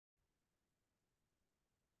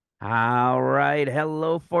All right.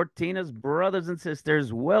 Hello, Fortina's brothers and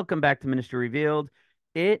sisters. Welcome back to Ministry Revealed.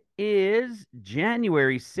 It is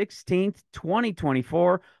January 16th,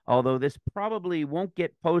 2024, although this probably won't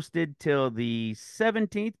get posted till the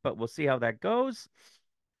 17th, but we'll see how that goes.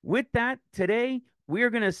 With that, today we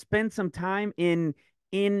are going to spend some time in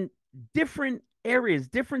different areas,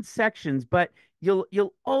 different sections, but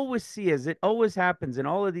you'll always see, as it always happens in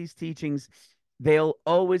all of these teachings, they'll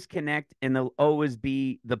always connect and they'll always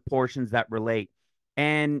be the portions that relate.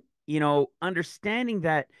 And understanding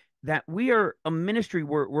that we are a ministry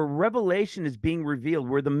where revelation is being revealed,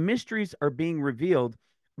 where the mysteries are being revealed,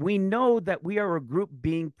 we know that we are a group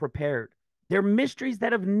being prepared. They're mysteries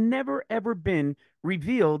that have never ever been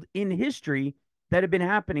revealed in history, that have been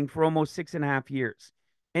happening for almost 6.5 years.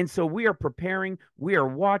 And so we are preparing, we are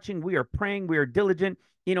watching, we are praying, we are diligent.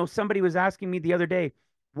 Somebody was asking me the other day,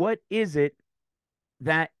 what is it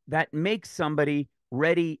that makes somebody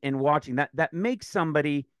ready and watching, that makes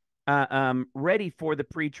somebody ready for the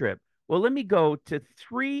pre-trib? Well, let me go to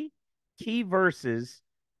three key verses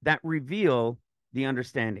that reveal the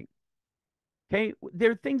understanding. Okay, there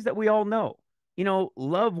are things that we all know.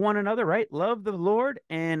 Love one another, right? Love the Lord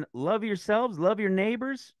and love yourselves, love your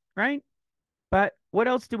neighbors, right? But what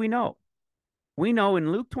else do we know? We know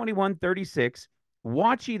in Luke 21:36,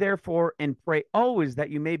 watch ye therefore and pray always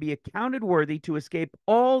that you may be accounted worthy to escape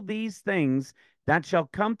all these things that shall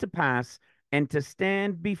come to pass and to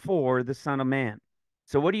stand before the Son of Man.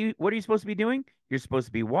 So what are you supposed to be doing? You're supposed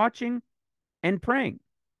to be watching and praying.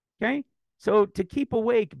 Okay. So to keep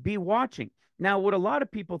awake, be watching. Now, what a lot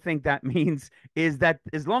of people think that means is that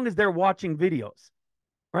as long as they're watching videos,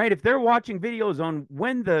 right? If they're watching videos on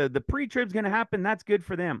when the pre-trib's going to happen, that's good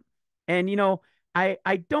for them. And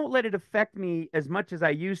I don't let it affect me as much as I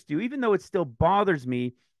used to, even though it still bothers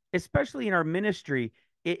me, especially in our ministry.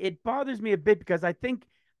 It bothers me a bit because I think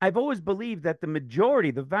I've always believed that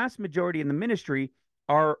the vast majority in the ministry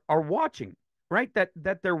are watching, right?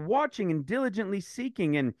 That they're watching and diligently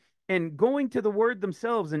seeking and going to the word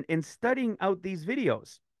themselves and studying out these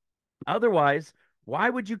videos. Otherwise, why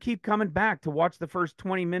would you keep coming back to watch the first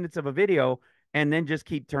 20 minutes of a video and then just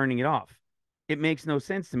keep turning it off? It makes no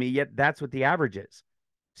sense to me, yet that's what the average is.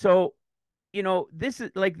 So, this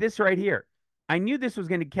is like this right here. I knew this was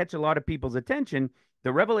going to catch a lot of people's attention.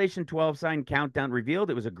 The Revelation 12 sign countdown revealed.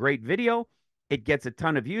 It was a great video. It gets a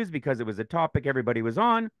ton of views because it was a topic everybody was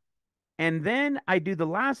on. And then I do the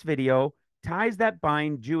last video, ties that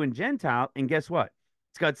bind Jew and Gentile. And guess what?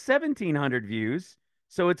 It's got 1,700 views.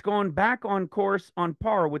 So it's going back on course, on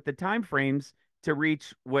par with the time frames to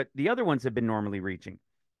reach what the other ones have been normally reaching.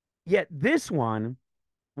 Yet this one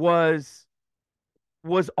was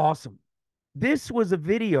was awesome. This was a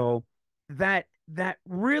video that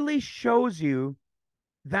really shows you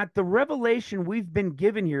that the revelation we've been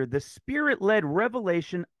given here, the spirit-led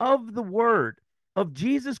revelation of the word of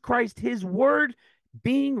Jesus Christ, his word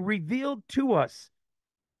being revealed to us,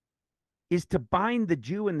 is to bind the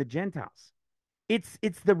Jew and the Gentiles. It's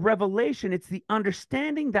the revelation, it's the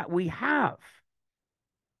understanding that we have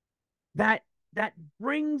that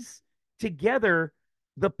brings together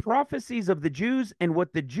the prophecies of the Jews and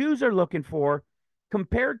what the Jews are looking for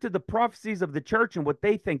compared to the prophecies of the church and what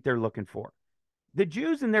they think they're looking for. The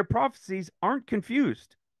Jews and their prophecies aren't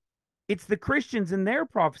confused. It's the Christians and their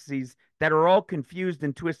prophecies that are all confused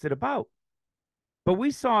and twisted about. But we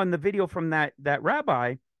saw in the video from that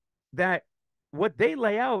rabbi that what they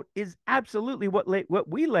lay out is absolutely what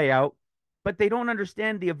we lay out, but they don't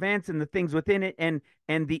understand the events and the things within it and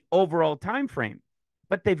the overall time frame.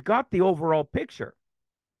 But they've got the overall picture.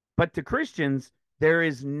 But to Christians, there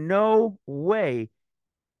is no way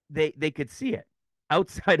they could see it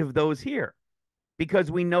outside of those here,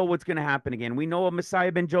 because we know what's going to happen again. We know a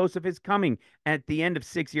Messiah ben Joseph is coming at the end of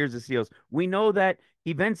 6 years of seals. We know that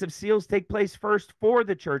events of seals take place first for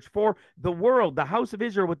the church, for the world, the house of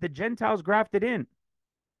Israel, with the Gentiles grafted in.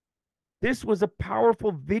 This was a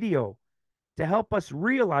powerful video to help us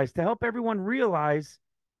realize, to help everyone realize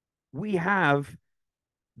we have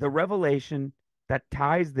the revelation that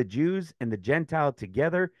ties the Jews and the Gentile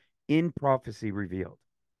together in prophecy revealed.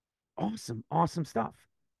 Awesome, awesome stuff.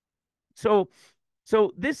 So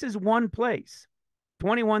this is one place,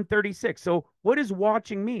 21:36. So what does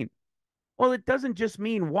watching mean? Well, it doesn't just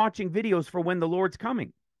mean watching videos for when the Lord's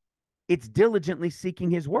coming. It's diligently seeking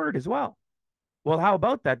his word as well. Well, how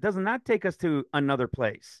about that? Doesn't that take us to another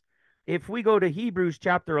place? If we go to Hebrews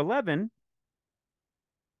chapter 11,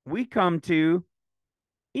 we come to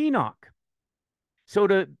Enoch. So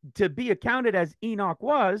to be accounted as Enoch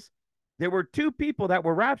was, there were two people that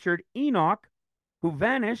were raptured, Enoch, who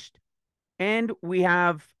vanished, and we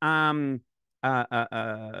have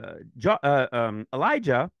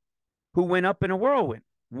Elijah, who went up in a whirlwind.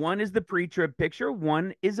 One is the pre-trib picture,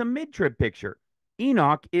 one is a mid-trib picture.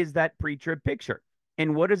 Enoch is that pre-trib picture.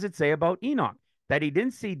 And what does it say about Enoch? That he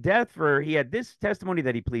didn't see death, for he had this testimony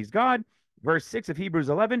that he pleased God. Verse 6 of Hebrews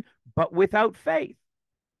 11, but without faith.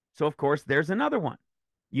 So, of course, there's another one.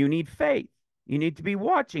 You need faith. You need to be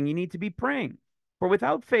watching. You need to be praying. For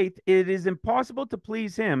without faith, it is impossible to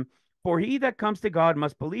please him. For he that comes to God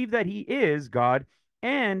must believe that he is God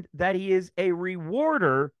and that he is a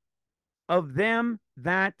rewarder of them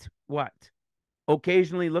that what?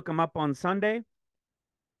 Occasionally look them up on Sunday,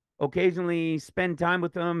 occasionally spend time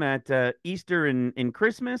with them at Easter and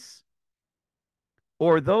Christmas,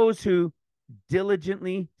 or those who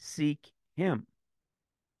diligently seek him.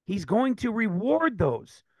 He's going to reward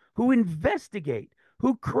those who investigate,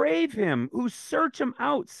 who crave him, who search him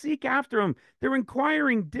out, seek after him. They're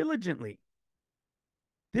inquiring diligently.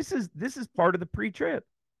 This is part of the pre-trib.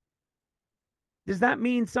 Does that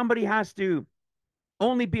mean somebody has to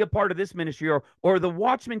only be a part of this ministry or the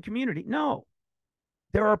Watchman community? No.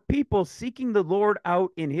 There are people seeking the Lord out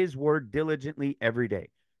in his word diligently every day,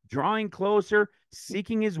 drawing closer,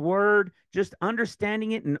 seeking his word, just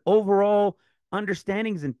understanding it, and overall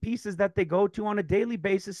understandings and pieces that they go to on a daily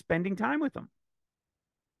basis, spending time with them.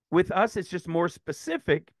 With us, it's just more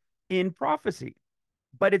specific in prophecy.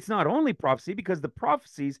 But it's not only prophecy, because the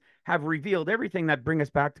prophecies have revealed everything that bring us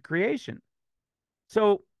back to creation.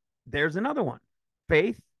 So there's another one,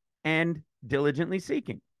 faith and diligently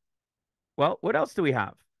seeking. Well, what else do we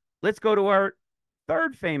have? Let's go to our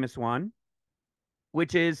third famous one,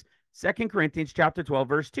 which is 2 Corinthians chapter 12,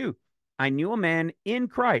 verse 2. I knew a man in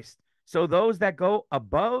Christ. So those that go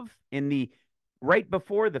above in the right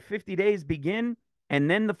before the 50 days begin and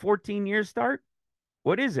then the 14 years start,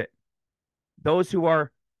 what is it? Those who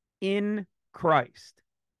are in Christ.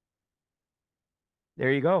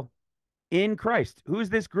 There you go. In Christ. Who's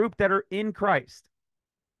this group that are in Christ?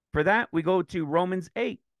 For that, we go to Romans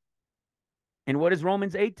 8. And what does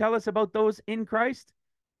Romans 8 tell us about those in Christ?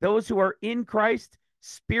 Those who are in Christ,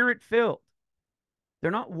 spirit-filled.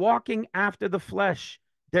 They're not walking after the flesh.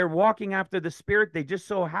 They're walking after the spirit. They just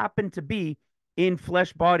so happen to be in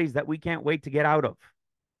flesh bodies that we can't wait to get out of.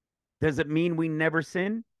 Does it mean we never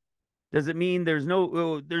sin? Does it mean there's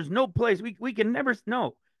no place we can never?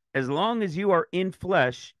 No. As long as you are in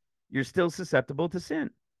flesh, you're still susceptible to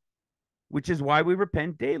sin, which is why we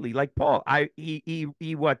repent daily. Like Paul, he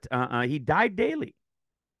died daily.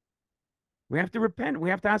 We have to repent. We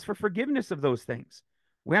have to ask for forgiveness of those things.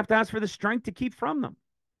 We have to ask for the strength to keep from them.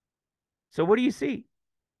 So what do you see?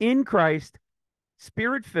 In Christ,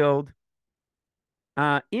 spirit-filled,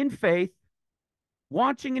 in faith,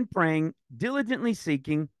 watching and praying, diligently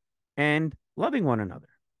seeking, and loving one another.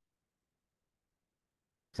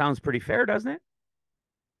 Sounds pretty fair, doesn't it?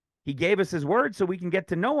 He gave us his word so we can get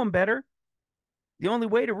to know him better. The only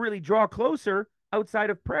way to really draw closer outside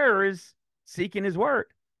of prayer is seeking his word.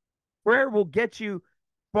 Prayer will get you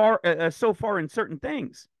so far in certain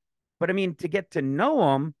things. But I mean, to get to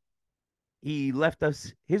know him, he left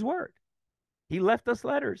us his word. He left us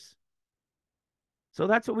letters. So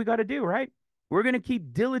that's what we got to do, right? We're going to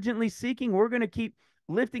keep diligently seeking. We're going to keep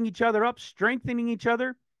lifting each other up, strengthening each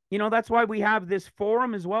other. You know, that's why we have this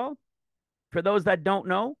forum as well. For those that don't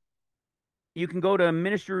know, you can go to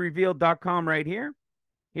ministryrevealed.com right here.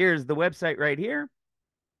 Here's the website right here.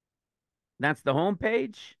 That's the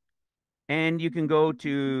homepage. And you can go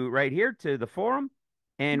to right here to the forum.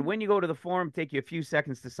 And when you go to the forum, take you a few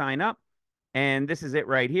seconds to sign up. And this is it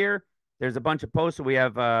right here. There's a bunch of posts. So we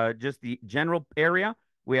have just the general area.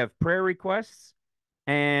 We have prayer requests.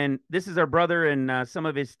 And this is our brother and some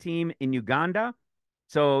of his team in Uganda.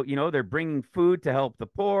 So, you know, they're bringing food to help the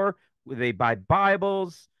poor. They buy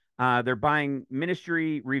Bibles. They're buying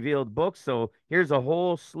Ministry Revealed books. So here's a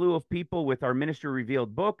whole slew of people with our Ministry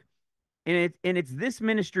Revealed book. And it's this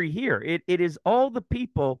ministry here. It is all the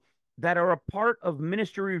people that are a part of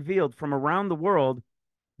Ministry Revealed from around the world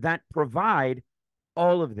that provide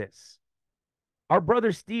all of this. Our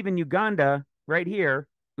brother Steve in Uganda, right here,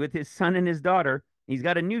 with his son and his daughter, he's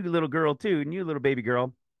got a new little girl too, new little baby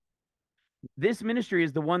girl. This ministry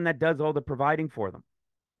is the one that does all the providing for them.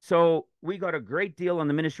 So we got a great deal on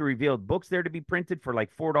the Ministry Revealed books there to be printed for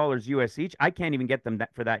like $4 US each. I can't even get them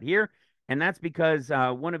for that here. And that's because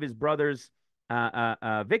one of his brothers,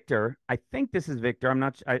 Victor, I think this is Victor. I'm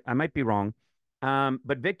not, I might be wrong.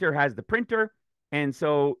 But Victor has the printer. And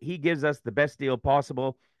so he gives us the best deal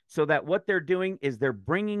possible so that what they're doing is they're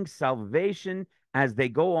bringing salvation as they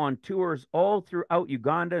go on tours all throughout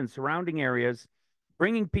Uganda and surrounding areas,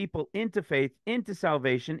 bringing people into faith, into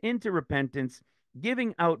salvation, into repentance,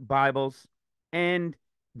 giving out Bibles. And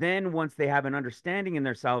then once they have an understanding in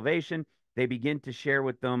their salvation, they begin to share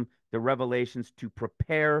with them the revelations to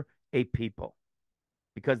prepare a people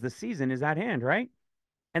because the season is at hand, right?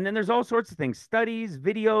 And then there's all sorts of things, studies,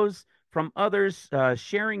 videos from others,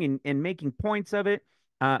 sharing and making points of it,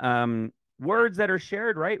 uh, um, words that are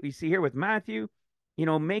shared, right? We see here with Matthew,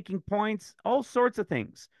 making points, all sorts of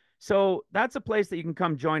things. So that's a place that you can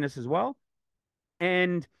come join us as well.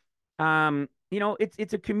 And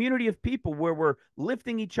it's a community of people where we're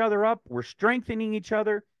lifting each other up, we're strengthening each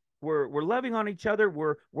other, we're loving on each other,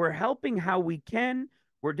 we're helping how we can.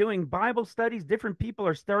 We're doing Bible studies. Different people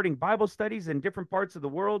are starting Bible studies in different parts of the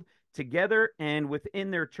world together and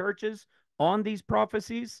within their churches on these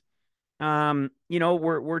prophecies.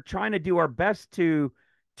 We're trying to do our best to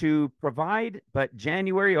provide, but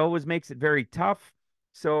January always makes it very tough.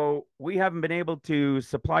 So we haven't been able to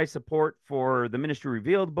supply support for the Ministry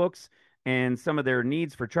Revealed books and some of their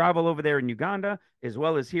needs for travel over there in Uganda, as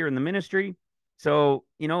well as here in the ministry. So,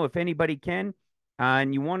 if anybody can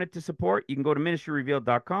and you wanted to support, you can go to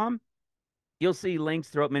ministryrevealed.com. You'll see links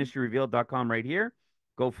throughout ministryrevealed.com right here,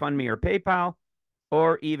 GoFundMe or PayPal,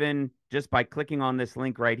 or even just by clicking on this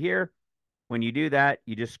link right here. When you do that,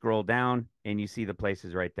 you just scroll down and you see the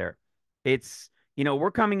places right there.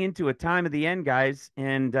 We're coming into a time of the end, guys,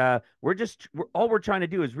 and all we're trying to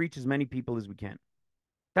do is reach as many people as we can.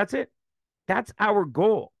 That's it. That's our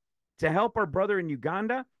goal, to help our brother in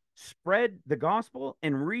Uganda spread the gospel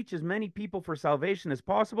and reach as many people for salvation as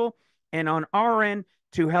possible. And on our end,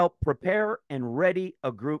 to help prepare and ready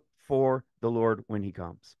a group for the Lord when he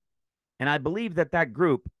comes. And I believe that that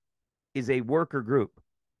group is a worker group.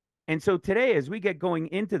 And so today, as we get going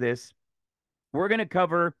into this, we're going to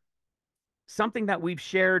cover something that we've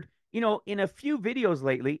shared, in a few videos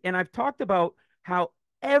lately. And I've talked about how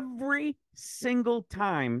every single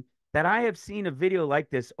time that I have seen a video like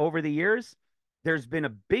this over the years, there's been a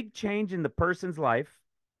big change in the person's life.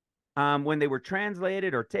 When they were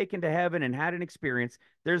translated or taken to heaven and had an experience,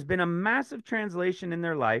 there's been a massive translation in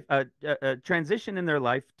their life, transition in their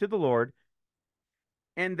life to the Lord.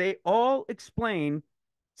 And they all explain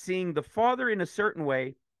seeing the Father in a certain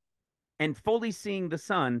way and fully seeing the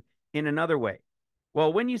Son in another way.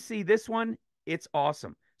 Well, when you see this one, it's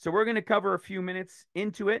awesome. So we're going to cover a few minutes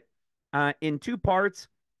into it in two parts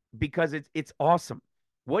because it's awesome.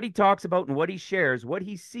 What he talks about and what he shares, what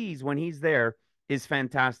he sees when he's there is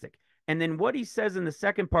fantastic. And then what he says in the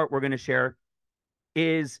second part we're going to share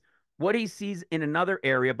is what he sees in another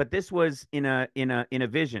area, but this was in a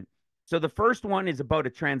vision. So the first one is about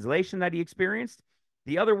a translation that he experienced.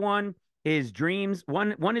 The other one is dreams.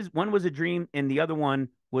 One was a dream, and the other one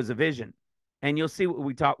was a vision. And you'll see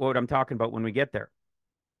what I'm talking about when we get there.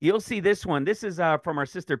 You'll see this one. This is from our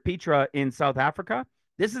sister Petra in South Africa.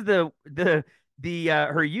 This is the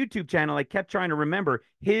her YouTube channel. I kept trying to remember,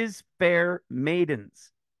 His Fair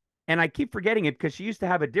Maidens, and I keep forgetting it because she used to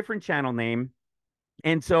have a different channel name,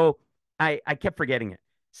 and so I kept forgetting it.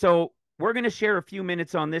 So we're going to share a few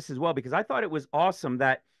minutes on this as well because I thought it was awesome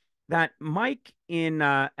that Mike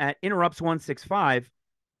at Interrupts 165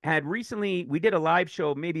 had recently, we did a live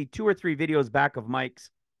show maybe 2 or 3 videos back of Mike's,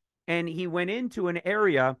 and he went into an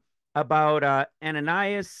area about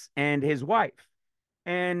Ananias and his wife.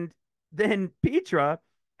 And then Petra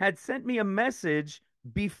had sent me a message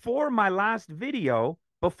before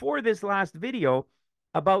this last video,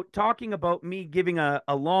 about talking about me giving a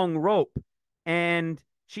long rope. And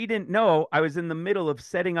she didn't know I was in the middle of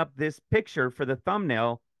setting up this picture for the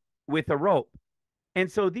thumbnail with a rope.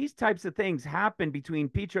 And so these types of things happen between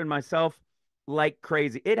Petra and myself like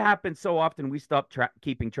crazy. It happens so often we stopped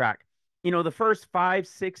keeping track. The first 5,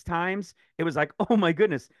 6 times, it was like, oh my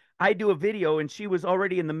goodness, I do a video and she was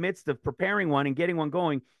already in the midst of preparing one and getting one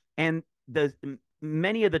going. And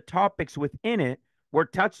many of the topics within it were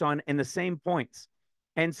touched on in the same points.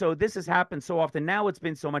 And so this has happened so often. Now it's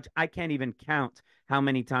been so much, I can't even count how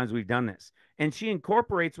many times we've done this. And she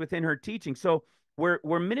incorporates within her teaching. So where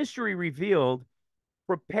Ministry Revealed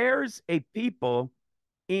prepares a people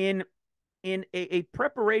in a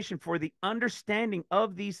preparation for the understanding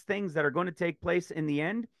of these things that are going to take place in the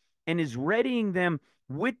end, and is readying them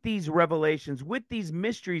with these revelations, with these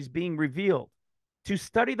mysteries being revealed, to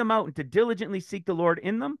study them out and to diligently seek the Lord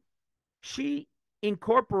in them. She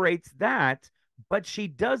incorporates that, but she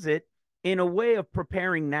does it in a way of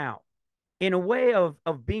preparing now, in a way of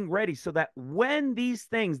being ready, so that when these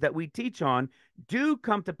things that we teach on do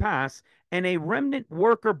come to pass and a remnant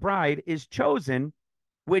worker bride is chosen,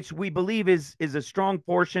 which we believe is a strong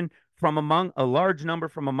portion from among a large number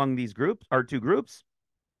from among these groups, our 2 groups,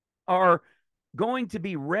 are going to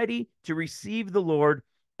be ready to receive the Lord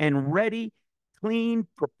and ready, clean,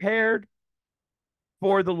 prepared,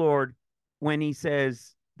 for the Lord when he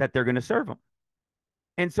says that they're going to serve him.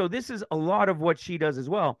 And so this is a lot of what she does as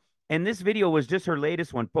well. And this video was just her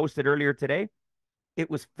latest one posted earlier today. It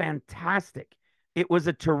was fantastic. It was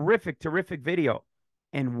a terrific, terrific video.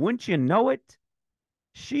 And wouldn't you know it,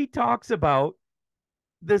 she talks about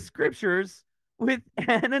the scriptures with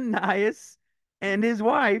Ananias and his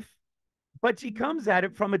wife, but she comes at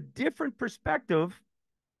it from a different perspective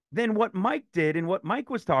than what Mike did and what Mike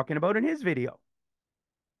was talking about in his video.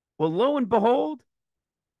 Well, lo and behold,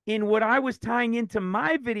 in what I was tying into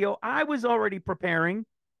my video, I was already preparing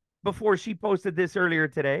before she posted this earlier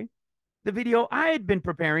today. The video I had been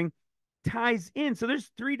preparing ties in. So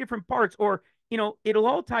there's three different parts, or, it'll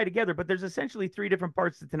all tie together, but there's essentially three different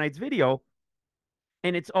parts to tonight's video.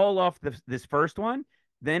 And it's all off this first one,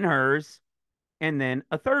 then hers, and then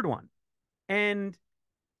a third one. And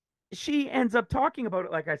she ends up talking about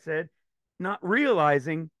it, like I said, not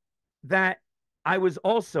realizing that I was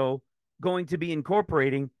also going to be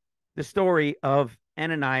incorporating the story of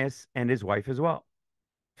Ananias and his wife as well.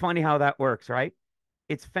 Funny how that works, right?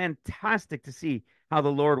 It's fantastic to see how the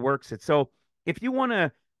Lord works it. So if you want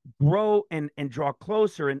to grow and draw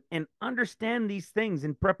closer and understand these things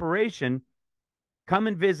in preparation, come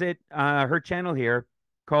and visit her channel here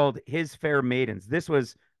called His Fair Maidens. This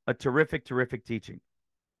was a terrific, terrific teaching.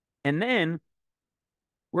 And then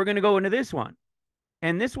we're going to go into this one.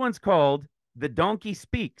 And this one's called The Donkey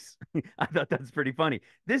Speaks. I thought that's pretty funny.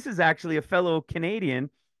 This is actually a fellow Canadian.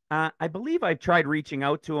 I believe I've tried reaching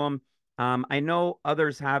out to him. I know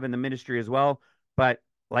others have in the ministry as well, but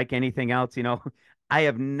like anything else, I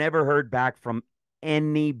have never heard back from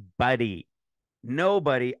anybody.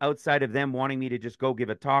 Nobody outside of them wanting me to just go give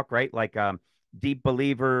a talk, right? Like Deep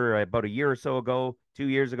Believer about a year or so ago, 2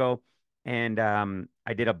 years ago. And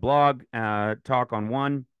I did a blog talk on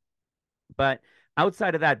one. But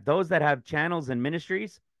outside of that, those that have channels and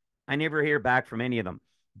ministries, I never hear back from any of them.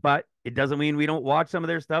 But it doesn't mean we don't watch some of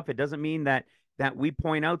their stuff. It doesn't mean that we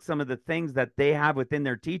point out some of the things that they have within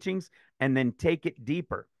their teachings and then take it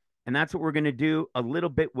deeper. And that's what we're going to do a little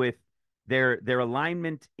bit with their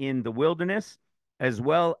alignment in the wilderness, as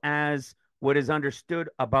well as what is understood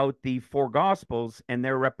about the four gospels and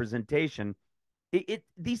their representation.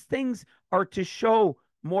 These things are to show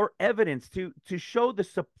more evidence, to show the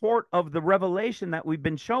support of the revelation that we've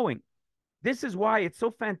been showing. This is why it's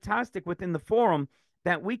so fantastic within the forum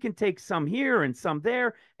that we can take some here and some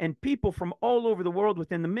there, and people from all over the world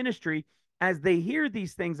within the ministry, as they hear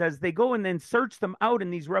these things, as they go and then search them out in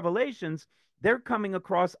these revelations, they're coming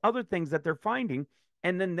across other things that they're finding,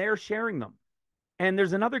 and then they're sharing them. And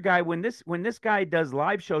there's another guy, when this guy does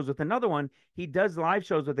live shows with another one, he does live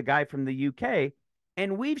shows with a guy from the UK,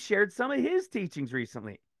 and we've shared some of his teachings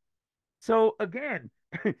recently. So again,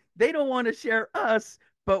 they don't want to share us,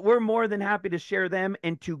 but we're more than happy to share them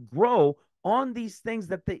and to grow on these things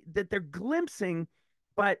that they're glimpsing,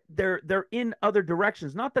 but they're in other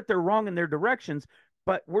directions. Not that they're wrong in their directions,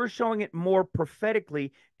 but we're showing it more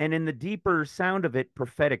prophetically and in the deeper sound of it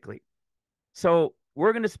prophetically. So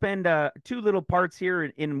we're going to spend two little parts here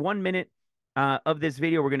in 1 minute of this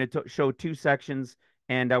video. We're going to show two sections,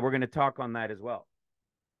 and we're going to talk on that as well.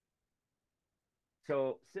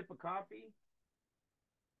 So sip of coffee.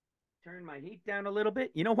 Turn my heat down a little bit.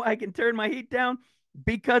 You know why I can turn my heat down?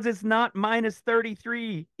 Because it's not minus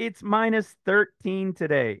 33. It's minus 13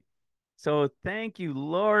 today. So thank you,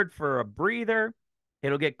 Lord, for a breather.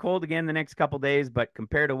 It'll get cold again the next couple days, but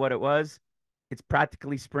compared to what it was, it's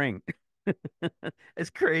practically spring. As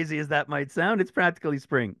crazy as that might sound, it's practically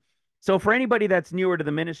spring. So for anybody that's newer to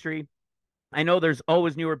the ministry, I know there's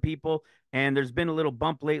always newer people, and there's been a little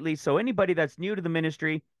bump lately. So anybody that's new to the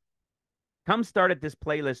ministry, come start at this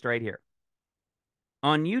playlist right here.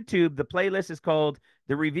 On YouTube, the playlist is called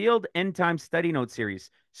the Revealed End Time Study Note Series.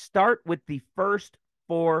 Start with the first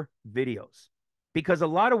 4 videos, because a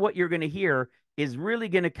lot of what you're going to hear is really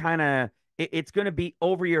going to it's going to be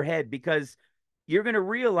over your head, because you're going to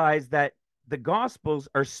realize that the Gospels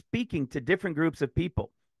are speaking to different groups of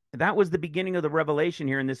people. That was the beginning of the revelation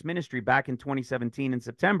here in this ministry back in 2017 in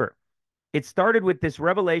September. It started with this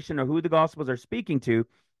revelation of who the Gospels are speaking to,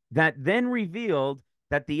 that then revealed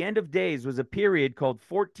that the end of days was a period called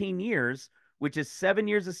 14 years, which is 7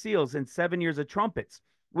 years of seals and 7 years of trumpets,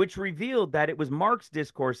 which revealed that it was Mark's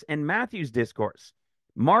discourse and Matthew's discourse.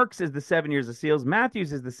 Mark's is the 7 years of seals,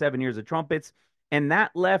 Matthew's is the 7 years of trumpets, and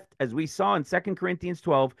that left, as we saw in 2 Corinthians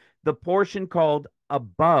 12, the portion called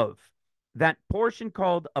above. That portion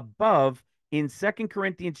called above in 2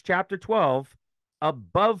 Corinthians chapter 12,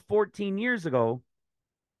 above 14 years ago,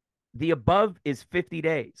 the above is 50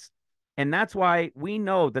 days. And that's why we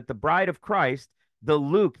know that the bride of Christ, the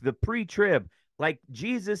Luke, the pre-trib, Like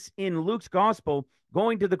Jesus in Luke's gospel,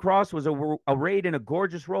 going to the cross was arrayed in a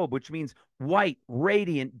gorgeous robe, which means white,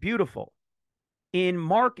 radiant, beautiful. In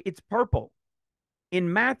Mark, it's purple.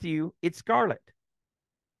 In Matthew, it's scarlet.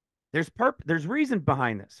 There's reason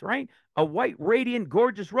behind this, right? A white, radiant,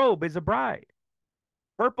 gorgeous robe is a bride.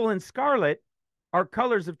 Purple and scarlet are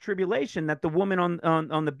colors of tribulation that the woman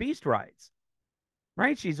on the beast rides,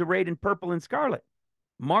 right? She's arrayed in purple and scarlet.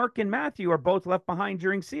 Mark and Matthew are both left behind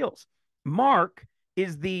during seals. Mark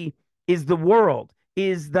is the world,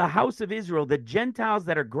 is the house of Israel, the Gentiles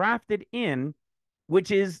that are grafted in,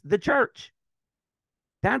 which is the church.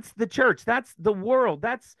 That's the church. That's the world.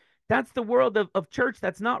 That's the world of church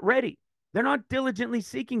that's not ready. They're not diligently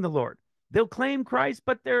seeking the Lord. They'll claim Christ,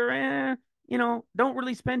 but they're don't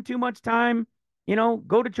really spend too much time,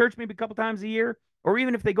 go to church maybe a couple times a year. Or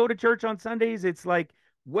even if they go to church on Sundays, it's like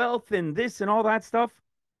wealth and this and all that stuff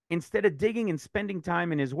instead of digging and spending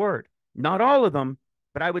time in his word. Not all of them,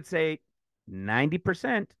 but I would say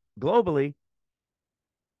 90% globally.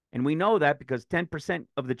 And we know that because 10%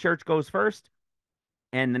 of the church goes first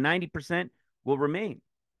and the 90% will remain.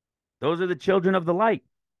 Those are the children of the light.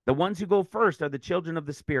 The ones who go first are the children of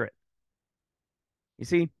the Spirit. You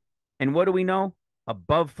see? And what do we know?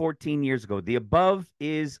 Above 14 years ago. The above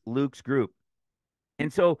is Luke's group.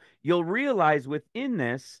 And so you'll realize within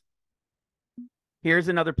this, here's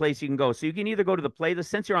another place you can go. So you can either go to the playlist.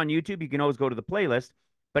 Since you're on YouTube, you can always go to the playlist.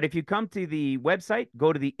 But if you come to the website,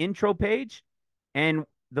 go to the intro page, and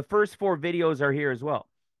the first 4 videos are here as well.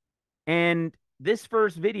 And this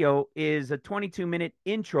first video is a 22-minute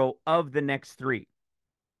intro of the next 3.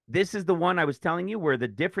 This is the one I was telling you where the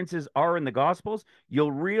differences are in the Gospels.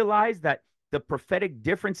 You'll realize that the prophetic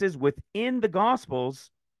differences within the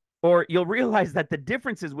Gospels, or you'll realize that the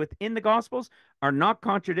differences within the Gospels are not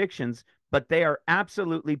contradictions, but they are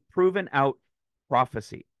absolutely proven out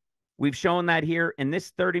prophecy. We've shown that here in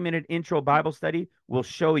this 30-minute intro Bible study. We'll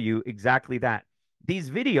show you exactly that. These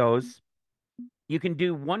videos, you can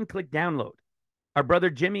do one-click download. Our brother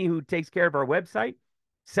Jimmy, who takes care of our website,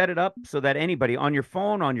 set it up so that anybody on your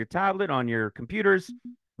phone, on your tablet, on your computers,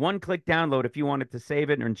 one-click download if you wanted to save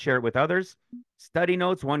it and share it with others. Study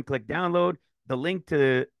notes, one-click download, the link to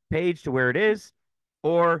the page to where it is,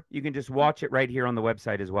 or you can just watch it right here on the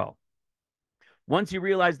website as well. Once you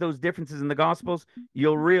realize those differences in the Gospels,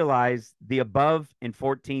 you'll realize the above in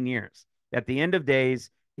 14 years. At the end of days,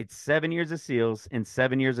 it's 7 years of seals and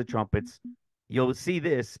 7 years of trumpets. You'll see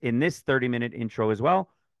this in this 30-minute intro as well.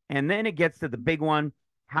 And then it gets to the big one.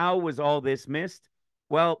 How was all this missed?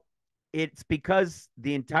 Well, it's because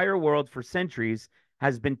the entire world for centuries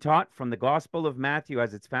has been taught from the Gospel of Matthew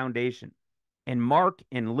as its foundation. And Mark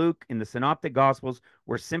and Luke in the Synoptic Gospels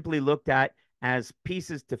were simply looked at as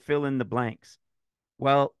pieces to fill in the blanks.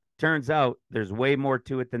 Well, turns out there's way more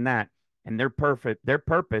to it than that. And their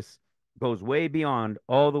purpose goes way beyond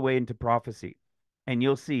all the way into prophecy. And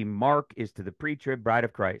you'll see Mark is to the pre-trib bride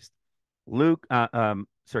of Christ. Luke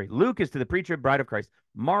is to the pre-trib bride of Christ.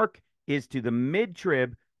 Mark is to the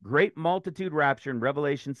mid-trib great multitude rapture in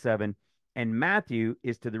Revelation 7. And Matthew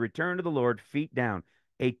is to the return of the Lord, feet down.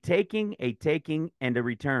 A taking, and a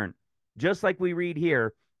return. Just like we read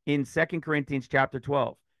here in 2 Corinthians chapter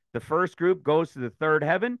 12. The first group goes to the third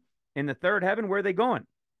heaven. In the third heaven, where are they going?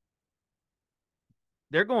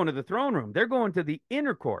 They're going to the throne room. They're going to the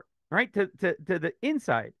inner court, right? To the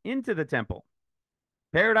inside, into the temple.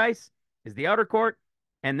 Paradise is the outer court.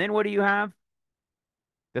 And then what do you have?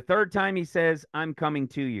 The third time he says, I'm coming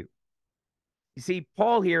to you. You see,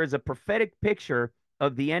 Paul here is a prophetic picture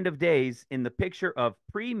of the end of days in the picture of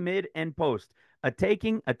pre, mid, and post. A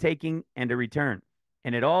taking, and a return.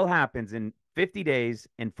 And it all happens in 50 days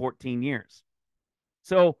and 14 years.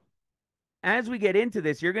 So as we get into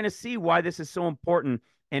this, you're going to see why this is so important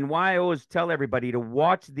and why I always tell everybody to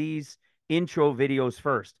watch these intro videos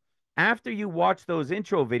first. After you watch those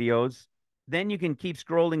intro videos, then you can keep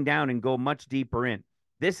scrolling down and go much deeper in.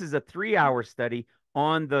 This is a 3-hour study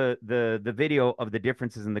on the video of the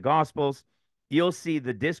differences in the Gospels. You'll see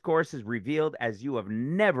the discourses revealed as you have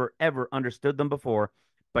never, ever understood them before.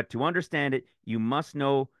 But to understand it, you must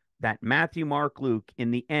know that Matthew, Mark, Luke,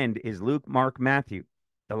 in the end, is Luke, Mark, Matthew.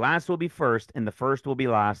 The last will be first, and the first will be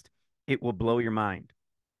last. It will blow your mind.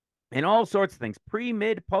 And all sorts of things, pre,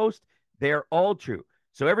 mid, post, they're all true.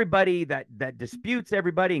 So everybody that disputes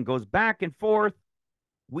everybody and goes back and forth,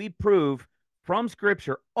 we prove from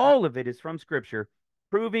Scripture, all of it is from Scripture,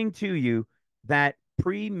 proving to you that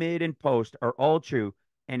pre, mid, and post are all true,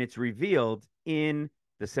 and it's revealed in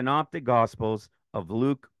the Synoptic Gospels of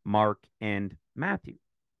Luke, Mark, and Matthew.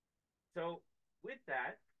 So with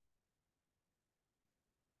that,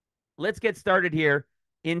 let's get started here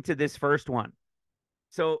into this first one.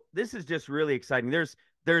 So this is just really exciting.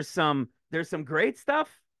 There's some great stuff,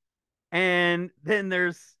 and then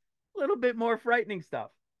there's a little bit more frightening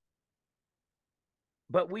stuff.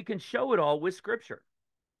 But we can show it all with scripture.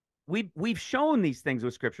 We've shown these things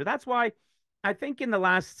with scripture. That's why I think in the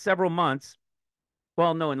last several months,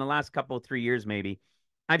 well, no, in the last couple, 3 years, maybe,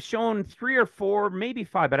 I've shown three or four, maybe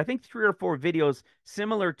five, but I think three or four videos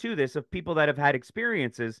similar to this of people that have had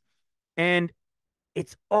experiences. And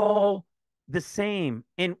it's all the same.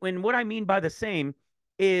 And what I mean by the same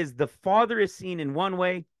is the Father is seen in one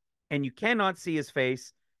way, and you cannot see his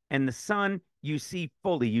face. And the Son, you see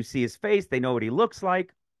fully. You see his face. They know what he looks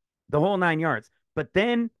like, the whole 9 yards. But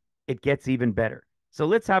then it gets even better. So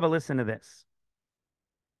let's have a listen to this.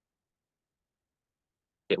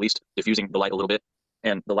 At least diffusing the light a little bit,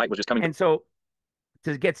 and the light was just coming. And so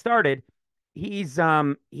to get started, he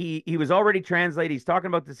was already translated. He's talking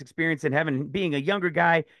about this experience in heaven. Being a younger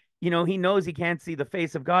guy, he knows he can't see the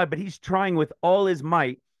face of God, but he's trying with all his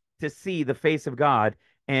might to see the face of God.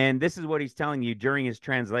 And this is what he's telling you during his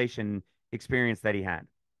translation experience that he had.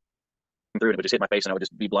 Through and it would just hit my face and I would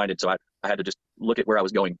just be blinded. So I had to just look at where I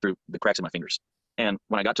was going through the cracks in my fingers. And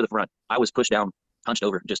when I got to the front, I was pushed down, hunched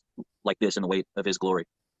over, just like this in the weight of his glory.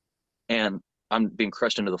 And I'm being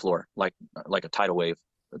crushed into the floor like a tidal wave.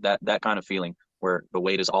 That kind of feeling where the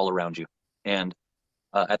weight is all around you. And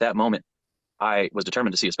at that moment, I was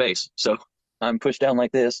determined to see his face. So I'm pushed down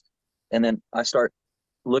like this, and then I start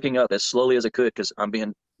looking up as slowly as I could because I'm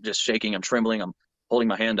being just shaking. I'm trembling. I'm holding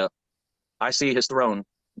my hand up. I see his throne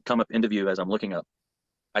come up into view as I'm looking up.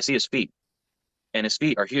 I see his feet, and his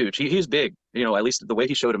feet are huge. He's big. At least the way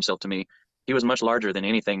he showed himself to me, he was much larger than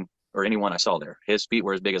anything or anyone I saw there. His feet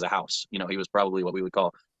were as big as a house. He was probably what we would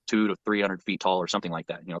call 200 to 300 feet tall or something like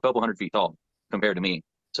that. A couple hundred feet tall compared to me.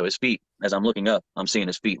 So his feet, as I'm looking up, I'm seeing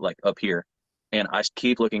his feet like up here, and I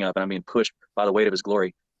keep looking up, and I'm being pushed by the weight of his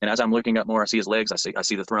glory. And as I'm looking up more, I see his legs. I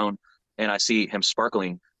see the throne, and I see him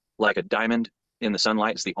sparkling like a diamond in the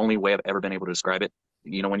sunlight. It's the only way I've ever been able to describe it.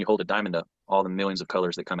 When you hold a diamond up, all the millions of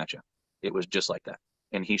colors that come at you, it was just like that.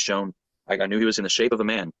 And he shone. I knew he was in the shape of a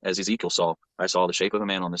man, as Ezekiel saw. I saw the shape of a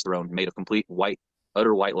man on this throne, made of complete white,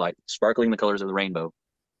 utter white light, sparkling the colors of the rainbow.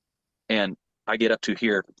 And I get up to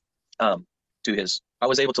here, I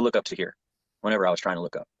was able to look up to here whenever I was trying to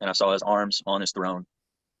look up. And I saw his arms on his throne.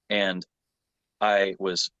 And I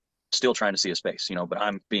was still trying to see his face, but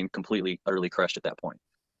I'm being completely, utterly crushed at that point.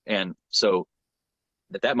 And so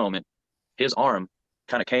at that moment, his arm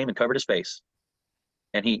kind of came and covered his face,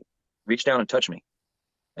 and he reached down and touched me.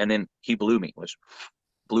 And then he blew me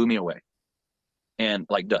away. And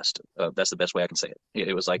like dust, that's the best way I can say it.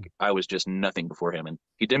 It was like I was just nothing before him. And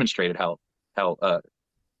he demonstrated how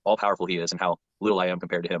all powerful he is and how little I am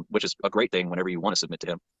compared to him, which is a great thing whenever you want to submit to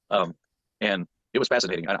him. And it was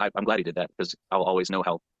fascinating. I'm glad he did that because I'll always know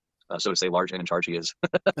how, so to say, large and in charge he is.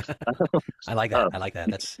 I like that. I like that.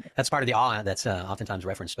 That's part of the awe that's oftentimes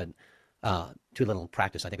referenced, but too little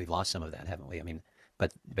practice. I think we've lost some of that, haven't we? I mean,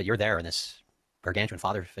 but you're there in this gargantuan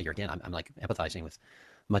father figure again. I'm like empathizing with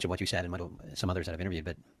much of what you said and some others that I've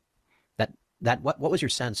interviewed. But what was your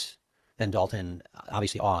sense then, Dalton?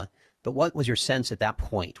 Obviously awe, but what was your sense at that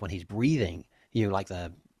point when he's breathing you like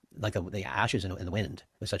the ashes in the wind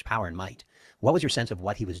with such power and might? What was your sense of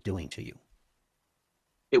what he was doing to you?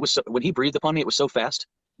 It was when he breathed upon me, it was so fast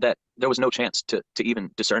that there was no chance to even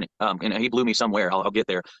discern it. And he blew me somewhere. I'll get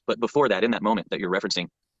there. But before that, in that moment that you're referencing,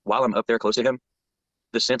 while I'm up there close to him,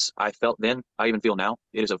 the sense I felt then, I even feel now,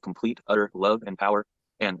 it is of complete, utter love and power.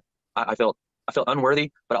 And I felt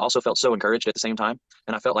unworthy, but I also felt so encouraged at the same time.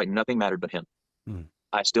 And I felt like nothing mattered but him. Mm.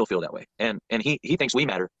 I still feel that way. And he thinks we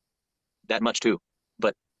matter that much too.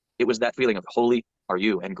 But it was that feeling of holy are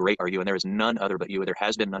you and great are you. And there is none other but you. There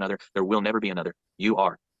has been none other. There will never be another. You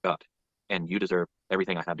are God. And you deserve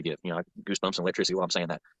everything I have to give. I have goosebumps and electricity while I'm saying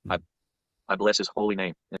that. Mm. I bless his holy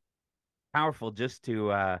name. Powerful just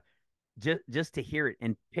to hear it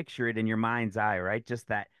and picture it in your mind's eye, right? Just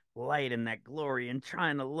that light and that glory and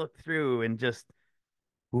trying to look through and just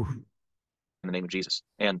oof. In the name of Jesus.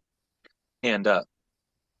 And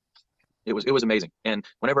it was amazing. And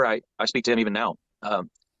whenever I speak to him even now,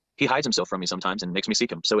 he hides himself from me sometimes and makes me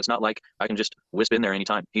seek him. So it's not like I can just wisp in there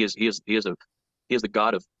anytime. He is the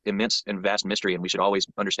God of immense and vast mystery, and we should always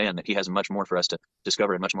understand that he has much more for us to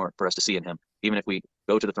discover and much more for us to see in him. Even if we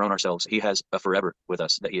go to the throne ourselves, he has a forever with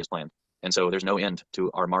us that he has planned. And so there's no end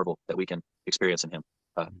to our marvel that we can experience in him.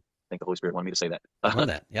 I think the Holy Spirit wanted me to say that. I love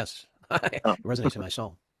that. Yes. It resonates in my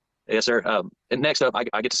soul. Yes, sir. And next up,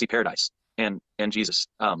 I get to see paradise and Jesus.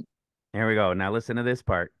 There we go. Now listen to this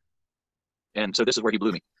part. And so this is where he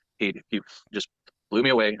blew me. He just blew me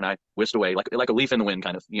away, and I whisked away like a leaf in the wind,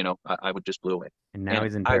 kind of. I would just blew away. And now And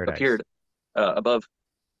he's in I paradise. appeared above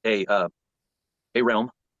a realm.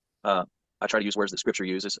 I try to use words that Scripture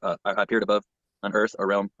uses. I appeared above an earth, a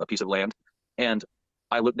realm, a piece of land, and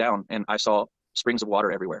I looked down and I saw springs of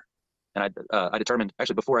water everywhere. And I determined,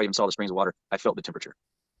 actually, before I even saw the springs of water, I felt the temperature,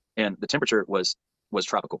 and the temperature was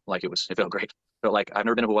tropical. Like it felt great. Felt like I've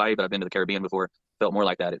never been to Hawaii, but I've been to the Caribbean before. Felt more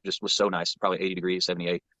like that. It just was so nice. Probably 80 degrees,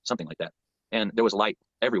 78, something like that. And there was light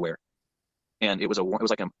everywhere, and it was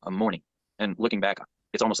like a morning. And looking back,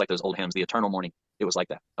 it's almost like those old hymns, the eternal morning. It was like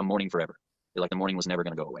that, a morning forever. Like the morning was never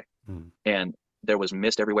going to go away. And there was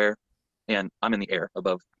mist everywhere, and I'm in the air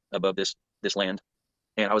above this land,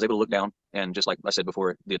 and I was able to look down, and just like I said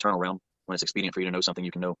before, the eternal realm. When it's expedient for you to know something,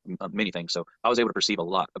 you can know many things. So I was able to perceive a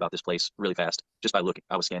lot about this place really fast just by looking.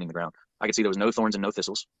 I was scanning the ground. I could see there was no thorns and no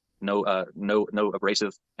thistles, no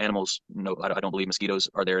abrasive animals. No, I don't believe mosquitoes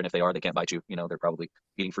are there, and if they are, they can't bite you. They're probably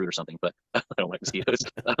eating fruit or something. But I don't like mosquitoes.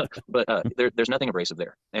 But there's nothing abrasive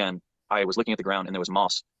there. And I was looking at the ground, and there was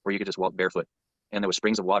moss where you could just walk barefoot, and there was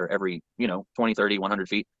springs of water every 20, 30, 100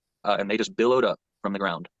 feet, and they just billowed up from the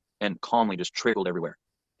ground and calmly just trickled everywhere.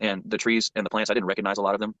 And the trees and the plants, I didn't recognize a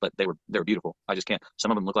lot of them, but they were beautiful. I just can't. Some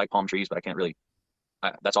of them look like palm trees, but I can't really.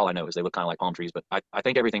 That's all I know is they look kind of like palm trees. But I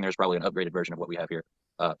think everything there's probably an upgraded version of what we have here,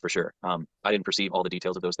 for sure. I didn't perceive all the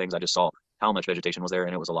details of those things. I just saw how much vegetation was there,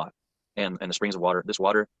 and it was a lot. And the springs of water. This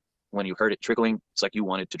water, when you heard it trickling, it's like you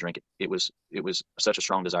wanted to drink it. It was such a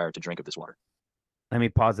strong desire to drink of this water. Let me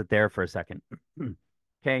pause it there for a second.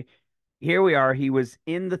 Okay. Here we are. He was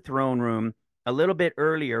in the throne room a little bit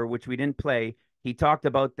earlier, which we didn't play. He talked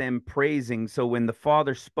about them praising. So when the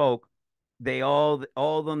Father spoke, they all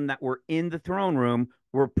of them that were in the throne room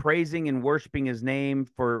were praising and worshiping his name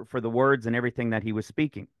for the words and everything that he was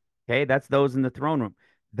speaking. Okay, that's those in the throne room.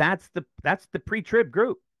 That's the pre-trib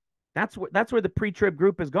group. That's where the pre-trib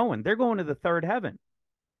group is going. They're going to the third heaven.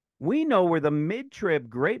 We know where the mid-trib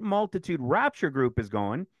great multitude rapture group is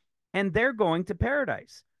going, and they're going to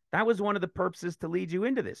paradise. That was one of the purposes to lead you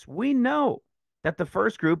into this. We know that the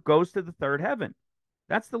first group goes to the third heaven.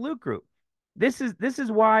 That's the Luke group. This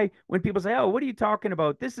is why when people say, "Oh, what are you talking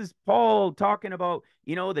about?" This is Paul talking about,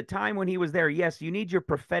 the time when he was there. Yes, you need your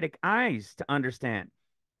prophetic eyes to understand.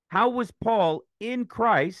 How was Paul in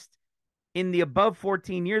Christ in the above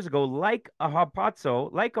 14 years ago, like a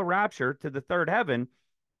harpazo, like a rapture to the third heaven?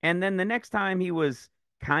 And then the next time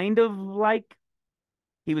kind of like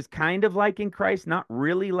he was kind of like in Christ, not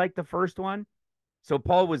really like the first one. So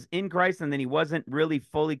Paul was in Christ and then he wasn't really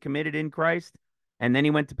fully committed in Christ. And then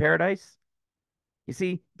he went to paradise. You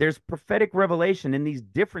see, there's prophetic revelation in these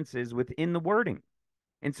differences within the wording.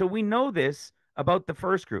 And so we know this about the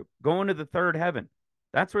first group going to the third heaven.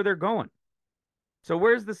 That's where they're going. So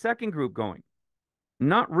where's the second group going?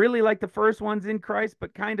 Not really like the first one's in Christ,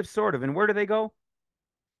 but kind of sort of. And where do they go?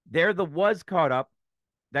 They're the was caught up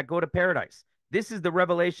that go to paradise. This is the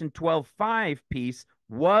Revelation 12:5 piece,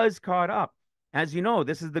 was caught up. As you know,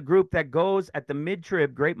 this is the group that goes at the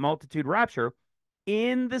mid-trib great multitude rapture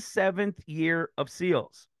in the seventh year of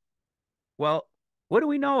seals. Well, what do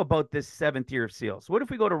we know about this seventh year of seals? What if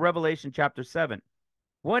we go to Revelation chapter 7?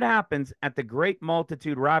 What happens at the great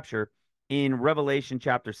multitude rapture in Revelation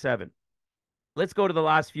chapter 7? Let's go to the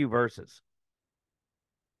last few verses.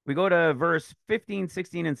 We go to verse 15,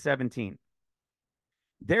 16, and 17.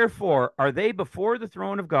 Therefore, are they before the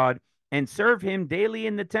throne of God and serve him daily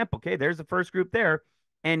in the temple? Okay, there's the first group there.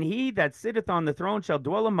 And he that sitteth on the throne shall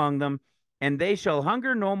dwell among them, and they shall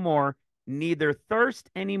hunger no more, neither thirst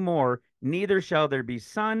any more, neither shall there be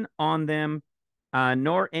sun on them,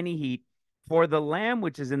 nor any heat. For the Lamb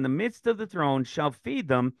which is in the midst of the throne shall feed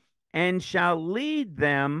them, and shall lead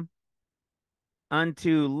them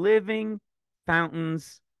unto living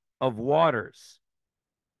fountains of waters.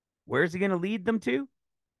 Where's he going to lead them to?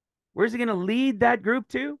 Where's he going to lead that group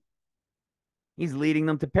to? He's leading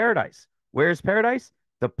them to paradise. Where's paradise?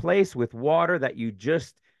 The place with water that you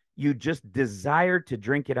just desire to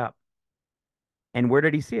drink it up. And where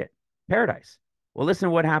did he see it? Paradise. Well, listen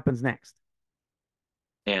to what happens next.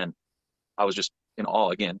 And I was just in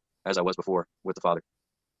awe again, as I was before with the Father.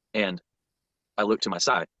 And I looked to my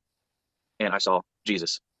side, and I saw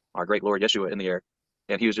Jesus, our great Lord Yeshua, in the air.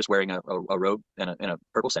 And he was just wearing a robe and a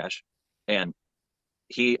purple sash. And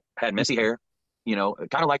he had messy hair, kind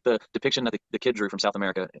of like the depiction that the kid drew from South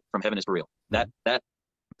America, from Heaven is for Real. That.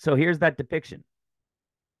 So here's that depiction.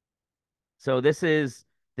 So this is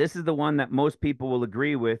the one that most people will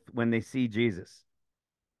agree with when they see Jesus.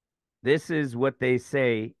 This is what they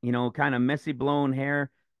say, kind of messy blown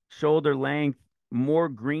hair, shoulder length, more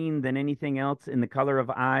green than anything else in the color of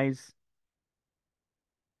eyes.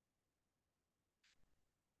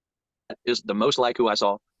 is the most like who I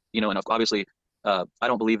saw. And obviously, I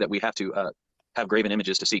don't believe that we have to have graven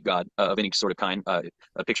images to seek God of any sort of kind.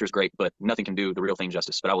 A picture is great, but nothing can do the real thing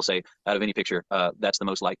justice. But I will say, out of any picture, that's the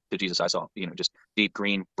most like to Jesus I saw. Just deep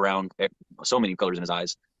green, brown, so many colors in his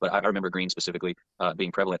eyes. But I remember green specifically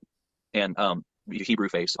being prevalent, and Hebrew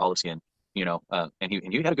face, olive skin. And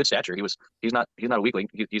he had a good stature. He's not a weakling.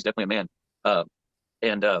 He's definitely a man.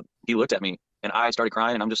 And he looked at me, and I started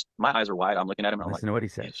crying, and my eyes are wide. I'm looking at him, and I'm Listen like, to what he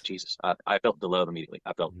says. yes, Jesus. I felt the love immediately.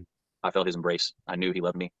 I felt his embrace. I knew he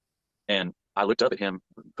loved me, and I looked up at him,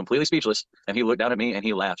 completely speechless, and he looked down at me and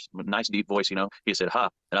he laughed with a nice deep voice. He said, "Ha!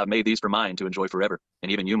 And I've made these for mine to enjoy forever,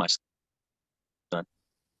 and even you, my son."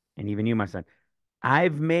 And even you, my son,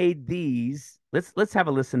 I've made these. Let's have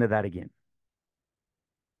a listen to that again.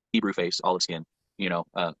 Hebrew face, olive skin.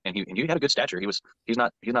 And he had a good stature. He's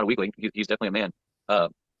not a weakling. He's definitely a man.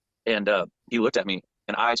 And he looked at me,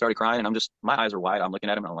 and I started crying, and my eyes are wide. I'm looking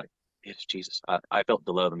at him, and I'm like, it's Jesus. I felt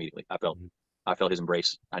the love immediately. I felt his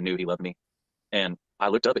embrace. I knew he loved me, and I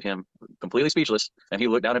looked up at him, completely speechless, and he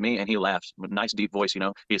looked down at me and he laughed with a nice deep voice.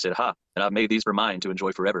 He said, "Ha! And I've made these for mine to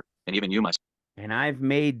enjoy forever, and even you, my son." And I've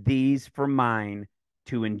made these for mine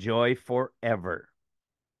to enjoy forever.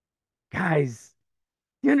 Guys,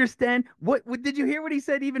 you understand? What did you hear what he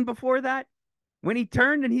said even before that? When he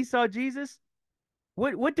turned and he saw Jesus?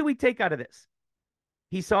 What do we take out of this?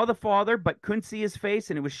 He saw the Father, but couldn't see his face,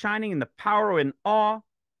 and it was shining in the power and awe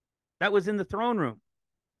that was in the throne room.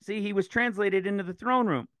 See, he was translated into the throne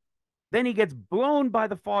room. Then he gets blown by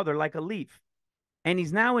the Father like a leaf, and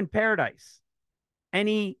he's now in paradise. And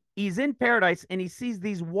he's in paradise, and he sees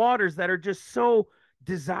these waters that are just so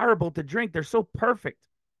desirable to drink. They're so perfect.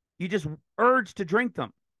 You just urge to drink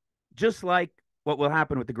them, just like what will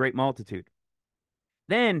happen with the great multitude.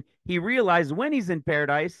 Then he realized when he's in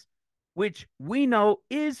paradise, which we know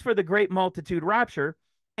is for the great multitude rapture.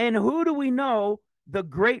 And who do we know the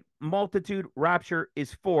great multitude rapture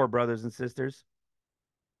is for, brothers and sisters?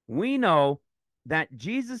 We know that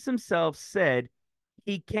Jesus himself said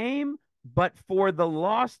he came but for the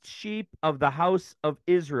lost sheep of the house of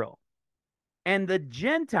Israel. And the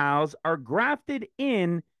Gentiles are grafted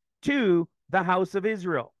in to the house of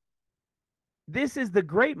Israel. This is the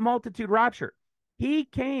great multitude rapture. He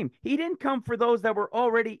came. He didn't come for those that were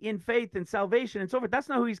already in faith and salvation and so forth. That's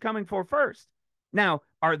not who he's coming for first. Now,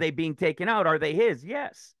 are they being taken out? Are they his?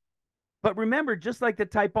 Yes. But remember, just like the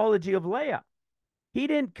typology of Leah, he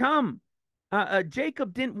didn't come.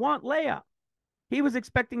 Jacob didn't want Leah. He was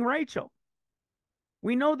expecting Rachel.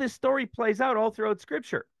 We know this story plays out all throughout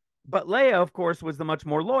Scripture. But Leah, of course, was the much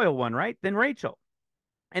more loyal one, right, than Rachel.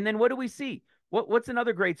 And then what do we see? What's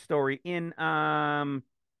another great story in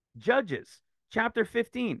Judges chapter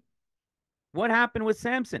 15? What happened with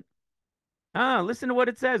Samson? Listen to what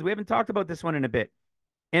it says. We haven't talked about this one in a bit.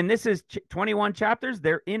 And this is 21 chapters.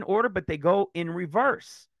 They're in order, but they go in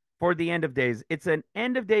reverse for the end of days. It's an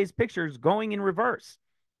end of days pictures going in reverse.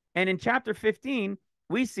 And in chapter 15,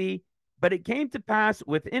 we see, but it came to pass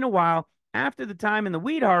within a while after the time in the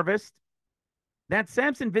wheat harvest that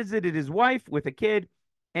Samson visited his wife with a kid,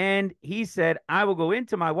 and he said, I will go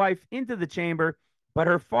into my wife into the chamber, but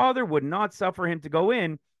her father would not suffer him to go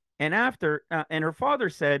in. And her father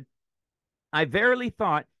said, I verily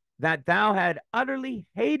thought that thou had utterly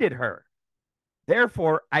hated her.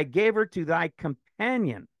 Therefore, I gave her to thy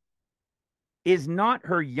companion. Is not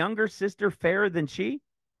her younger sister fairer than she?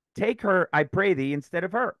 Take her, I pray thee, instead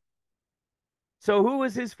of her. So who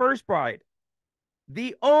was his first bride?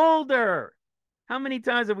 The older. How many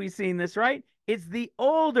times have we seen this, right? It's the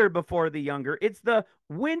older before the younger. It's the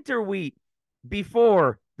winter wheat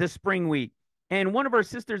before the spring wheat. And one of our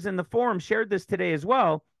sisters in the forum shared this today as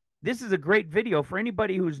well. This is a great video for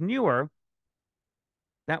anybody who's newer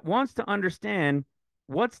that wants to understand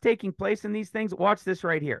what's taking place in these things. Watch this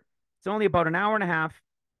right here. It's only about an hour and a half.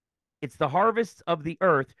 It's the harvests of the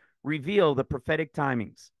earth reveal the prophetic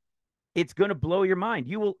timings. It's going to blow your mind.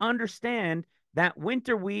 You will understand that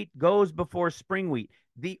winter wheat goes before spring wheat.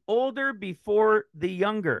 The older before the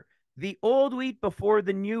younger. The old wheat before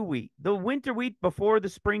the new wheat. The winter wheat before the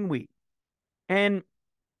spring wheat. And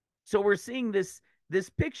so we're seeing this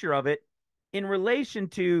picture of it in relation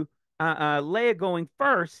to Leah going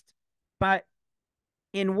first, but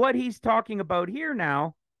in what he's talking about here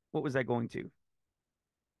now, what was I going to?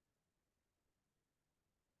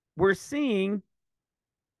 We're seeing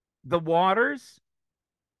the waters.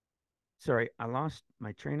 Sorry, I lost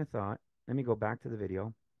my train of thought. Let me go back to the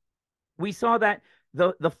video. We saw that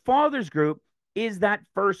the Father's group is that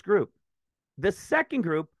first group. The second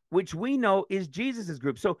group, which we know is Jesus's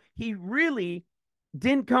group. So he really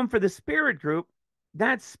didn't come for the spirit group.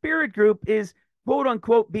 That spirit group is quote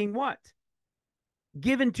unquote, being what?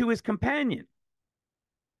 Given to his companion.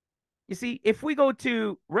 You see, if we go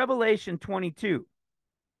to Revelation 22,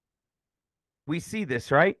 we see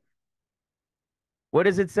this, right? What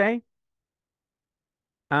does it say?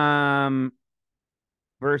 Verse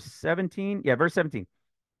 17. Yeah, verse 17.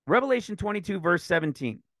 Revelation 22, verse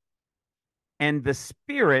 17. And the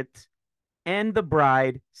Spirit and the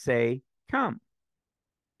bride say, come.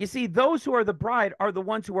 You see, those who are the bride are the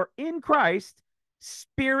ones who are in Christ,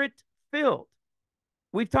 Spirit filled.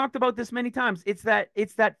 We've talked about this many times. It's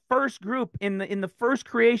that first group in the first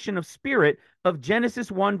creation of spirit of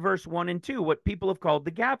Genesis 1, verse 1 and 2, what people have called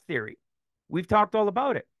the gap theory. We've talked all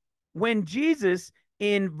about it. When Jesus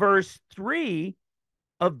in verse 3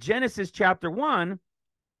 of Genesis chapter 1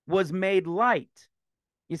 was made light,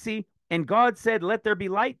 you see, and God said, let there be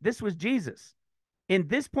light. This was Jesus. In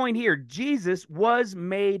this point here, Jesus was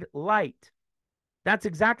made light. That's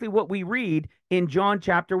exactly what we read in John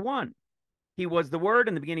chapter 1. He was the Word,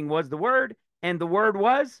 in the beginning was the Word, and the Word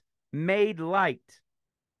was made light.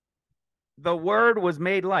 The Word was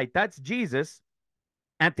made light. That's Jesus.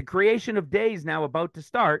 At the creation of days now about to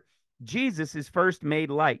start, Jesus is first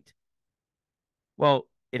made light. Well,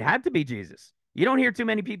 it had to be Jesus. You don't hear too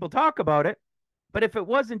many people talk about it, but if it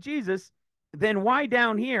wasn't Jesus, then why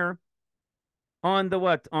down here on the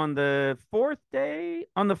what? On the fourth day?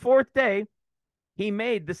 On the fourth day, he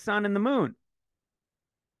made the sun and the moon.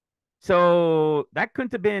 So that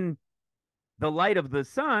couldn't have been the light of the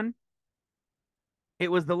sun. It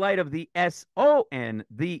was the light of the S-O-N,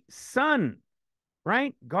 the sun,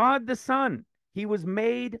 right? God the Son. He was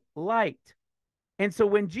made light. And so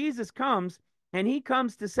when Jesus comes and he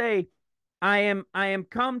comes to say, I am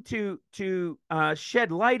come to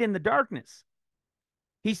shed light in the darkness.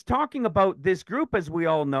 He's talking about this group, as we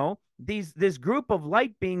all know, this group of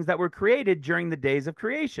light beings that were created during the days of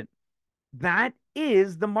creation. That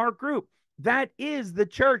is the marked group. That is the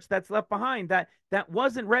church that's left behind, that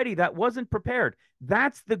wasn't ready, that wasn't prepared.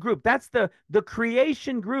 That's the group. That's the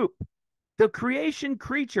creation group, the creation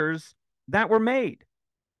creatures that were made.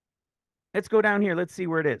 Let's go down here. Let's see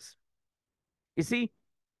where it is. You see,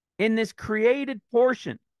 in this created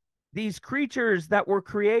portion, these creatures that were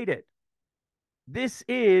created, this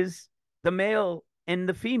is the male and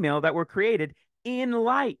the female that were created in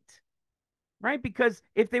light. Right? Because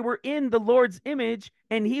if they were in the Lord's image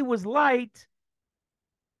and he was light,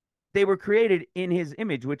 they were created in his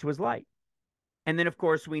image, which was light. And then, of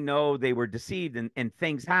course, we know they were deceived and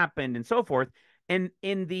things happened and so forth. And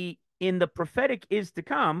in the prophetic is to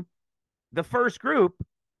come, the first group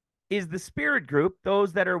is the spirit group,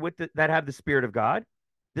 those that are that have the Spirit of God.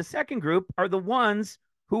 The second group are the ones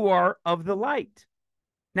who are of the light.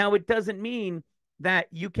 Now, it doesn't mean that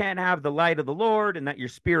you can't have the light of the Lord and that you're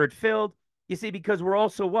spirit filled. You see, because we're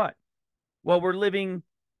also what? Well, we're living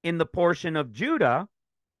in the portion of Judah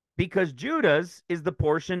because Judah's is the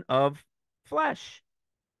portion of flesh.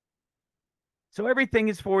 So everything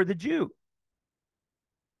is for the Jew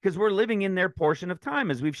because we're living in their portion of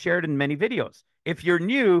time, as we've shared in many videos. If you're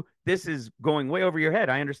new, this is going way over your head.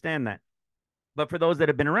 I understand that. But for those that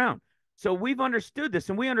have been around, so we've understood this,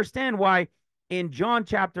 and we understand why in John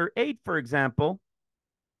chapter 8, for example,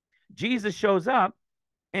 Jesus shows up.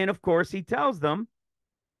 And of course, he tells them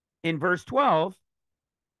in verse 12,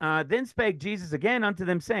 then spake Jesus again unto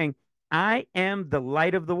them, saying, I am the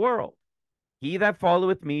light of the world. He that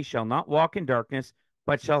followeth me shall not walk in darkness,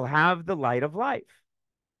 but shall have the light of life.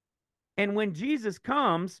 And when Jesus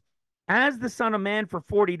comes as the Son of Man for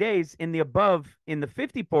 40 days in the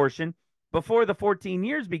 50 portion, before the 14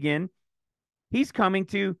 years begin, he's coming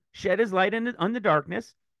to shed his light on the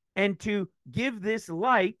darkness and to give this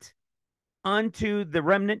light unto the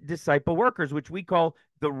remnant disciple workers, which we call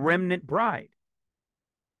the remnant bride.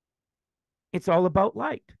 It's all about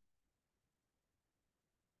light.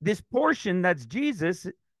 This portion that's Jesus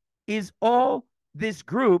is all this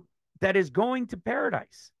group that is going to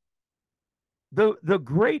paradise. The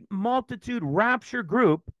great multitude rapture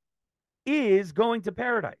group is going to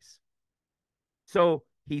paradise. So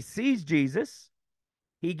he sees Jesus.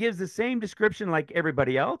 He gives the same description like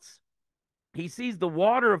everybody else. He sees the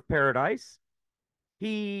water of paradise.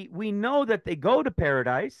 We know that they go to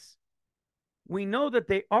paradise. We know that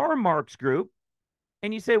they are Mark's group.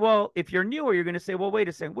 And you say, well, if you're newer, you're going to say, well, wait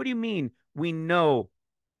a second. What do you mean we know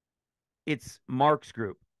it's Mark's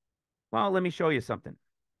group? Well, let me show you something.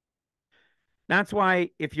 That's why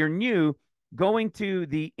if you're new, going to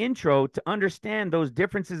the intro to understand those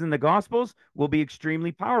differences in the Gospels will be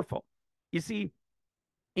extremely powerful. You see,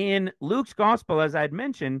 in Luke's Gospel, as I had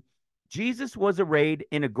mentioned, Jesus was arrayed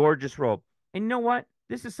in a gorgeous robe. And you know what?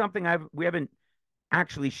 This is something we haven't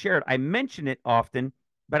actually share it. I mention it often,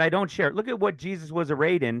 but I don't share it. Look at what Jesus was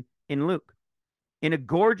arrayed in Luke, in a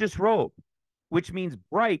gorgeous robe, which means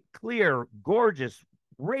bright, clear, gorgeous,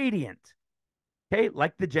 radiant. Okay,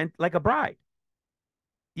 like a bride.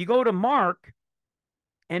 You go to Mark,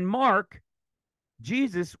 and Mark,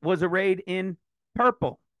 Jesus was arrayed in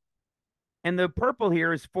purple. And the purple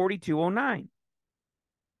here is 4209.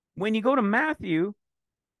 When you go to Matthew,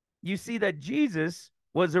 you see that Jesus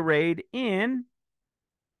was arrayed in,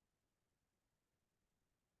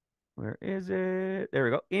 where is it? There we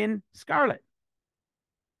go, in scarlet.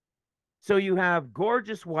 So you have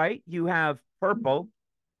gorgeous white, you have purple,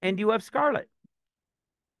 and you have scarlet.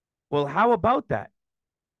 Well, how about that?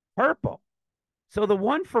 Purple. So the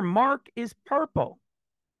one for Mark is purple.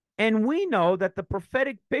 And we know that the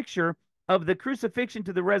prophetic picture of the crucifixion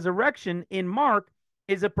to the resurrection in Mark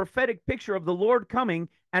is a prophetic picture of the Lord coming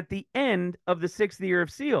at the end of the 6th year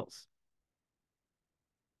of seals.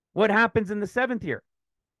 What happens in the 7th year?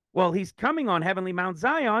 Well, he's coming on heavenly Mount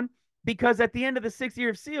Zion, because at the end of the 6th year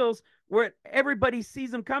of seals, where everybody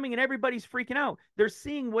sees him coming and everybody's freaking out, they're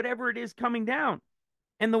seeing whatever it is coming down.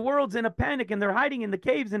 And the world's in a panic, and they're hiding in the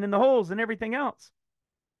caves and in the holes and everything else.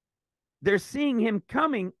 They're seeing him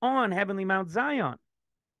coming on heavenly Mount Zion.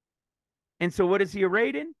 And so what is he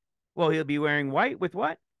arrayed in? Well, he'll be wearing white with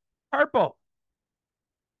what? Purple.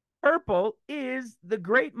 Purple is the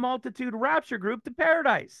great multitude rapture group to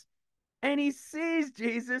paradise. And he sees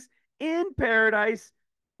Jesus in paradise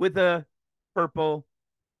with a purple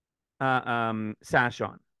sash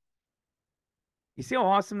on. You see how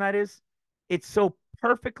awesome that is? It's so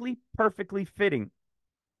perfectly fitting.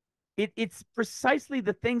 It's precisely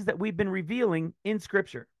the things that we've been revealing in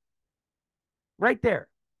Scripture. Right there.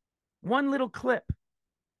 One little clip.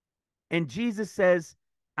 And Jesus says,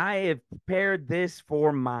 I have prepared this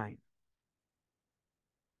for mine.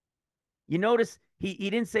 You notice he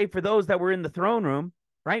didn't say for those that were in the throne room,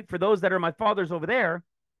 right? For those that are my Father's over there.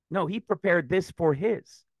 No, he prepared this for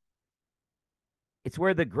his. It's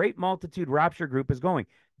where the great multitude rapture group is going.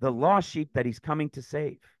 The lost sheep that he's coming to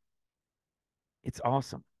save. It's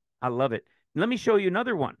awesome. I love it. Let me show you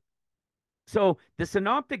another one. So the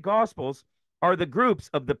synoptic gospels are the groups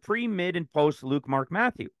of the pre, mid, and post Luke, Mark,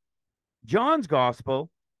 Matthew. John's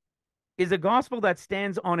gospel is a gospel that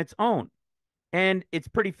stands on its own. And it's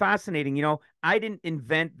pretty fascinating. You know, I didn't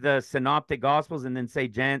invent the synoptic gospels and then say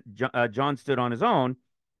John stood on his own.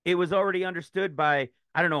 It was already understood by,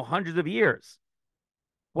 I don't know, hundreds of years.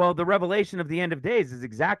 Well, the revelation of the end of days is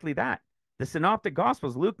exactly that. The synoptic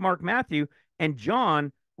gospels, Luke, Mark, Matthew, and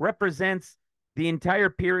John, represents the entire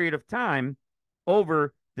period of time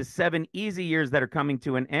over the 7 easy years that are coming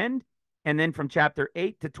to an end. And then from chapter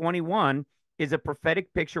 8 to 21 is a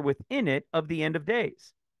prophetic picture within it of the end of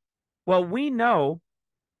days. Well, we know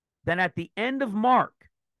that at the end of Mark's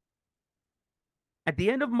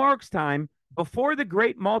time, before the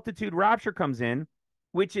great multitude rapture comes in,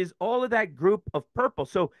 which is all of that group of purple.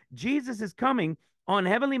 So Jesus is coming on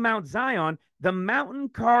heavenly Mount Zion, the mountain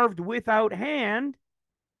carved without hand,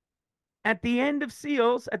 at the end of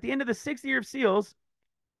seals, at the end of the 6th year of seals,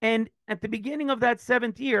 and at the beginning of that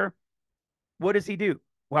 7th year, what does he do?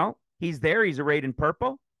 Well, he's there. He's arrayed in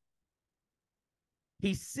purple.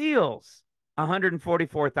 He seals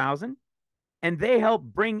 144,000, and they help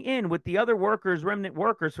bring in, with the other workers, remnant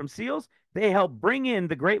workers from seals, they help bring in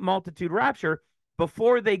the great multitude rapture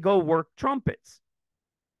before they go work trumpets.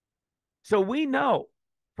 So we know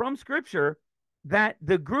from Scripture that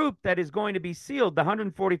the group that is going to be sealed, the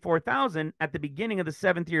 144,000 at the beginning of the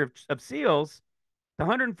 7th year of seals, the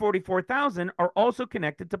 144,000 are also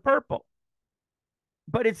connected to purple.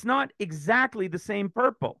 But it's not exactly the same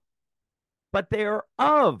purple, but they are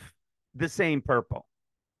of the same purple.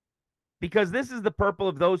 Because this is the purple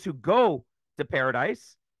of those who go to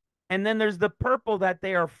paradise. And then there's the purple that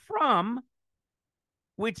they are from,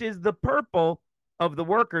 which is the purple of the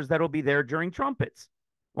workers that will be there during trumpets.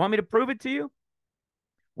 Want me to prove it to you?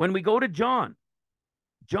 When we go to John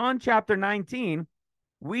chapter 19,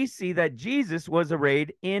 we see that Jesus was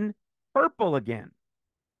arrayed in purple again.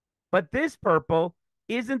 But this purple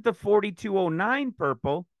isn't the 4209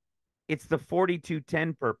 purple, it's the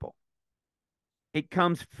 4210 purple. It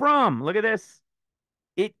comes from, look at this,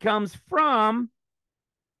 it comes from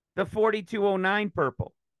the 4209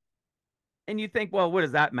 purple. And you think, well, what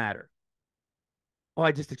does that matter? Well,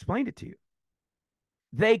 I just explained it to you.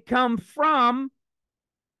 They come from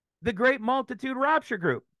the great multitude rapture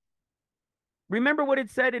group. Remember what it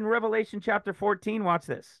said in Revelation chapter 14? Watch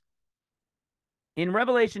this. In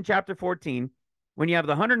Revelation chapter 14, when you have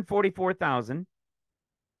the 144,000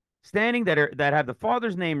 standing that have the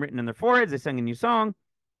Father's name written in their foreheads, they sing a new song.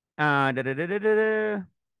 Da, da, da, da, da, da.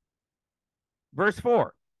 Verse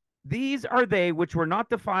 4. These are they which were not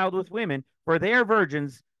defiled with women, for they are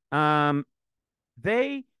virgins.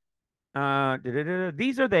 They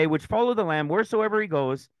These are they which follow the Lamb wheresoever he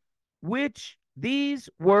goes, which these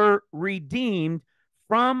were redeemed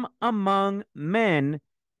from among men,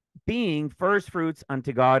 being first fruits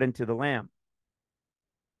unto God and to the Lamb.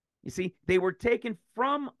 You see, they were taken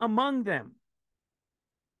from among them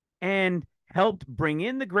and helped bring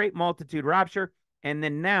in the great multitude rapture. And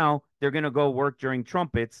then now they're going to go work during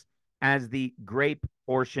trumpets as the grape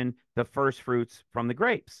portion, the first fruits from the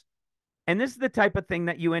grapes. And this is the type of thing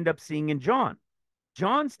that you end up seeing in John.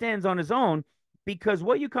 John stands on his own because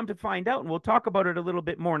what you come to find out, and we'll talk about it a little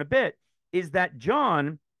bit more in a bit, is that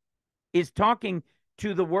John is talking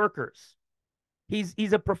to the workers.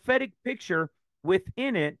 He's a prophetic picture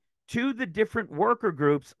within it to the different worker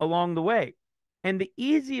groups along the way. And the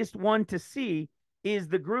easiest one to see is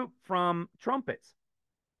the group from trumpets,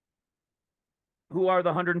 who are the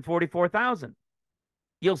 144,000.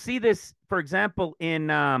 You'll see this, for example, in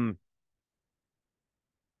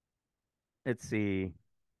let's see.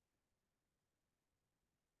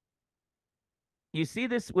 You see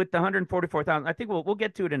this with the 144,000. I think we'll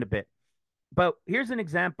get to it in a bit. But here's an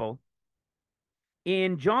example.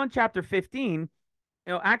 In John chapter 15,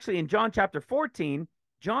 actually in John chapter 14,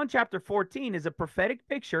 John chapter 14 is a prophetic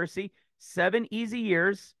picture. See, 7 easy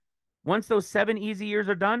years. Once those 7 easy years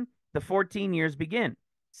are done, the 14 years begin.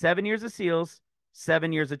 7 years of seals,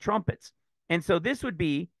 7 years of trumpets. And so this would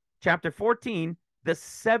be chapter 14, the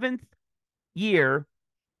 7th year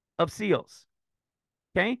of seals.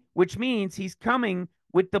 Okay, which means he's coming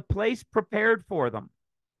with the place prepared for them.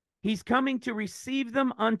 He's coming to receive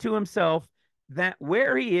them unto himself, that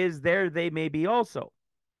where he is, there they may be also.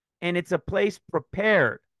 And it's a place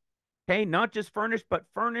prepared. Okay, not just furnished, but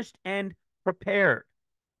furnished and prepared.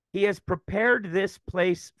 He has prepared this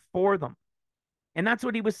place for them. And that's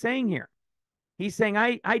what he was saying here. He's saying,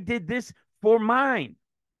 I did this for mine.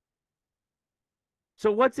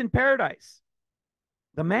 So what's in paradise?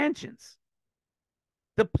 The mansions.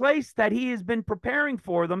 The place that he has been preparing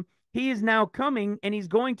for them, he is now coming and he's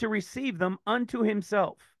going to receive them unto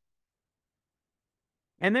himself.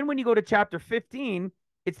 And then when you go to chapter 15,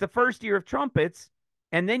 it's the first year of trumpets.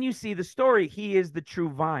 And then you see the story. He is the true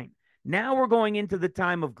vine. Now we're going into the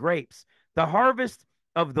time of grapes. The harvest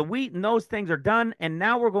of the wheat and those things are done. And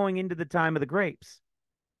now we're going into the time of the grapes.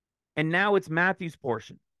 And now it's Matthew's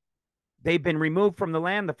portion. They've been removed from the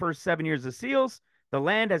land the first 7 years of seals. The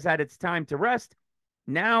land has had its time to rest.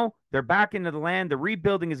 Now they're back into the land. The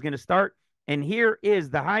rebuilding is going to start. And here is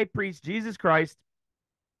the high priest, Jesus Christ,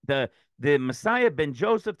 the Messiah, Ben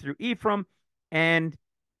Joseph through Ephraim. And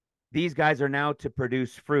these guys are now to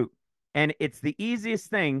produce fruit. And it's the easiest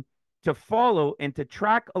thing to follow and to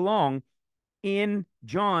track along in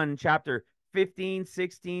John chapter 15,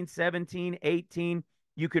 16, 17, 18.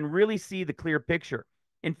 You can really see the clear picture.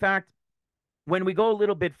 In fact, when we go a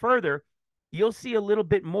little bit further, you'll see a little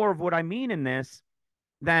bit more of what I mean in this,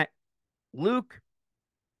 that Luke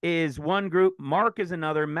is one group, Mark is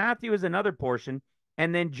another, Matthew is another portion,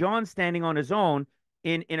 and then John standing on his own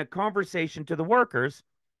in a conversation to the workers.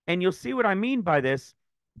 And you'll see what I mean by this,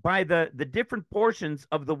 by the different portions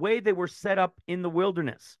of the way they were set up in the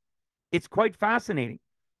wilderness. It's quite fascinating.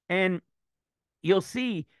 And you'll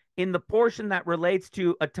see in the portion that relates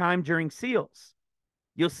to a time during seals,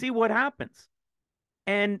 you'll see what happens.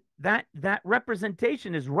 And that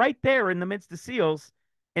representation is right there in the midst of seals.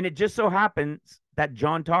 And it just so happens that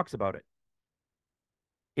John talks about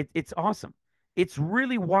it. It's awesome. It's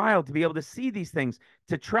really wild to be able to see these things,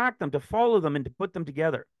 to track them, to follow them, and to put them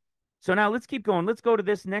together. So now let's keep going. Let's go to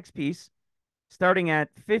this next piece, starting at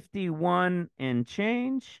 51 and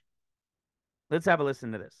change. Let's have a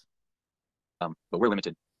listen to this. But we're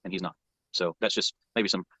limited, and he's not. So that's just maybe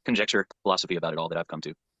some conjecture, philosophy about it all that I've come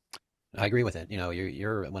to. I agree with it.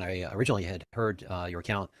 You're when I originally had heard your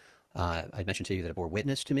account, I mentioned to you that it bore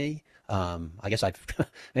witness to me. I guess I've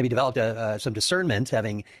maybe developed some discernment,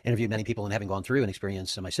 having interviewed many people and having gone through an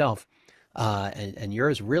experience myself. And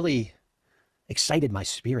yours really excited my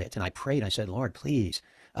spirit. And I prayed, I said, Lord, please,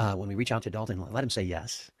 when we reach out to Dalton, let him say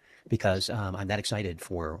yes, because I'm that excited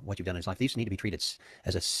for what you've done in his life. These need to be treated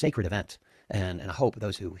as a sacred event. And I hope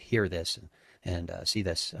those who hear this and see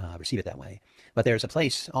this receive it that way. But there's a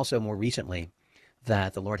place also more recently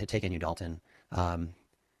that the Lord had taken you, Dalton.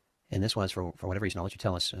 And this was, for whatever reason, I'll let you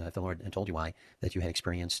tell us if the Lord had told you why, that you had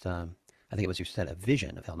experienced, I think it was you said, a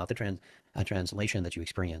vision of hell, not the translation that you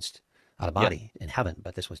experienced out of body in heaven,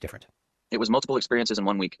 but this was different. It was multiple experiences in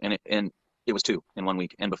 1 week, and it was 2 in 1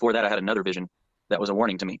 week. And before that, I had another vision that was a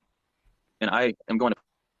warning to me. And I am going to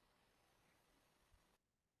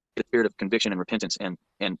the spirit of conviction and repentance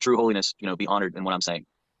and true holiness, be honored in what I'm saying.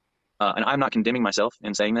 And I'm not condemning myself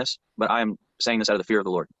in saying this, but I am saying this out of the fear of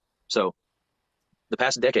the Lord. So the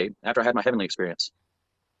past decade, after I had my heavenly experience.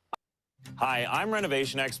 Hi, I'm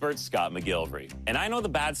renovation expert Scott McGilvery, and I know the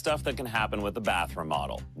bad stuff that can happen with the bath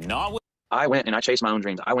remodel. I went and I chased my own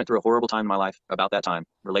dreams. I went through a horrible time in my life about that time.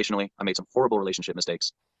 Relationally, I made some horrible relationship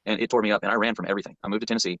mistakes, and it tore me up, and I ran from everything. I moved to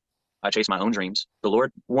Tennessee. I chased my own dreams. The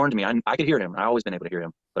Lord warned me. I could hear him. I always been able to hear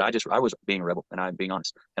him, but I was being a rebel, and I'm being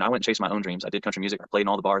honest. And I went and chased my own dreams. I did country music. I played in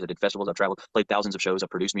all the bars. I did festivals. I've traveled, played thousands of shows. I've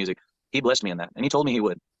produced music. He blessed me in that, and he told me he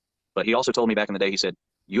would. But he also told me back in the day, he said,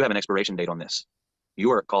 you have an expiration date on this. You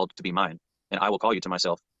are called to be mine, and I will call you to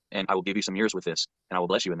myself, and I will give you some years with this, and I will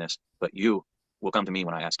bless you in this, but you will come to me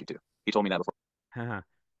when I ask you to. He told me that before.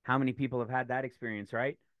 How many people have had that experience,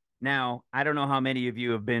 right? Now, I don't know how many of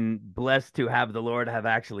you have been blessed to have the Lord have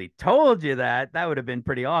actually told you that. That would have been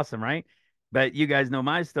pretty awesome, right? But you guys know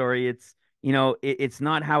my story. It's, it's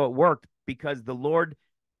not how it worked, because the Lord,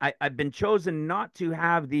 I've been chosen not to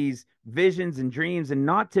have these visions and dreams, and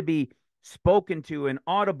not to be spoken to in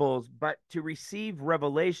audibles, but to receive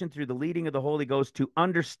revelation through the leading of the Holy Ghost, to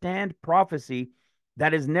understand prophecy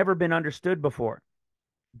that has never been understood before.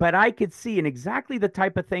 But I could see in exactly the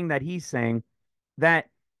type of thing that he's saying, that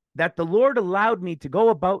the Lord allowed me to go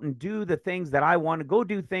about and do the things that I want to go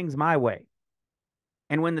do things my way.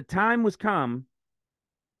 And when the time was come,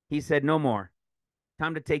 he said, no more.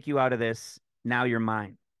 Time to take you out of this. Now you're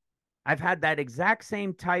mine. I've had that exact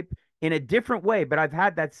same type in a different way, but I've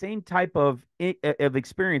had that same type of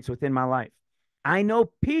experience within my life. I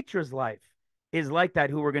know Petra's life is like that,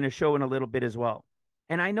 who we're going to show in a little bit as well.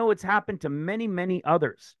 And I know it's happened to many, many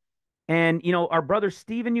others. And, our brother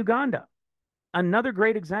Steve in Uganda, another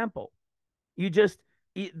great example. The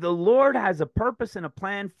Lord has a purpose and a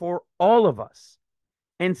plan for all of us.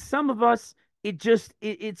 And some of us, it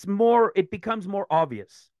becomes more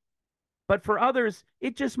obvious. But for others,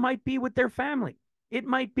 it just might be with their family. It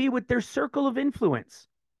might be with their circle of influence.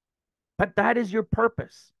 But that is your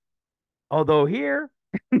purpose. Although here,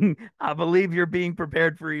 I believe you're being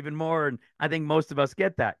prepared for even more. And I think most of us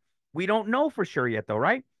get that. We don't know for sure yet, though,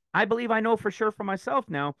 right? I believe I know for sure for myself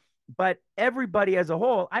now. But everybody as a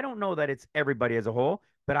whole, I don't know that it's everybody as a whole,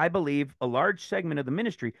 but I believe a large segment of the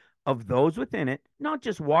ministry of those within it, not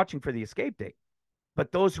just watching for the escape date,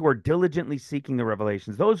 but those who are diligently seeking the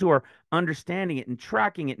revelations, those who are understanding it and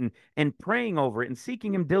tracking it and praying over it and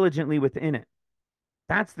seeking him diligently within it.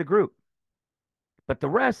 That's the group. But the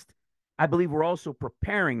rest, I believe we're also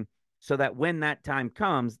preparing so that when that time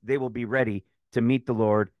comes, they will be ready to meet the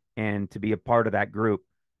Lord and to be a part of that group,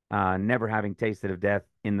 never having tasted of death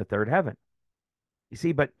in the third heaven. You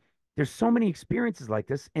see, but there's so many experiences like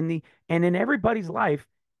this, and in everybody's life,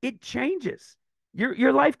 it changes.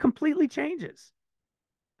 Your life completely changes.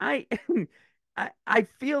 I I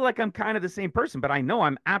feel like I'm kind of the same person, but I know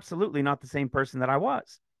I'm absolutely not the same person that I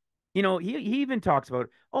was. He even talks about,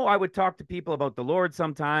 oh, I would talk to people about the Lord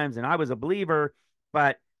sometimes, and I was a believer,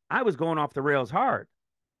 but I was going off the rails hard.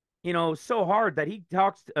 So hard that he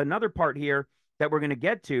talks another part here that we're going to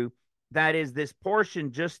get to, that is this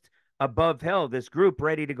portion just above hell, this group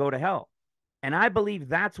ready to go to hell. And I believe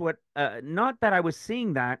that's what, not that I was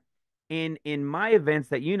seeing that in my events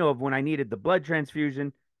that of, when I needed the blood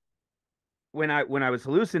transfusion, when I was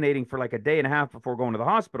hallucinating for like a day and a half before going to the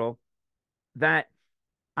hospital, that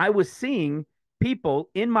I was seeing people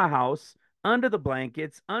in my house, under the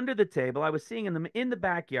blankets, under the table. I was seeing them in the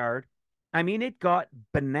backyard. I mean, it got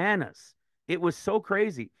bananas. It was so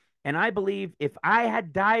crazy. And I believe if I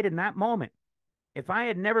had died in that moment, if I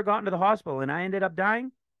had never gotten to the hospital and I ended up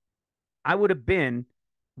dying, I would have been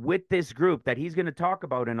with this group that he's going to talk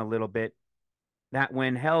about in a little bit, that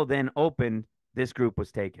when hell then opened, this group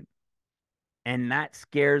was taken. And that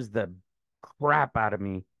scares the crap out of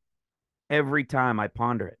me every time I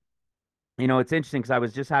ponder it. It's interesting because I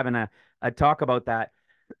was just having a talk about that,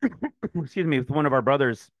 excuse me, with one of our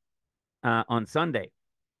brothers on Sunday.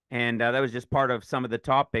 And that was just part of some of the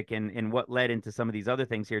topic and what led into some of these other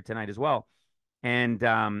things here tonight as well. And,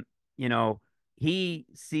 he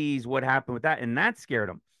sees what happened with that, and that scared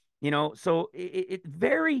him, so it's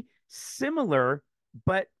very similar,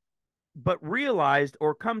 but realized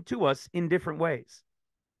or come to us in different ways.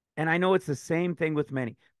 And I know it's the same thing with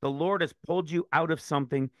many. The Lord has pulled you out of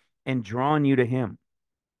something and drawn you to him.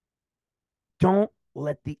 Don't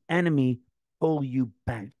let the enemy pull you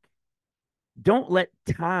back. Don't let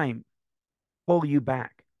time pull you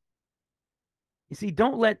back. You see,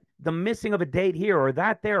 don't let the missing of a date here or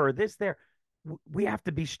that there or this there. We have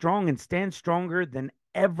to be strong and stand stronger than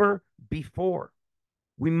ever before.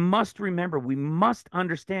 We must remember, we must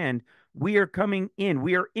understand we are coming in.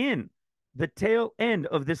 We are in the tail end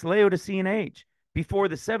of this Laodicean age before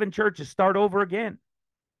the 7 churches start over again.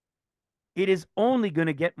 It is only going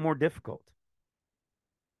to get more difficult.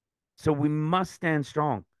 So we must stand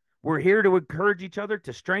strong. We're here to encourage each other,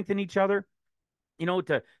 to strengthen each other,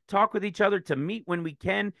 to talk with each other, to meet when we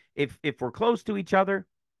can, if we're close to each other.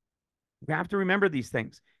 We have to remember these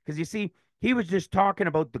things, because you see, he was just talking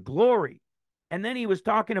about the glory, and then he was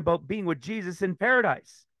talking about being with Jesus in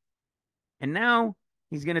paradise. And now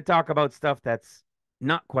he's going to talk about stuff that's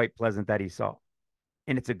not quite pleasant that he saw.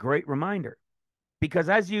 And it's a great reminder, because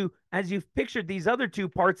as you've pictured these other 2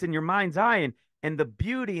 parts in your mind's eye, and the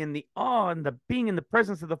beauty and the awe and the being in the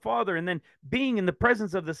presence of the Father, and then being in the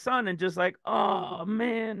presence of the Son, and just like, oh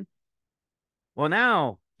man. Well,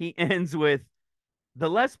 now he ends with the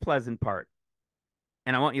less pleasant part.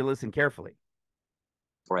 And I want you to listen carefully.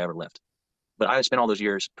 Before I ever left. But I spent all those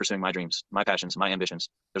years pursuing my dreams, my passions, my ambitions.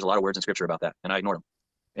 There's a lot of words in scripture about that, and I ignored them,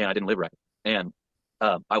 and I didn't live right. And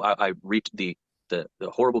I reaped the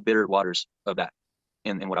horrible, bitter waters of that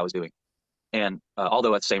in what I was doing. And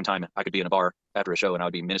although at the same time I could be in a bar after a show and I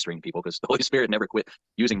would be ministering to people, because the Holy Spirit never quit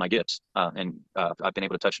using my gifts. And I've been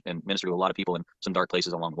able to touch and minister to a lot of people in some dark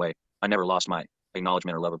places along the way. I never lost my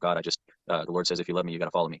acknowledgement or love of God. I just, the Lord says, if you love me, you got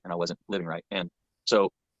to follow me. And I wasn't living right. And so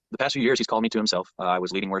the past few years, he's called me to himself. I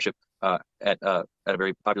was leading worship at a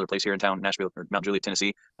very popular place here in town, Nashville, or Mount Juliet,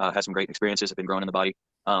 Tennessee. Had some great experiences. I've been growing in the body.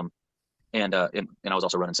 And I was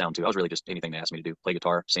also running sound too. I was really just anything they asked me to do: play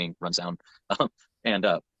guitar, sing, run sound.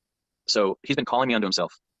 So he's been calling me unto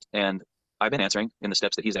himself, and I've been answering in the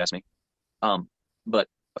steps that he's asked me. But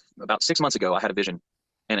about 6 months ago, I had a vision,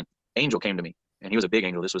 and an angel came to me, and he was a big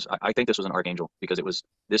angel. I think this was an archangel, because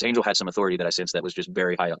this angel had some authority that I sensed that was just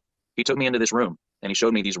very high up. He took me into this room, and he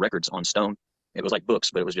showed me these records on stone. It was like books,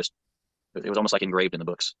 but it was almost like engraved in the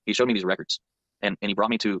books. He showed me these records, and he brought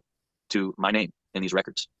me to my name in these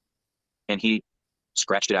records, and he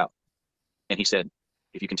scratched it out, and he said,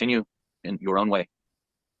 if you continue in your own way,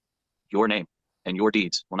 your name and your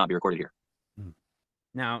deeds will not be recorded here.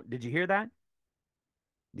 Now, did you hear that?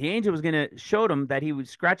 The angel was going to show him that he was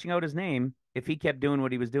scratching out his name if he kept doing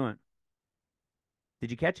what he was doing.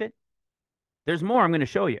 Did you catch it? There's more I'm going to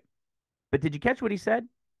show you. But did you catch what he said?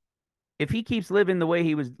 If he keeps living the way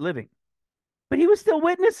he was living. But he was still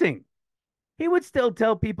witnessing. He would still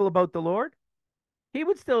tell people about the Lord. He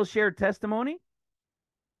would still share testimony.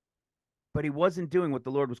 But he wasn't doing what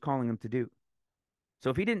the Lord was calling him to do. So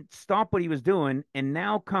if he didn't stop what he was doing and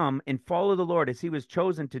now come and follow the Lord as he was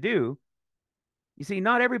chosen to do, you see,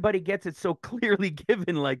 not everybody gets it so clearly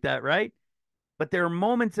given like that, right? But there are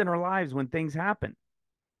moments in our lives when things happen,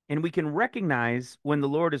 and we can recognize when the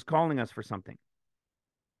Lord is calling us for something.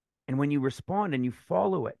 And when you respond and you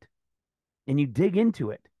follow it and you dig into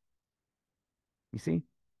it, you see,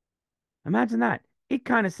 imagine that. It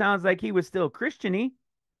kind of sounds like he was still Christian-y.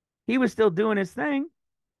 He was still doing his thing.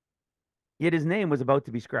 Yet his name was about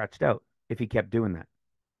to be scratched out if he kept doing that.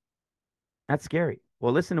 That's scary.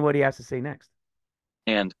 Well, listen to what he has to say next.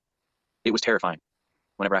 And it was terrifying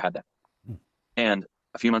whenever I had that. And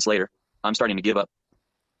a few months later, I'm starting to give up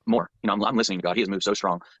more. I'm listening to God. He has moved so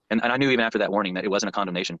strong. And I knew even after that warning that it wasn't a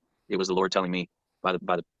condemnation. It was the Lord telling me by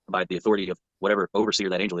the authority of whatever overseer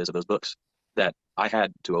that angel is of those books, that I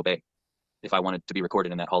had to obey if I wanted to be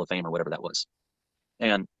recorded in that Hall of Fame or whatever that was.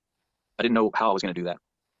 And I didn't know how I was going to do that.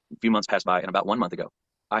 A few months passed by, and about 1 month ago,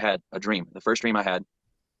 I had a dream. The first dream I had,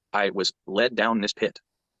 I was led down this pit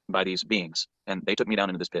by these beings, and they took me down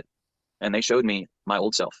into this pit, and they showed me my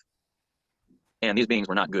old self. And these beings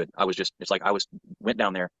were not good. It's like went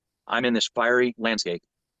down there. I'm in this fiery landscape,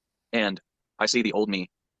 and I see the old me,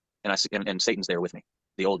 and and Satan's there with me,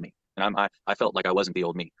 the old me. And I felt like I wasn't the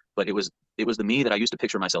old me, but it was the me that I used to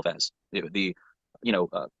picture myself as.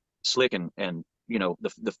 Slick and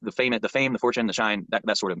the fame, the fortune, the shine,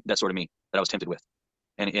 that sort of me that I was tempted with,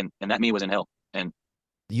 and that me was in hell. And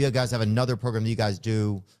you guys have another program that you guys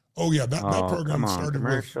do. Oh yeah, that program started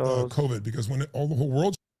with COVID, because when the whole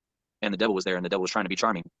world. And the devil was there, and the devil was trying to be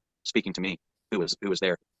charming, speaking to me, who was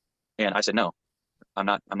there, and I said no, I'm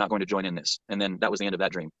not going to join in this. And then that was the end of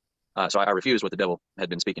that dream. So I refused what the devil had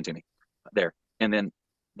been speaking to me there. And then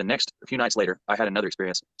the next few nights later, I had another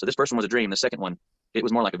experience. So this first one was a dream. The second one, it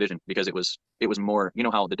was more like a vision, because it was more,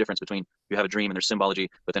 how the difference between you have a dream and there's symbology,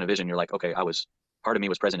 but then a vision, you're like, okay, part of me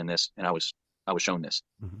was present in this, and I was shown this.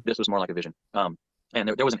 Mm-hmm. This was more like a vision. And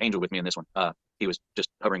there was an angel with me in this one. He was just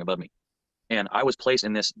hovering above me, and I was placed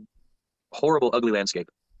in this horrible, ugly landscape.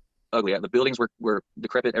 Ugly. The buildings were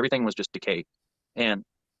decrepit. Everything was just decayed, and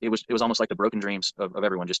it was almost like the broken dreams of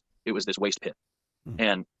everyone. It was this waste pit,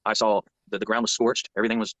 And I saw that the ground was scorched.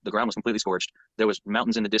 The ground was completely scorched. There was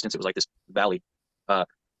mountains in the distance. It was like this valley.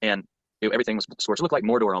 And everything was scorched. It looked like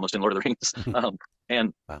Mordor almost in Lord of the Rings.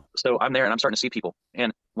 And Wow. so I'm there and I'm starting to see people.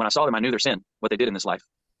 And when I saw them, I knew their sin, what they did in this life.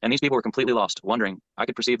 And these people were completely lost, wondering. I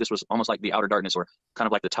could perceive this was almost like the outer darkness, or kind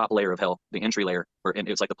of like the top layer of hell, the entry layer, and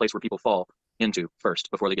it's like the place where people fall into first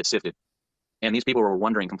before they get sifted. And these people were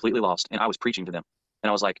wondering, completely lost. And I was preaching to them. And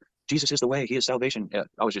I was like, Jesus is the way. He is salvation.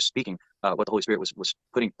 I was just speaking what the Holy Spirit was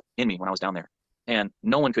putting in me when I was down there. And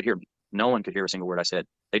no one could hear me. No one could hear a single word I said.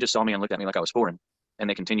 They just saw me and looked at me like I was foreign. And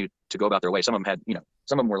they continued to go about their way. Some of them had,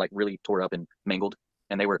 some of them were like really tore up and mangled,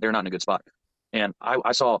 and they're not in a good spot. And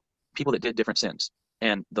I saw people that did different sins,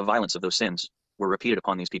 and the violence of those sins were repeated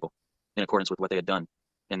upon these people in accordance with what they had done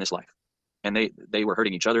in this life. And they were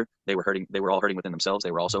hurting each other. They were all hurting within themselves.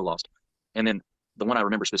 They were also lost. And then the one I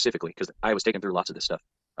remember specifically, because I was taken through lots of this stuff,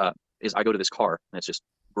 is I go to this car, and it's just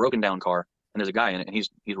broken down car, and there's a guy in it, and he's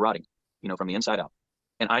rotting, from the inside out.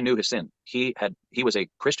 And I knew his sin. He was a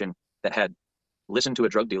Christian that had listened to a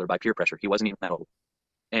drug dealer by peer pressure. He wasn't even that old.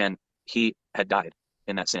 And he had died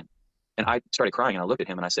in that sin. And I started crying, and I looked at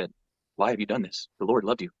him and I said, why have you done this? The Lord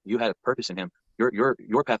loved you. You had a purpose in him.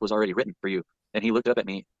 Your path was already written for you. And he looked up at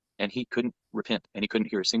me, and he couldn't repent, and he couldn't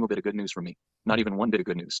hear a single bit of good news from me. Not even one bit of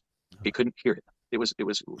good news. He couldn't hear it.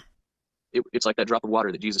 It's like that drop of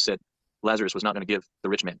water that Jesus said Lazarus was not going to give the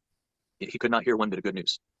rich man. He could not hear one bit of good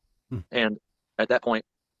news. And at that point,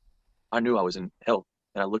 I knew I was in hell.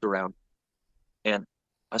 And I looked around, and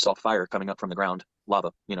I saw fire coming up from the ground,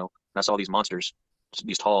 lava, and I saw these monsters,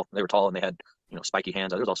 they were tall, and they had, spiky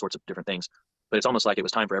hands. There was all sorts of different things, but it's almost like it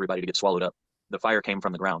was time for everybody to get swallowed up. The fire came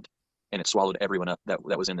from the ground, and it swallowed everyone up that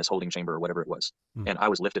was in this holding chamber or whatever it was. And I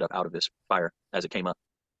was lifted up out of this fire as it came up.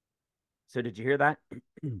 So did you hear that?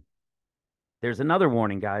 There's another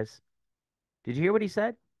warning, guys. Did you hear what he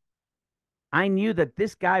said? I knew that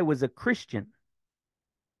this guy was a Christian,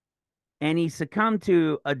 and he succumbed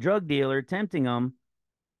to a drug dealer tempting him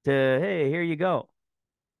to, hey, here you go.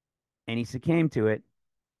 And he succumbed to it.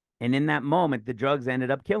 And in that moment, the drugs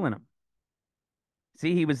ended up killing him.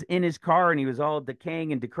 See, he was in his car, and he was all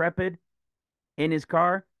decaying and decrepit in his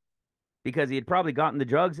car because he had probably gotten the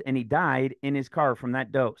drugs, and he died in his car from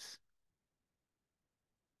that dose.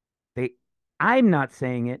 I'm not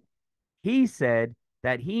saying it. He said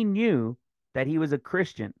that he knew that he was a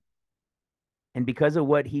Christian. And because of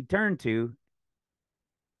what he turned to,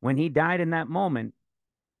 when he died in that moment,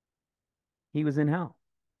 he was in hell.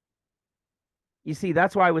 You see,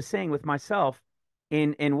 that's why I was saying with myself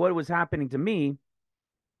in what was happening to me,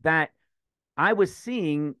 that I was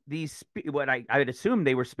seeing these, what I would assume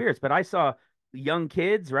they were spirits, but I saw young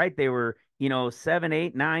kids, right? They were, 7,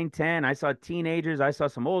 8, 9, 10. I saw teenagers. I saw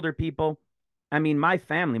some older people. I mean, my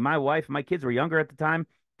family, my wife, my kids were younger at the time,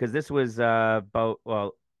 because this was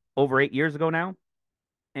over 8 years ago now.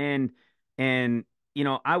 And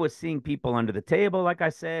I was seeing people under the table, like I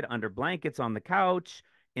said, under blankets on the couch,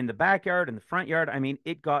 in the backyard, in the front yard. I mean,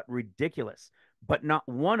 it got ridiculous, but not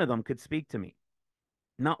one of them could speak to me.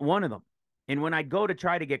 Not one of them. And when I'd go to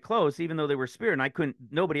try to get close, even though they were spirit and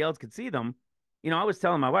nobody else could see them, I was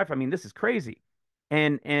telling my wife, I mean, this is crazy.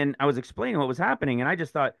 And I was explaining what was happening, and I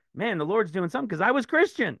just thought, man, the Lord's doing something, because I was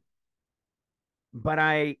Christian. But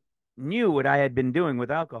I knew what I had been doing with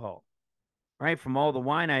alcohol, right? From all the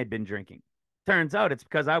wine I had been drinking. Turns out it's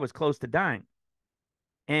because I was close to dying.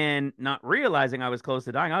 And not realizing I was close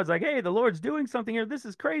to dying, I was like, hey, the Lord's doing something here. This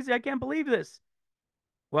is crazy. I can't believe this.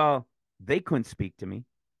 Well, they couldn't speak to me.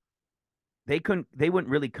 They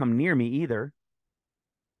wouldn't really come near me either.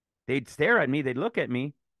 They'd stare at me, they'd look at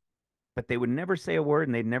me, but they would never say a word,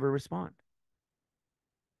 and they'd never respond.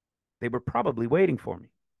 They were probably waiting for me.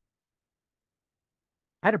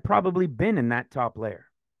 I'd have probably been in that top layer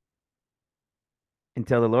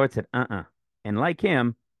until the Lord said, And like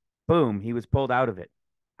him, boom, he was pulled out of it.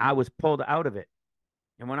 I was pulled out of it.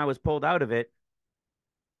 And when I was pulled out of it,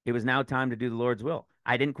 it was now time to do the Lord's will.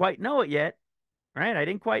 I didn't quite know it yet, right? I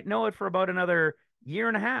didn't quite know it for about another year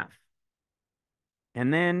and a half.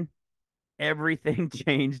 And then everything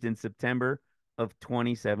changed in September of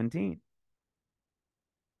 2017.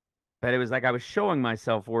 But it was like I was showing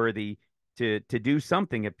myself worthy to do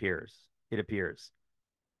something, it appears,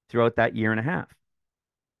 throughout that year and a half.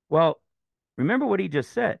 Well, remember what he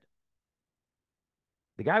just said.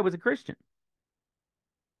 The guy was a Christian.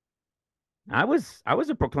 I was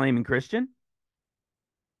a proclaiming Christian,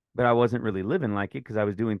 but I wasn't really living like it, because I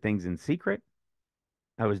was doing things in secret.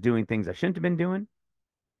 I was doing things I shouldn't have been doing,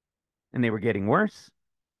 and they were getting worse,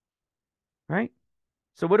 right?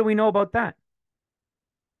 So what do we know about that?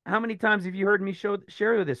 How many times have you heard me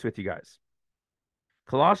share this with you guys?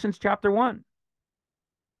 Colossians chapter 1.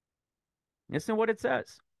 Listen to what it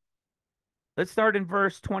says. Let's start in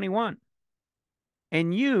verse 21.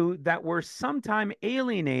 And you that were sometime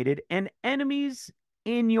alienated and enemies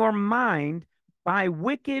in your mind by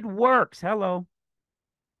wicked works. Hello.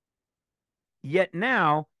 Yet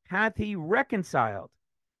now hath he reconciled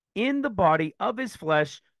in the body of his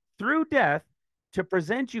flesh through death to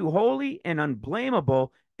present you holy and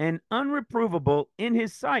unblameable and unreprovable in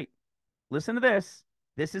his sight. Listen to this.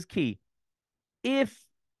 This is key. If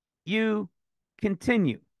you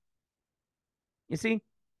continue. You see,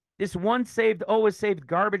 this once saved, always saved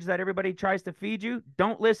garbage that everybody tries to feed you,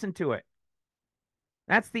 don't listen to it.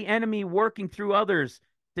 That's the enemy working through others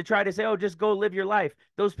to try to say, oh, just go live your life.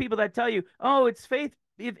 Those people that tell you, oh, it's faith,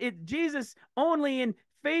 if Jesus only, and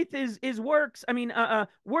faith is works. I mean,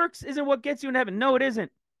 works isn't what gets you in heaven. No, it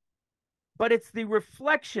isn't. But it's the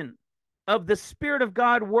reflection of the Spirit of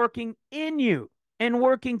God working in you and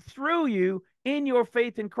working through you in your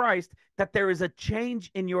faith in Christ, that there is a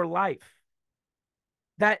change in your life.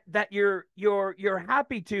 That you're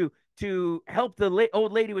happy to help the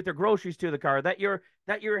old lady with her groceries to the car. That you're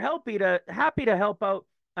happy to help out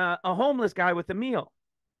a homeless guy with a meal.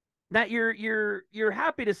 That you're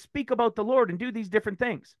happy to speak about the Lord and do these different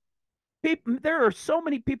things. There are so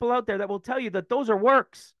many people out there that will tell you that those are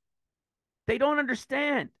works. They don't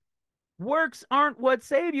understand. Works aren't what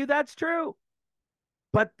save you. That's true.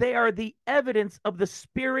 But they are the evidence of the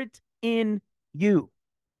Spirit in you.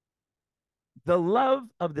 The love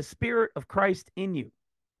of the Spirit of Christ in you.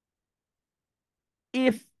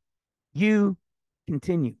 If you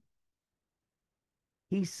continue.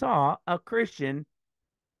 He saw a Christian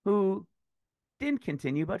who didn't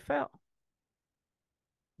continue but fell.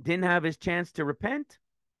 Didn't have his chance to repent.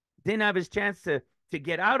 Didn't have his chance to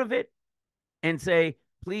get out of it and say,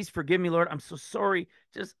 please forgive me, Lord. I'm so sorry.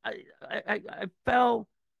 Just, I fell.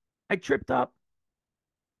 I tripped up.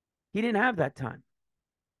 He didn't have that time.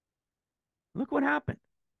 Look what happened.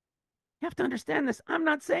 You have to understand this. I'm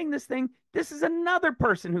not saying this thing. This is another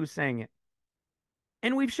person who's saying it.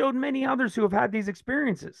 And we've showed many others who have had these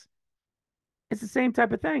experiences. It's the same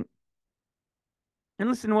type of thing. And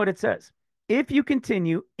listen to what it says. If you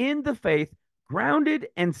continue in the faith, grounded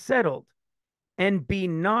and settled, and be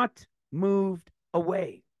not moved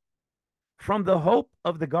away from the hope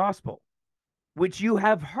of the gospel, which you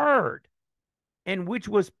have heard, and which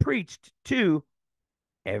was preached to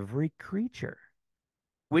every creature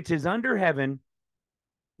which is under heaven,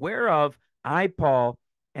 whereof I, Paul,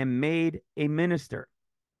 am made a minister,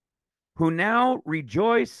 who now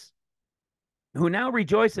rejoice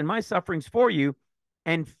in my sufferings for you,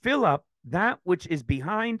 and fill up that which is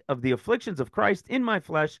behind of the afflictions of Christ in my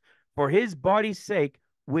flesh, for his body's sake,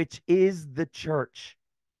 which is the church.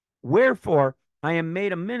 Wherefore I am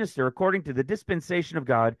made a minister according to the dispensation of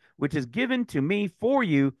God, which is given to me for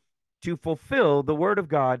you, to fulfill the word of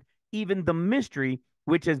God, even the mystery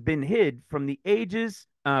which has been hid from the ages,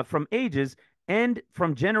 and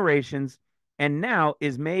from generations, and now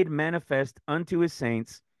is made manifest unto his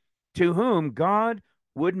saints, to whom God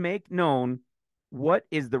would make known what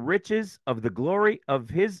is the riches of the glory of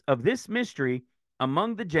this mystery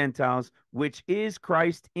among the Gentiles, which is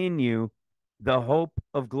Christ in you, the hope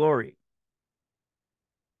of glory.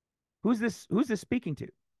 Who's this speaking to?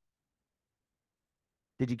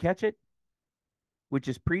 Did you catch it? Which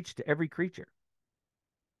is preached to every creature.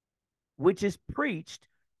 Which is preached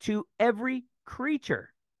to every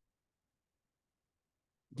creature.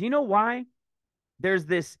 Do you know why there's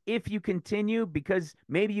this if you continue? Because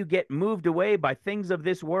maybe you get moved away by things of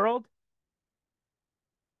this world.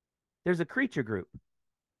 There's a creature group.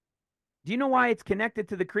 Do you know why it's connected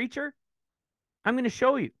to the creature? I'm going to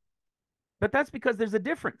show you. But that's because there's a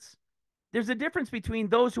difference. There's a difference between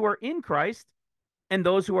those who are in Christ and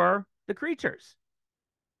those who are the creatures.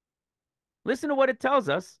 Listen to what it tells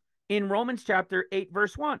us in Romans chapter 8,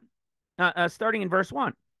 verse 1, starting in verse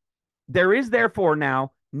 1. There is therefore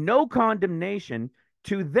now no condemnation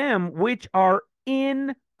to them which are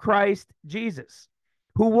in Christ Jesus,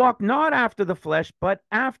 who walk not after the flesh, but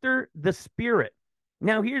after the Spirit.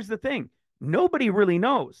 Now, here's the thing. Nobody really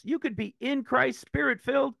knows. You could be in Christ,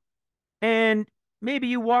 Spirit-filled, and maybe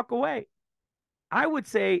you walk away. I would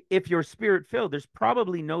say if you're Spirit-filled, there's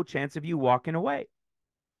probably no chance of you walking away.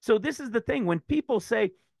 So this is the thing. When people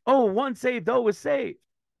say, oh, once saved, always saved,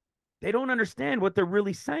 they don't understand what they're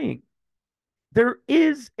really saying. There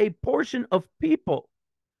is a portion of people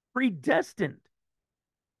predestined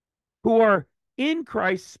who are in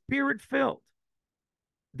Christ, Spirit-filled,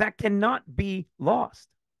 that cannot be lost.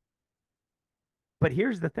 But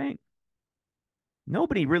here's the thing.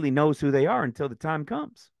 Nobody really knows who they are until the time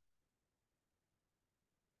comes.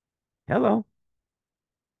 Hello.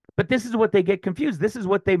 But this is what they get confused. This is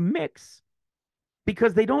what they mix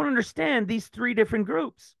because they don't understand these three different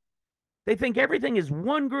groups. They think everything is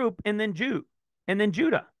one group and then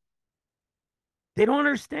Judah. They don't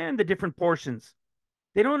understand the different portions.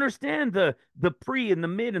 They don't understand the pre and the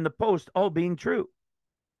mid and the post all being true.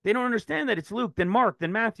 They don't understand that it's Luke, then Mark,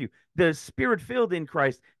 then Matthew, the Spirit-filled in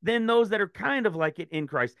Christ, then those that are kind of like it in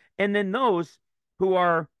Christ, and then those who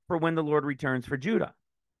are for when the Lord returns for Judah.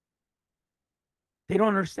 They don't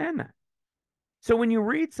understand that. So when you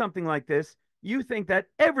read something like this, you think that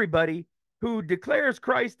everybody who declares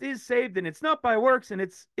Christ is saved and it's not by works and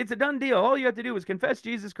it's a done deal. All you have to do is confess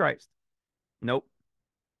Jesus Christ. Nope.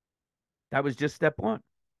 That was just step one.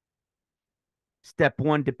 Step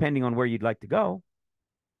one, depending on where you'd like to go.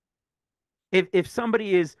 If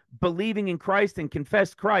somebody is believing in Christ and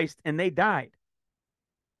confessed Christ and they died,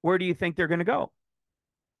 where do you think they're going to go?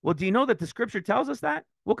 Well, do you know that the scripture tells us that?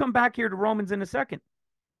 We'll come back here to Romans in a second.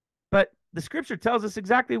 But the scripture tells us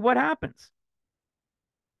exactly what happens.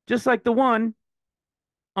 Just like the one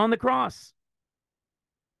on the cross.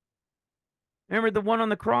 Remember the one on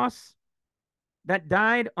the cross that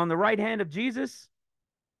died on the right hand of Jesus?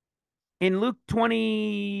 In Luke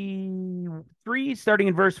 23, starting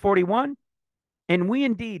in verse 41, and we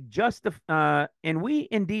indeed justly,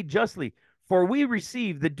 for we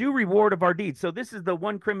receive the due reward of our deeds. So this is the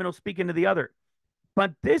one criminal speaking to the other.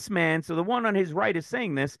 But this man, so the one on his right is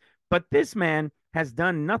saying this, but this man has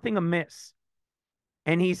done nothing amiss.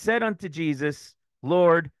 And he said unto Jesus,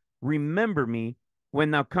 Lord, remember me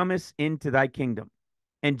when thou comest into thy kingdom.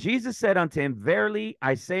 And Jesus said unto him, verily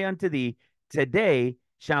I say unto thee, today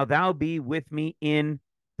shalt thou be with me in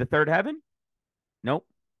the third heaven? Nope.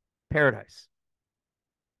 Paradise.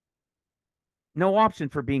 No option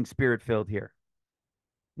for being Spirit-filled here.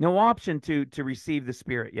 No option to receive the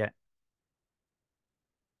Spirit yet.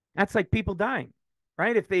 That's like people dying,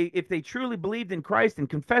 right? If they truly believed in Christ and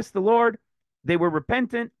confessed the Lord, they were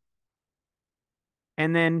repentant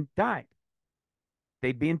and then died,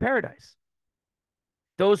 they'd be in paradise.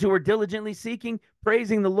 Those who were diligently seeking,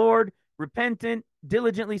 praising the Lord, repentant,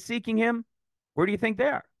 diligently seeking him, where do you think they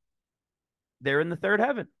are? They're in the third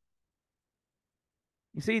heaven.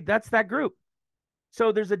 You see, that's that group.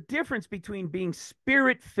 So there's a difference between being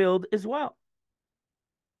Spirit-filled as well.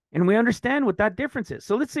 And we understand what that difference is.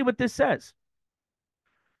 So let's see what this says.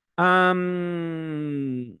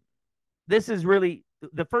 This is really,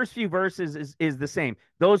 the first few verses is the same.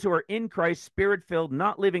 Those who are in Christ, Spirit-filled,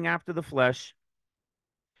 not living after the flesh.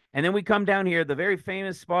 And then we come down here, the very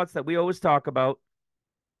famous spots that we always talk about.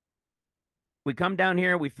 We come down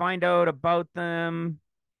here, we find out about them.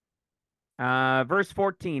 Verse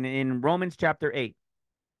 14 in Romans chapter 8.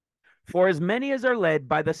 For as many as are led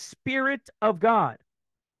by the Spirit of God.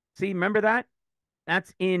 See, remember that?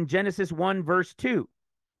 That's in Genesis 1, verse 2.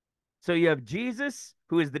 So you have Jesus,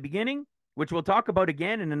 who is the beginning, which we'll talk about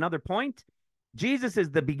again in another point. Jesus is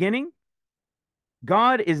the beginning.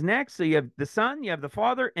 God is next. So you have the Son, you have the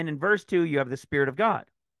Father, and in verse 2, you have the Spirit of God.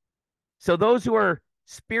 So those who are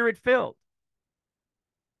Spirit-filled,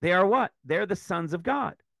 they are what? They're the sons of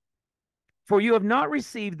God. For you have not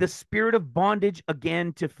received the spirit of bondage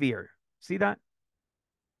again to fear. See that?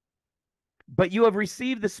 But you have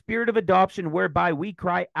received the spirit of adoption, whereby we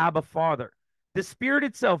cry, Abba, Father. The Spirit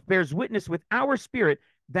itself bears witness with our spirit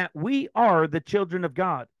that we are the children of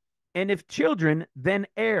God. And if children, then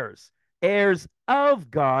heirs, heirs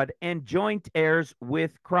of God and joint heirs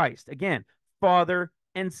with Christ. Again, Father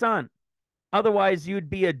and Son. Otherwise, you'd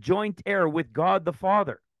be a joint heir with God the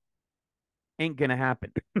Father. Ain't going to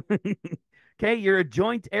happen. Okay, you're a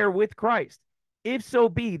joint heir with Christ. If so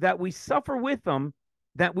be that we suffer with them,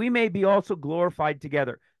 that we may be also glorified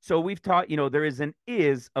together. So we've taught, there is an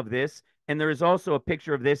is of this, and there is also a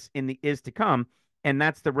picture of this in the is to come, and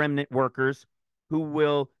that's the remnant workers who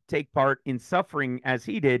will take part in suffering as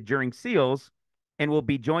he did during seals, and will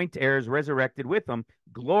be joint heirs resurrected with them,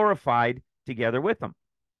 glorified together with them.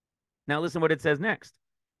 Now listen what it says next.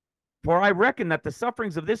 For I reckon that the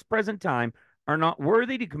sufferings of this present time are not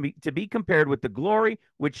worthy to be compared with the glory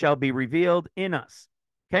which shall be revealed in us.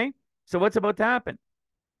 Okay? So what's about to happen?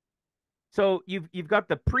 So you've got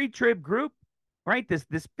the pre-trib group, right?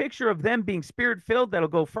 This picture of them being Spirit-filled that'll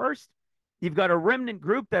go first. You've got a remnant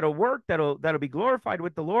group that'll work, that'll be glorified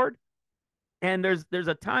with the Lord. And there's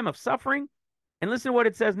a time of suffering. And listen to what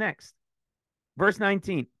it says next. Verse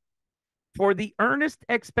 19. For the earnest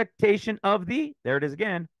expectation of there it is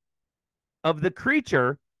again, of the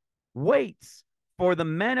creature waits for the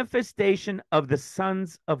manifestation of the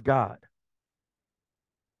sons of God.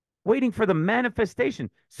 Waiting for the manifestation.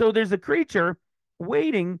 So there's a creature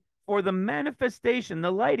waiting for the manifestation,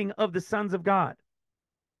 the lighting of the sons of God.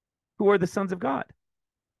 who are the sons of God.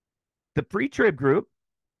 The pre-trib group,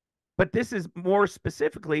 but this is more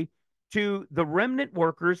specifically to the remnant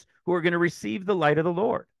workers who are going to receive the light of the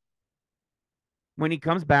Lord when he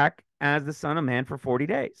comes back as the Son of Man for 40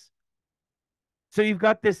 days. So you've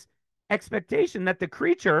got this expectation that the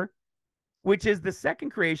creature, which is the second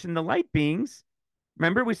creation, the light beings,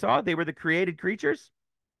 remember we saw they were the created creatures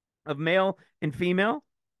of male and female.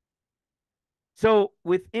 So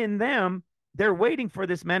within them, they're waiting for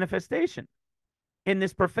this manifestation in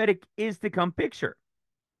this prophetic is to come picture.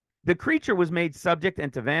 The creature was made subject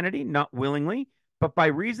unto vanity, not willingly, but by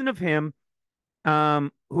reason of him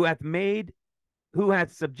who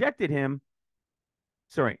hath subjected him,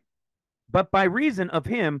 but by reason of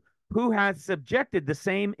him who hath subjected the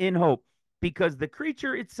same in hope, because the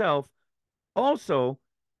creature itself also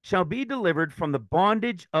shall be delivered from the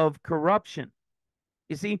bondage of corruption.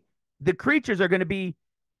 You see, the creatures are going to be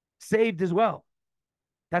saved as well.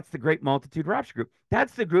 That's the great multitude rapture group.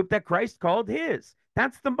 That's the group that Christ called his.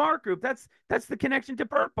 That's the Mark group. That's the connection to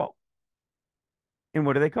purple. And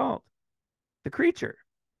what are they called? The creature.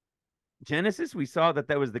 Genesis, we saw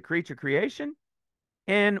that was the creature creation.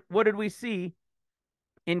 And what did we see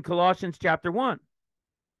in Colossians chapter 1?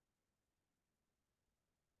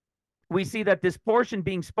 We see that this portion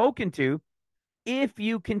being spoken to, if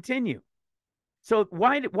you continue. So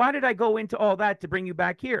why did I go into all that to bring you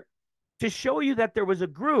back here? To show you that there was a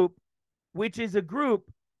group, which is a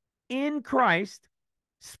group in Christ,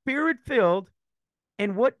 spirit-filled.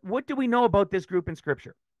 And what do we know about this group in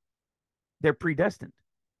Scripture? They're predestined,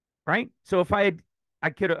 right? So if I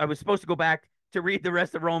was supposed to go back to read the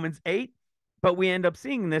rest of Romans 8, but we end up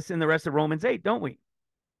seeing this in the rest of Romans 8, don't we?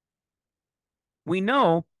 We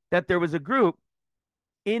know that there was a group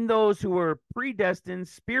in those who were predestined,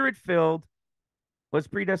 spirit-filled. Was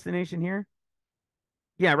predestination here?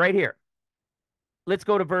 Yeah, right here. Let's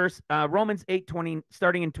go to verse Romans 8:20,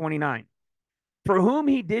 starting in 29. For whom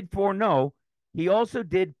he did foreknow, he also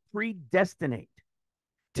did predestinate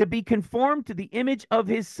to be conformed to the image of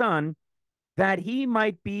his Son, that he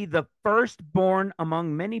might be the firstborn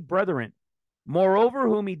among many brethren. Moreover,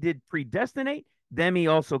 whom he did predestinate, them he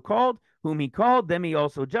also called. Whom he called, them he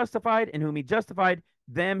also justified. And whom he justified,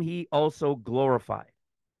 them he also glorified.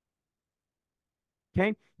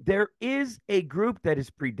 Okay? There is a group that is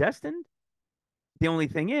predestined. The only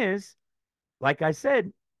thing is, like I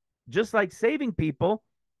said, just like saving people,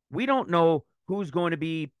 we don't know who's going to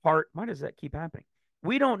be part. Why does that keep happening?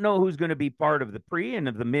 We don't know who's going to be part of the pre and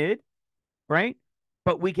of the mid, right?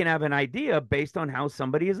 But we can have an idea based on how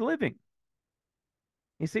somebody is living.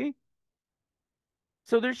 You see?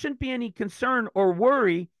 So there shouldn't be any concern or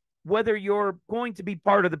worry whether you're going to be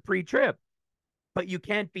part of the pre-trib. But you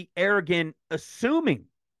can't be arrogant assuming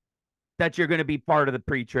that you're going to be part of the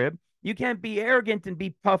pre-trib. You can't be arrogant and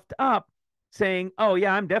be puffed up saying, oh,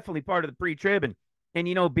 yeah, I'm definitely part of the pre-trib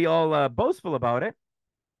and be all boastful about it.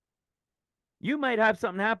 You might have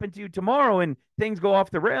something happen to you tomorrow and things go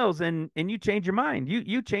off the rails and you change your mind.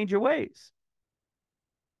 You change your ways.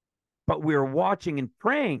 But we're watching and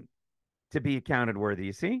praying to be accounted worthy,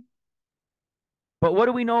 you see? But what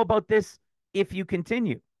do we know about this if you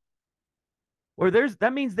continue? Or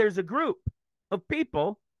that means there's a group of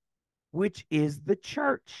people, which is the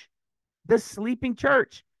church, the sleeping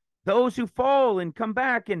church, those who fall and come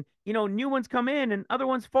back and, new ones come in and other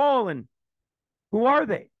ones fall. And who are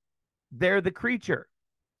they? They're the creature.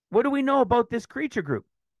 What do we know about this creature group?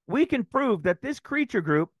 We can prove that this creature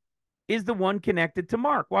group is the one connected to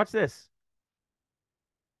Mark. Watch this.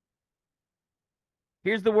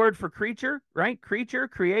 Here's the word for creature, right? Creature,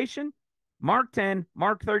 creation. Mark 10,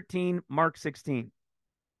 Mark 13, Mark 16.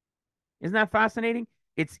 Isn't that fascinating?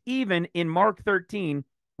 It's even in Mark 13,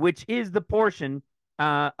 which is the portion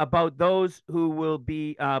about those who will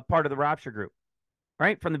be part of the rapture group,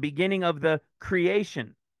 right? From the beginning of the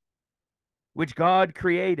creation, which God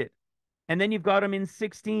created. And then you've got them in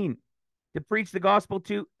 16 to preach the gospel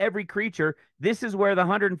to every creature. This is where the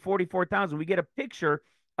 144,000, we get a picture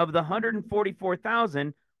of the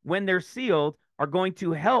 144,000 when they're sealed are going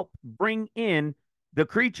to help bring in the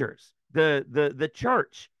creatures, the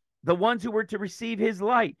church, the ones who were to receive his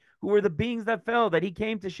light, who were the beings that fell, that he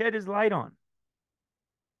came to shed his light on.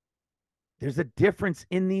 There's a difference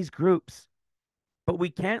in these groups, but we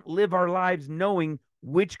can't live our lives knowing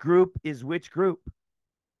which group is which group.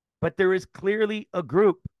 But there is clearly a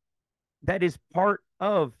group that is part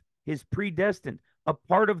of his predestined, a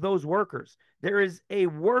part of those workers. There is a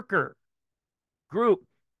worker group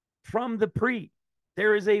from the pre.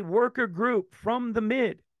 There is a worker group from the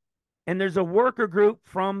mid. And there's a worker group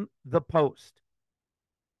from the post.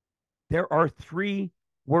 There are 3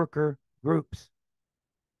 worker groups.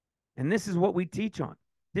 And this is what we teach on.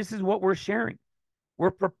 This is what we're sharing.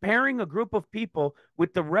 We're preparing a group of people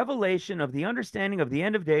with the revelation of the understanding of the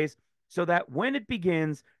end of days, so that when it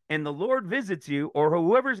begins and the Lord visits you, or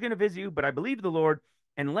whoever's going to visit you, but I believe the Lord,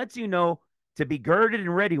 and lets you know to be girded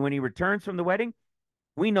and ready when he returns from the wedding,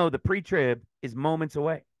 we know the pre-trib is moments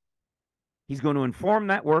away. He's going to inform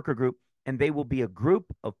that worker group, and they will be a group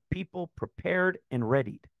of people prepared and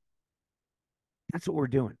readied. That's what we're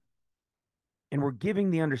doing. And we're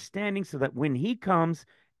giving the understanding so that when he comes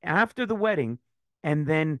after the wedding and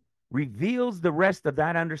then reveals the rest of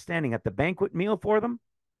that understanding at the banquet meal for them,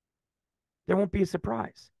 there won't be a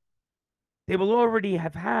surprise. They will already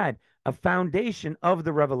have had a foundation of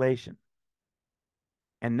the revelation.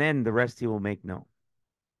 And then the rest he will make known.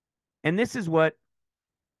 And this is what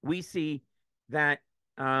we see that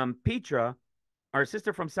Petra, our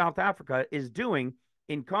sister from South Africa, is doing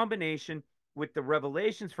in combination with the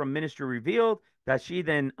revelations from Ministry Revealed that she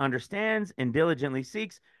then understands and diligently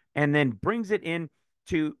seeks, and then brings it in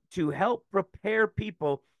to help prepare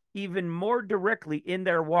people even more directly in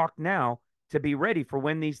their walk now to be ready for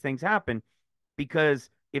when these things happen. Because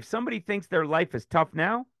if somebody thinks their life is tough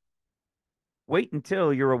now, wait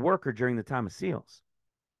until you're a worker during the time of seals.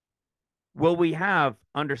 Will we have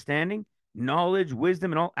understanding, knowledge,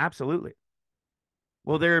 wisdom, and all? Absolutely.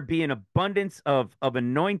 Will there be an abundance of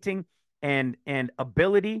anointing and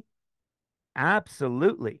ability?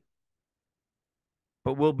 Absolutely.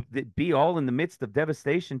 But will it be all in the midst of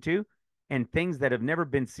devastation too, and things that have never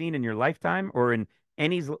been seen in your lifetime or in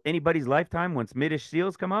anybody's lifetime once Midish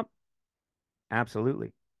seals come up?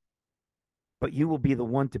 Absolutely. But you will be the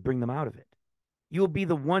one to bring them out of it. You will be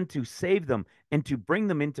the one to save them and to bring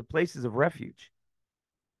them into places of refuge.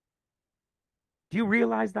 Do you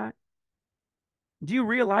realize that? Do you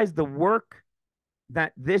realize the work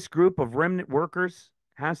that this group of remnant workers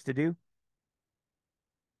has to do?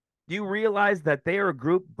 Do you realize that they are a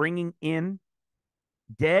group bringing in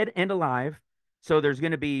dead and alive? So there's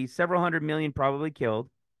going to be several 100 million probably killed,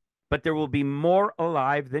 but there will be more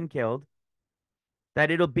alive than killed. That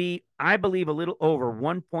it'll be, I believe, a little over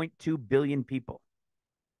 1.2 billion people.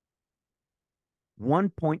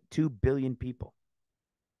 1.2 billion people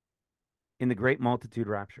in the great multitude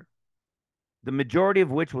rapture, the majority of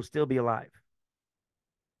which will still be alive.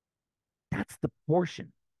 That's the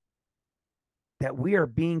portion that we are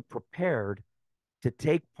being prepared to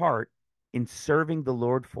take part in serving the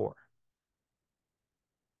Lord for.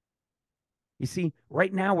 You see,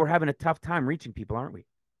 right now we're having a tough time reaching people, aren't we?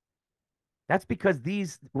 That's because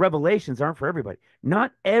these revelations aren't for everybody.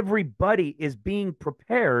 Not everybody is being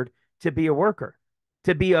prepared to be a worker,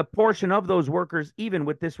 to be a portion of those workers, even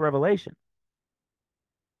with this revelation.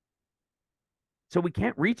 So we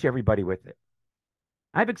can't reach everybody with it.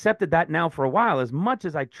 I've accepted that now for a while. As much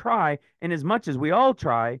as I try, and as much as we all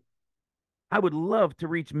try, I would love to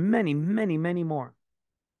reach many, many, many more.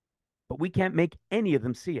 But we can't make any of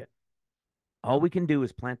them see it. All we can do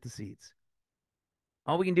is plant the seeds.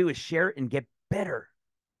 All we can do is share it and get better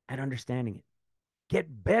at understanding it.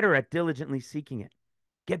 Get better at diligently seeking it.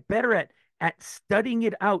 Get better at studying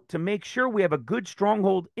it out to make sure we have a good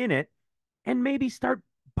stronghold in it, and maybe start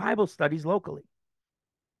Bible studies locally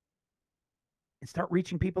and start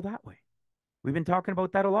reaching people that way. We've been talking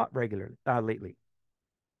about that a lot regularly lately.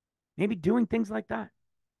 Maybe doing things like that,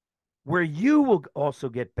 where you will also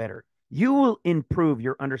get better. You will improve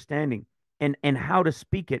your understanding and how to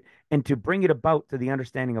speak it and to bring it about to the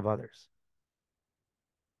understanding of others.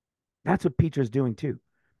 That's what Petra's doing too.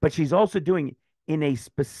 But she's also doing it in a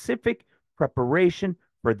specific preparation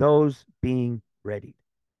for those being readied.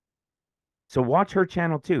 So watch her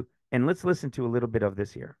channel too. And let's listen to a little bit of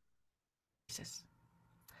this here.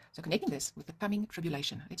 So connecting this with the coming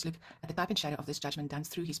tribulation, let's look at the type and shadow of this judgment done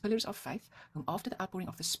through his pillars of faith, whom after the outpouring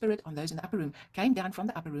of the Spirit on those in the upper room, came down from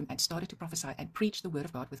the upper room and started to prophesy and preach the word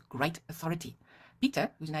of God with great authority. Peter,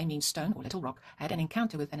 whose name means stone or little rock, had an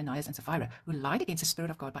encounter with Ananias and Sapphira, who lied against the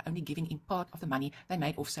Spirit of God by only giving in part of the money they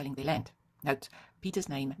made off selling their land. Note, Peter's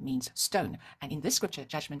name means stone, and in this scripture,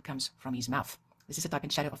 judgment comes from his mouth. This is a type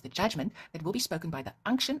and shadow of the judgment that will be spoken by the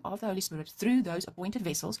unction of the Holy Spirit through those appointed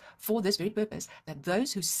vessels for this very purpose, that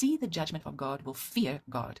those who see the judgment of God will fear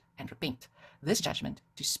God and repent. This judgment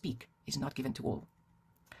to speak is not given to all.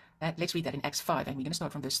 Let's read that in Acts 5, and we're going to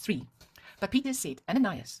start from verse 3. But Peter said,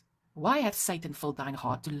 Ananias, why hath Satan filled thine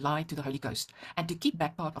heart to lie to the Holy Ghost, and to keep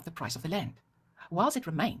back part of the price of the land? Whilst it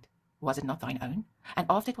remained, was it not thine own? And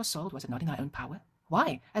after it was sold, was it not in thy own power?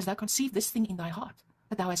 Why hast thou conceived this thing in thy heart?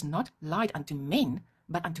 That thou hast not lied unto men,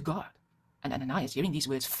 but unto God. And Ananias, hearing these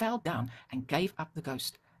words, fell down and gave up the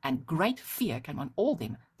ghost. And great fear came on all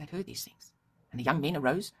them that heard these things. And the young men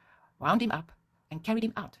arose, wound him up, and carried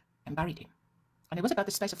him out, and buried him. And it was about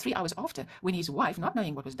the space of 3 hours after, when his wife, not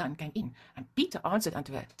knowing what was done, came in. And Peter answered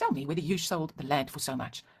unto her, Tell me whether you sold the land for so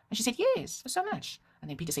much. And she said, Yes, for so much. And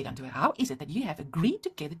then Peter said unto her, How is it that ye have agreed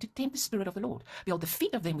together to tempt the Spirit of the Lord? Behold, the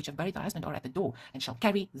feet of them which have buried thy husband are at the door, and shall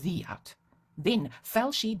carry thee out. Then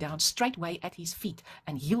fell she down straightway at his feet,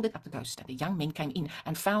 and yielded up the ghost. And the young men came in,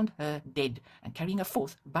 and found her dead, and carrying her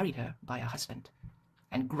forth, buried her by her husband.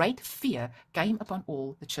 And great fear came upon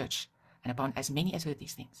all the church, and upon as many as heard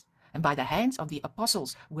these things. And by the hands of the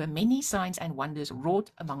apostles were many signs and wonders wrought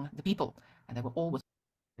among the people. And they were all with.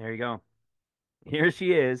 There you go. Here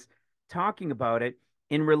she is talking about it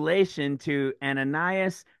in relation to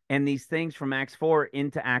Ananias and these things from Acts 4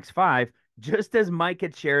 into Acts 5, just as Mike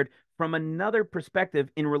had shared from another perspective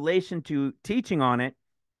in relation to teaching on it.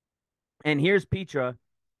 And here's Petra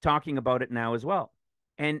talking about it now as well.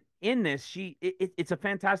 And in this, it's a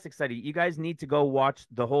fantastic study. You guys need to go watch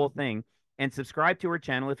the whole thing and subscribe to her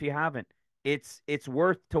channel if you haven't. It's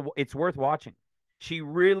worth watching. She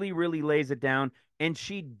really, really lays it down, and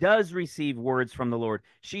she does receive words from the Lord.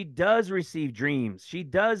 She does receive dreams. She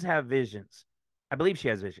does have visions. I believe she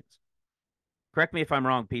has visions. Correct me if I'm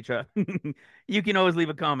wrong, Petra. You can always leave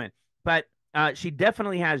a comment. But she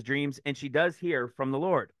definitely has dreams, and she does hear from the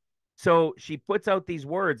Lord. So she puts out these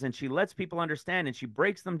words, and she lets people understand, and she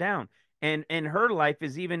breaks them down. And her life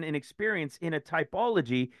is even an experience in a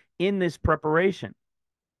typology in this preparation.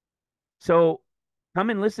 So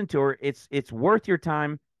come and listen to her. It's worth your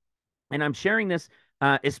time. And I'm sharing this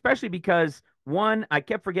especially because, one, I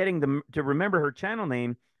kept forgetting to remember her channel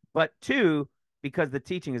name, but two, because the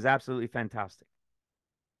teaching is absolutely fantastic.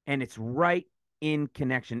 And it's right in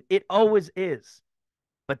connection. It always is.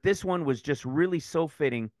 But this one was just really so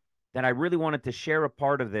fitting that I really wanted to share a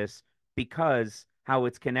part of this because how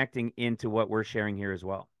it's connecting into what we're sharing here as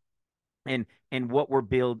well, and what we're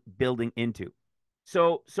building into.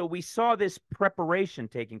 So we saw this preparation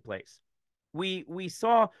taking place. We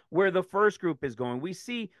saw where the first group is going. We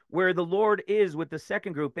see where the Lord is with the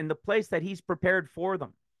second group and the place that he's prepared for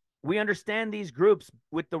them. We understand these groups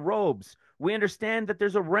with the robes. We understand that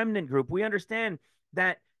there's a remnant group. We understand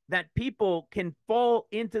that people can fall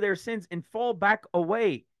into their sins and fall back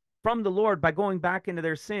away from the Lord by going back into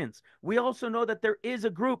their sins. We also know that there is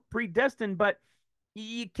a group predestined, but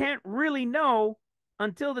you can't really know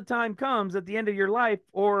until the time comes at the end of your life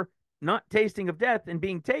or not tasting of death and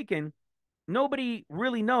being taken. Nobody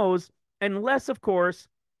really knows unless, of course,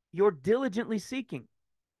 you're diligently seeking.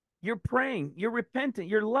 You're praying, you're repentant,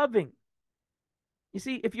 you're loving. You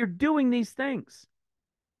see, if you're doing these things,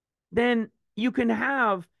 then you can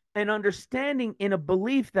have an understanding in a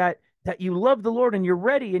belief that you love the Lord and you're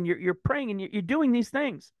ready and you're praying and you're doing these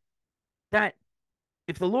things, that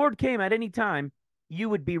if the Lord came at any time, you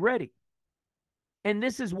would be ready. And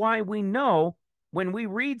this is why we know when we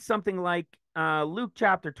read something like Luke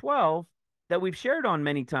chapter 12 that we've shared on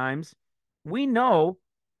many times, we know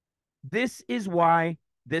this is why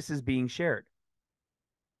this is being shared.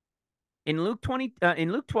 In Luke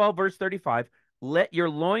 12 verse 35, let your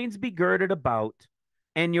loins be girded about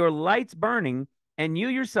and your lights burning, and you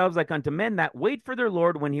yourselves like unto men that wait for their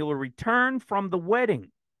Lord when he will return from the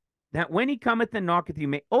wedding, that when he cometh and knocketh, you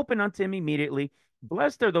may open unto him immediately.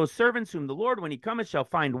 Blessed are those servants whom the Lord, when he cometh, shall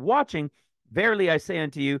find watching. Verily I say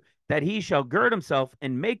unto you, that he shall gird himself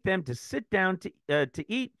and make them to sit down to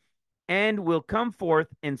eat, and will come forth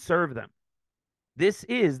and serve them. This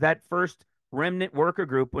is that first remnant worker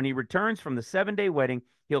group. When he returns from the 7-day wedding,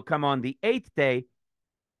 he'll come on the 8th day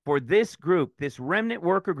for this group, this remnant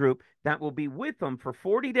worker group that will be with them for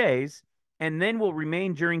 40 days and then will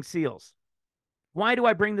remain during seals. Why do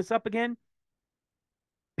I bring this up again?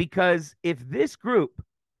 Because if this group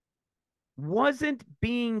wasn't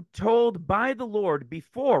being told by the Lord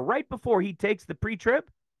before, right before he takes the pre-trib,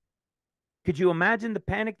 could you imagine the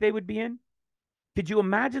panic they would be in? Could you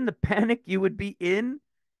imagine the panic you would be in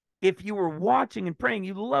if you were watching and praying?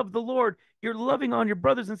 You love the Lord. You're loving on your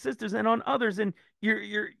brothers and sisters and on others, and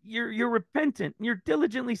you're repentant. You're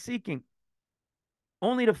diligently seeking,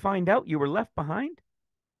 only to find out you were left behind.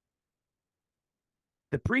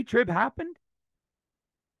 The pre-trib happened.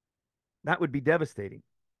 That would be devastating.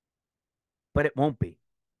 But it won't be.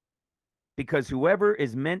 Because whoever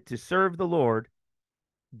is meant to serve the Lord,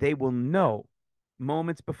 they will know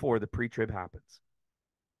moments before the pre-trib happens.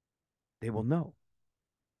 They will know.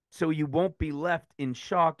 So you won't be left in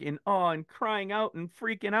shock, in awe, and crying out and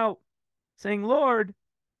freaking out, saying, Lord,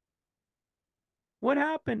 what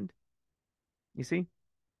happened? You see,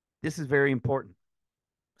 this is very important.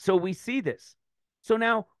 So we see this. So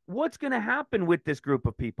now what's going to happen with this group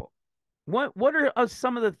of people? What are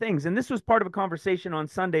some of the things? And this was part of a conversation on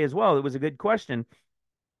Sunday as well. It was a good question.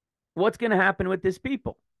 what's going to happen with this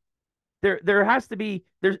people? There has to be,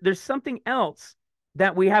 there's something else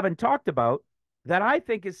that we haven't talked about that I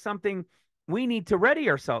think is something we need to ready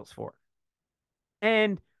ourselves for.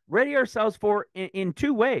 And ready ourselves for in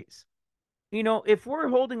two ways. You know, if we're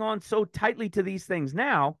holding on so tightly to these things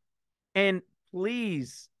now, and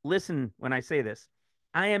please listen when I say this,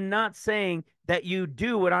 I am not saying that you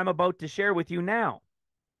do what I'm about to share with you now.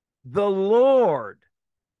 The Lord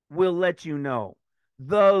will let you know.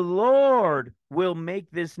 The Lord will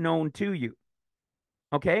make this known to you.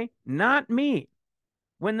 Okay? Not me.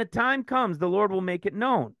 When the time comes, the Lord will make it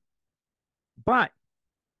known. But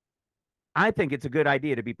I think it's a good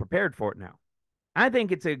idea to be prepared for it now. I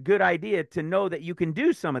think it's a good idea to know that you can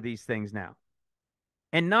do some of these things now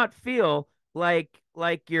and not feel like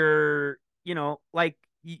you're, you know, like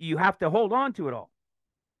you have to hold on to it all.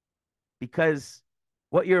 Because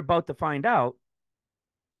what you're about to find out,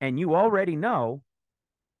 and you already know,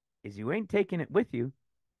 is you ain't taking it with you.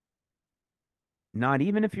 Not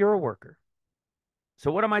even if you're a worker.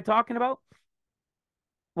 So what am I talking about?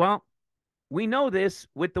 Well, we know this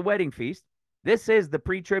with the wedding feast. This is the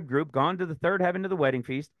pre-trib group gone to the third heaven to the wedding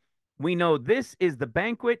feast. We know this is the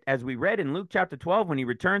banquet, as we read in Luke chapter 12. When he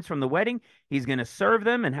returns from the wedding, he's going to serve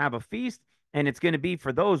them and have a feast. And it's going to be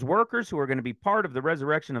for those workers who are going to be part of the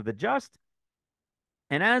resurrection of the just.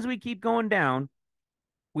 And as we keep going down,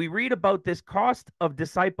 we read about this cost of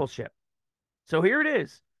discipleship. So here it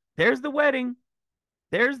is. There's the wedding.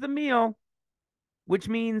 There's the meal, which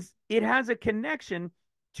means it has a connection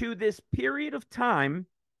to this period of time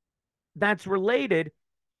that's related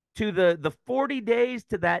to the 40 days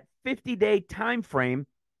to that 50-day time frame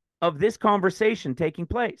of this conversation taking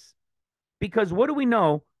place. Because what do we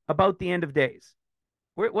know about the end of days?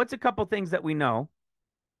 What's a couple things that we know?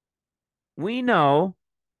 We know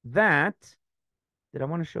that, did I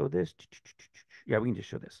want to show this? Yeah, we can just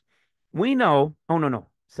show this. We know, oh, no,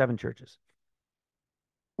 7 churches.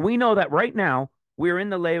 We know that right now we're in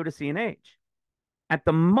the Laodicean age. At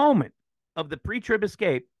the moment of the pre-trib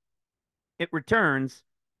escape, it returns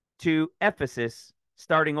to Ephesus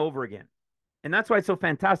starting over again. And that's why it's so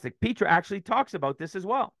fantastic. Petra actually talks about this as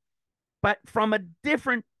well, but from a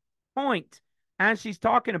different point as she's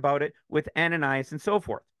talking about it with Ananias and so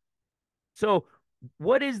forth. So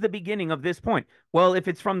what is the beginning of this point? Well, if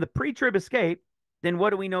it's from the pre-trib escape, then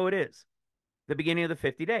what do we know it is? The beginning of the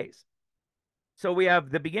 50 days. So we have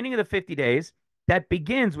the beginning of the 50 days that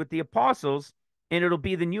begins with the apostles, and it'll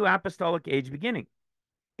be the new apostolic age beginning.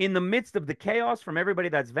 In the midst of the chaos from everybody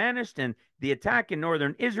that's vanished and the attack in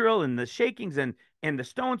northern Israel and the shakings and the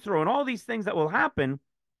stones throw and all these things that will happen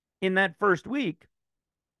in that first week,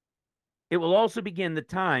 it will also begin the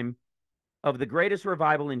time of the greatest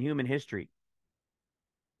revival in human history.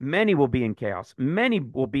 Many will be in chaos. Many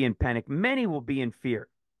will be in panic. Many will be in fear.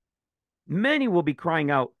 Many will be crying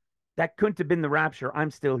out, that couldn't have been the rapture. I'm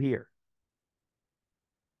still here.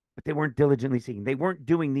 But they weren't diligently seeking. They weren't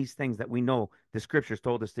doing these things that we know the scriptures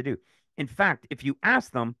told us to do. In fact, if you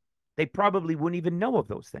ask them, they probably wouldn't even know of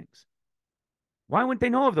those things. Why wouldn't they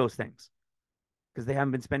know of those things? Because they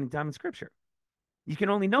haven't been spending time in scripture. You can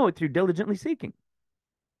only know it through diligently seeking.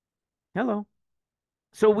 Hello.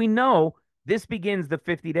 So we know this begins the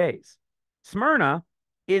 50 days. Smyrna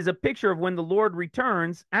is a picture of when the Lord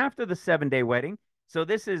returns after the 7-day wedding. So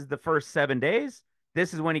this is the first 7 days.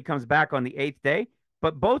 This is when he comes back on the 8th day.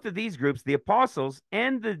 But both of these groups, the apostles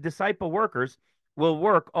and the disciple workers, will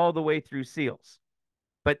work all the way through seals.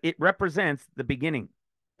 But it represents the beginning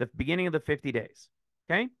of the 50 days.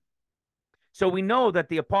 Okay? So we know that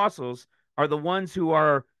the apostles are the ones who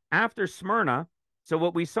are after Smyrna. So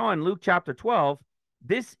what we saw in Luke chapter 12,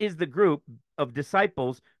 this is the group of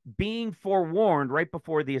disciples being forewarned right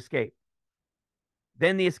before the escape.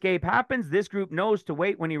 Then the escape happens. This group knows to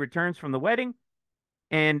wait when he returns from the wedding.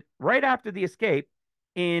 And right after the escape,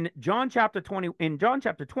 in John chapter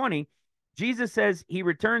 20, Jesus says he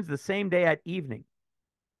returns the same day at evening.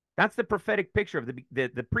 That's the prophetic picture of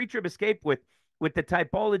the pre-trib escape with the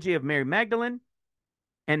typology of Mary Magdalene.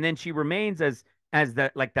 And then she remains as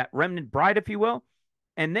that remnant bride, if you will.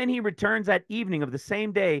 And then he returns at evening of the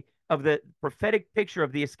same day of the prophetic picture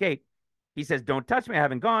of the escape. He says, don't touch me, I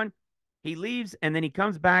haven't gone. He leaves, and then he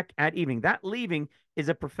comes back at evening. That leaving is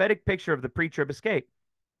a prophetic picture of the pre-trib escape.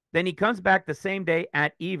 Then he comes back the same day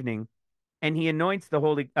at evening, and he anoints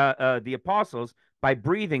the apostles by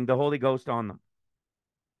breathing the Holy Ghost on them.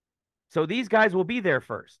 So these guys will be there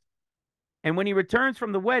first. And when he returns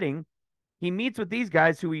from the wedding, he meets with these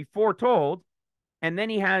guys who he foretold, and then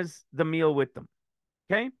he has the meal with them.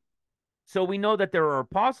 Okay? So we know that there are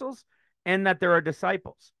apostles and that there are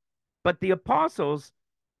disciples. But the apostles,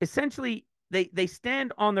 essentially, they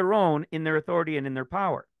stand on their own in their authority and in their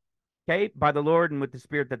power, okay, by the Lord and with the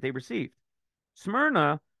Spirit that they received.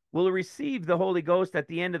 Smyrna will receive the Holy Ghost at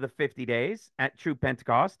the end of the 50 days at true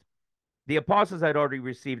Pentecost. The apostles had already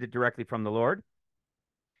received it directly from the Lord.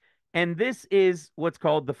 And this is what's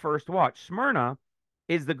called the first watch. Smyrna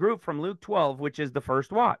is the group from Luke 12, which is the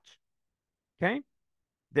first watch. Okay?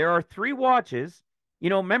 There are 3 watches. You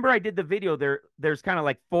know, remember I did the video there's kind of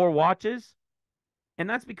like 4 watches, and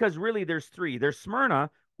that's because really there's 3. There's Smyrna,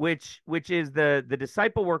 which is the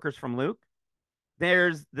disciple workers from Luke.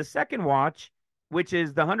 There's the second watch, which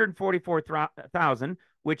is the 144,000,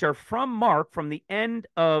 which are from Mark, from the end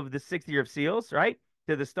of the 6th year of seals, right,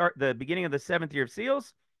 to the beginning of the 7th year of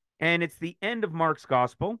seals, and it's the end of Mark's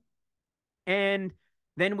gospel. And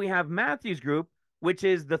then we have Matthew's group, which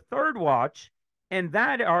is the third watch, and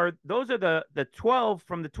those are the 12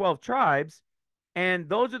 from the 12 tribes, and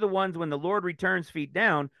those are the ones when the Lord returns feet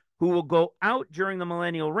down, who will go out during the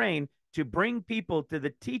millennial reign to bring people to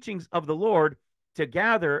the teachings of the Lord to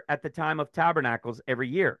gather at the time of tabernacles every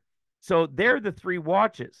year. So they're the 3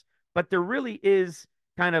 watches, but there really is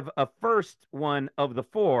kind of a first one of the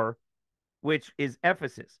 4, which is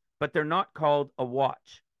Ephesus, but they're not called a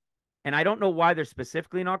watch. And I don't know why they're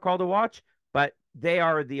specifically not called a watch, but they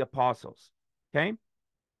are the apostles. Okay.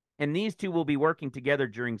 And these 2 will be working together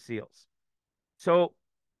during seals. So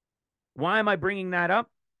why am I bringing that up?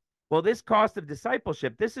 Well, this cost of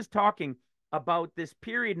discipleship, this is talking about this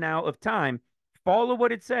period now of time. Follow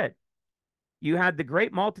what it said. You had the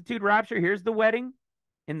great multitude rapture. Here's the wedding.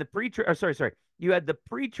 In the pre-trib, sorry. You had the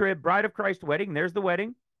pre-trib bride of Christ wedding. There's the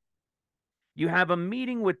wedding. You have a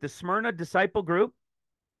meeting with the Smyrna disciple group.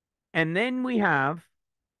 And then we have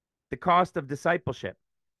the cost of discipleship.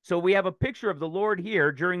 So we have a picture of the Lord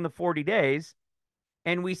here during the 40 days,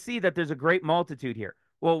 and we see that there's a great multitude here.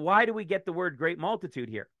 Well, why do we get the word great multitude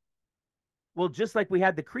here? Well, just like we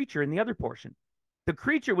had the creature in the other portion. The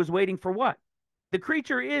creature was waiting for what? The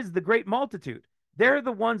creature is the great multitude. They're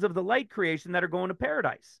the ones of the light creation that are going to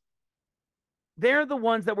paradise. They're the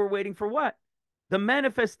ones that were waiting for what? The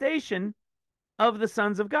manifestation of the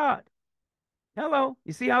sons of God. Hello.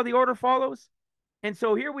 You see how the order follows? And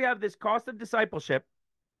so here we have this cost of discipleship.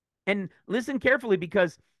 And listen carefully,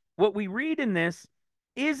 because what we read in this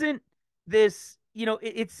isn't this,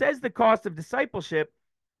 it says the cost of discipleship,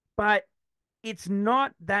 but it's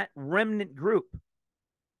not that remnant group.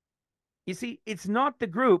 You see, it's not the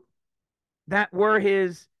group that were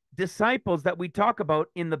his disciples that we talk about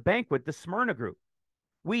in the banquet, the Smyrna group.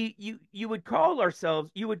 You would call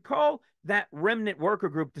that remnant worker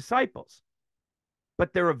group disciples,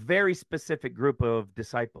 but they're a very specific group of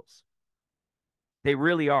disciples. They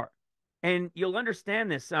really are. And you'll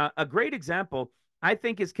understand this. A great example, I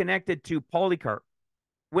think, is connected to Polycarp.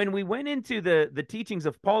 When we went into the teachings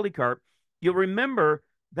of Polycarp, you'll remember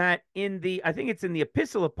that I think it's in the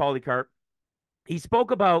Epistle of Polycarp, he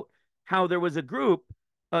spoke about how there was a group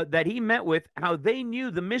that he met with, how they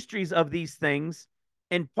knew the mysteries of these things,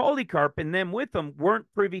 and Polycarp and them with them weren't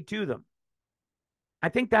privy to them. I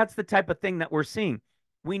think that's the type of thing that we're seeing.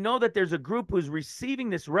 We know that there's a group who's receiving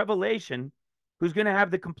this revelation, who's going to have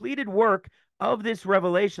the completed work of this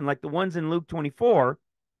revelation, like the ones in Luke 24,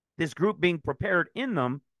 this group being prepared in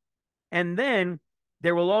them. And then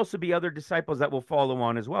there will also be other disciples that will follow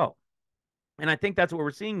on as well. And I think that's what we're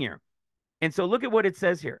seeing here. And so look at what it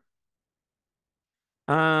says here.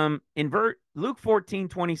 In Luke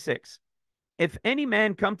 14:26, if any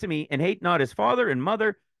man come to me and hate not his father and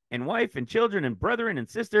mother and wife and children and brethren and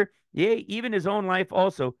sister, yea, even his own life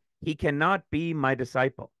also, he cannot be my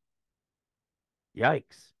disciple.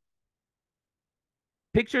 Yikes.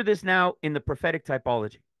 Picture this now in the prophetic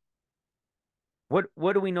typology.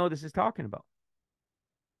 What do we know this is talking about?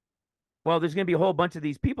 Well, there's going to be a whole bunch of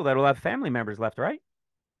these people that will have family members left, right?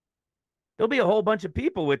 There'll be a whole bunch of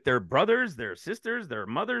people with their brothers, their sisters, their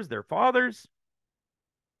mothers, their fathers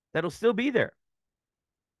that'll still be there.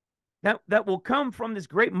 That will come from this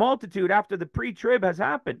great multitude after the pre-trib has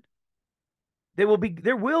happened. There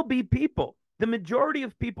will be people. The majority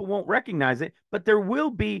of people won't recognize it, but there will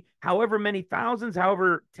be however many thousands,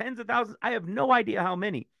 however tens of thousands, I have no idea how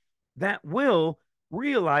many, that will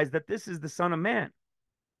realize that this is the Son of Man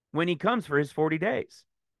when he comes for his 40 days.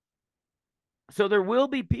 So there will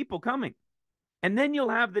be people coming. And then you'll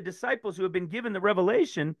have the disciples who have been given the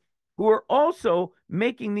revelation, who are also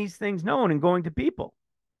making these things known and going to people.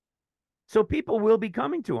 So people will be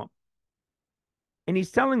coming to him. And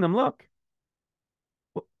he's telling them, look,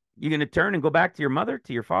 you're going to turn and go back to your mother,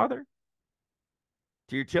 to your father,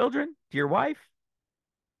 to your children, to your wife?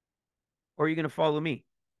 Or are you going to follow me?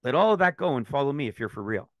 Let all of that go and follow me if you're for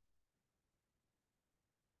real.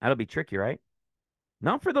 That'll be tricky, right?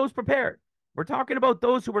 Not for those prepared. We're talking about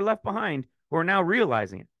those who were left behind who are now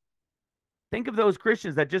realizing it. Think of those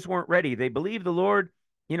Christians that just weren't ready. They believed the Lord,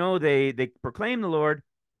 they proclaimed the Lord,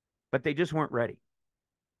 but they just weren't ready.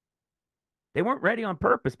 They weren't ready on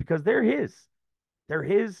purpose because they're his. They're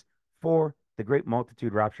his for the great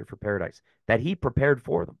multitude rapture for paradise that he prepared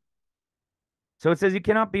for them. So it says, you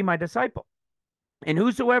cannot be my disciple. And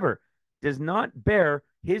whosoever does not bear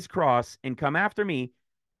his cross and come after me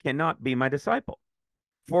cannot be my disciple.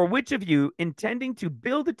 For which of you, intending to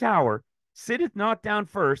build a tower, sitteth not down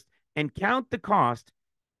first and count the cost,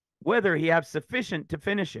 whether he have sufficient to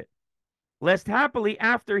finish it? Lest happily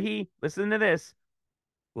after he, listen to this,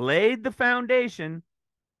 laid the foundation.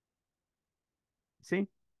 See,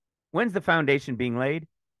 when's the foundation being laid?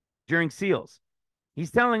 During seals.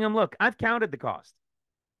 He's telling them, look, I've counted the cost.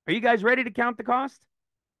 Are you guys ready to count the cost?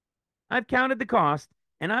 I've counted the cost,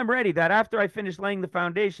 and I'm ready that after I finish laying the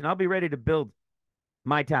foundation, I'll be ready to build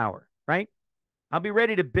my tower, right? I'll be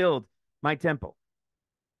ready to build my temple.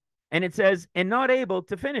 And it says, and not able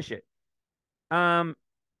to finish it.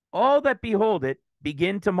 All that behold it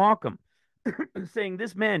begin to mock him, saying,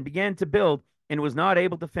 this man began to build and was not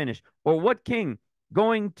able to finish. Or what king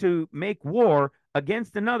going to make war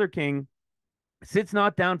against another king sits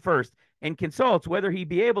not down first and consults whether he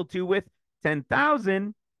be able to with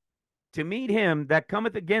 10,000 to meet him that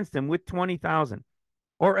cometh against him with 20,000?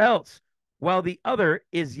 Or else, while the other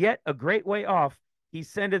is yet a great way off, he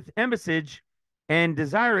sendeth embassage and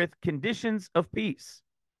desireth conditions of peace.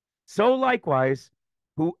 So likewise,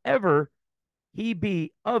 whoever he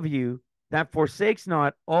be of you that forsakes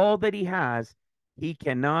not all that he has, he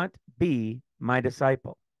cannot be my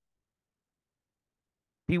disciple.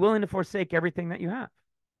 Be willing to forsake everything that you have.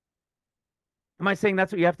 Am I saying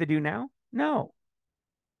that's what you have to do now? No.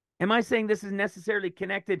 Am I saying this is necessarily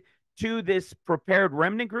connected to this prepared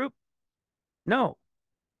remnant group? No.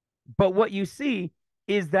 But what you see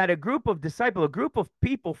is that a group of disciples, a group of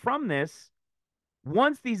people from this,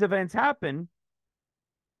 once these events happen,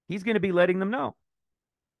 he's going to be letting them know.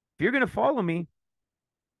 If you're going to follow me,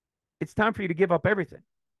 it's time for you to give up everything.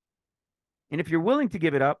 And if you're willing to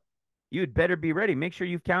give it up, you'd better be ready. Make sure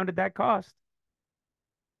you've counted that cost.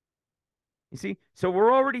 You see? So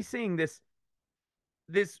we're already seeing this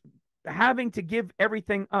having to give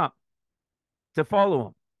everything up to follow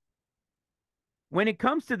him. When it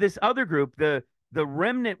comes to this other group, the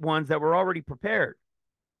remnant ones that were already prepared,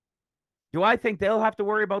 do I think they'll have to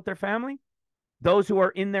worry about their family? Those who are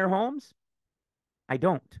in their homes? I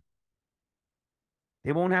don't.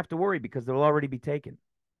 They won't have to worry because they'll already be taken.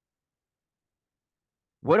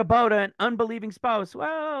 What about an unbelieving spouse?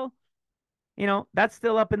 Well, that's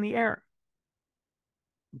still up in the air.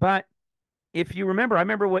 But if you remember, I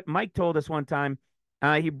remember what Mike told us one time.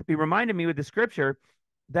 He reminded me with the scripture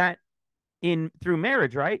that through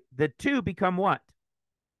marriage, right? The two become what?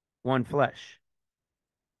 One flesh.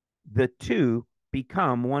 The two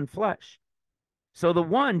become one flesh. So the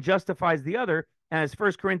one justifies the other, as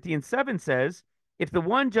 1 Corinthians 7 says, if the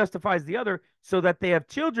one justifies the other so that they have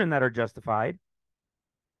children that are justified,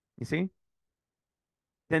 you see,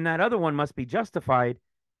 then that other one must be justified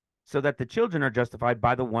so that the children are justified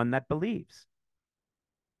by the one that believes.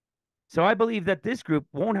 So I believe that this group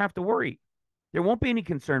won't have to worry. There won't be any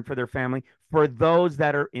concern for their family for those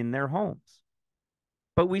that are in their homes.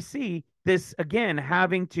 But we see this, again,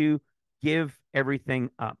 having to give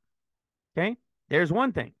everything up. Okay? There's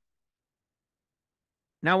one thing.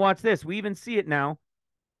 Now watch this. We even see it now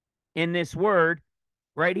in this word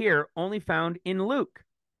right here, only found in Luke.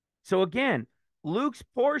 So again, Luke's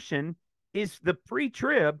portion is the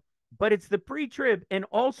pre-trib, but it's the pre-trib and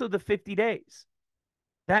also the 50 days.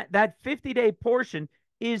 That 50-day portion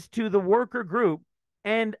is to the worker group,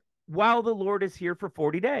 and while the Lord is here for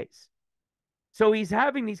 40 days. So he's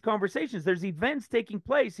having these conversations. There's events taking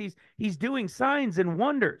place. He's doing signs and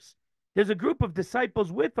wonders. There's a group of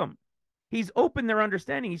disciples with him. He's opened their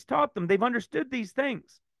understanding. He's taught them. They've understood these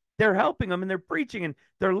things. They're helping them, and they're preaching, and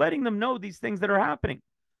they're letting them know these things that are happening.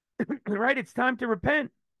 Right? It's time to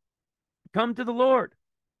repent. Come to the Lord.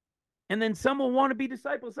 And then some will want to be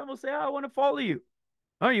disciples. Some will say, I want to follow you.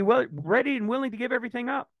 Are you ready and willing to give everything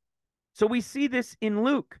up? So we see this in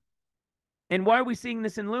Luke. And why are we seeing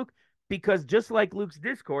this in Luke? Because just like Luke's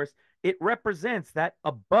discourse, it represents that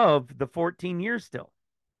above the 14 years still.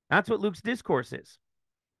 That's what Luke's discourse is.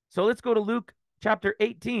 So let's go to Luke chapter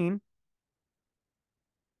 18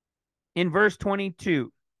 in verse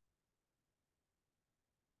 22.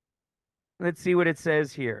 Let's see what it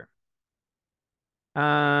says here.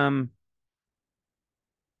 Verse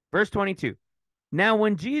 22. Now,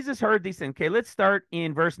 when Jesus heard these things, okay, let's start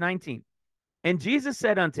in verse 19. And Jesus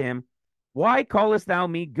said unto him, Why callest thou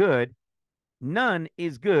me good? None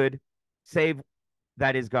is good save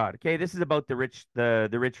that is God. Okay, this is about the rich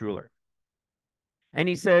ruler. And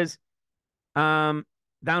he says, thou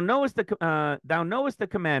knowest the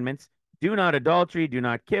commandments: do not adultery, do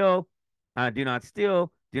not kill, do not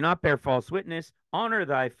steal, do not bear false witness, honor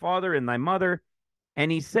thy father and thy mother.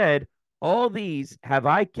 And he said, all these have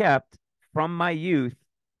I kept from my youth.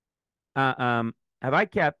 Have I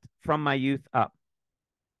kept from my youth up.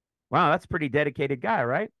 Wow, that's a pretty dedicated guy,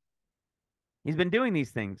 right? He's been doing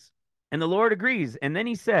these things. And the Lord agrees. And then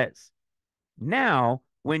he says, now,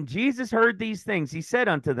 when Jesus heard these things, he said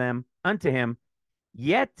unto him,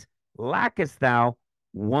 yet lackest thou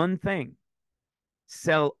one thing.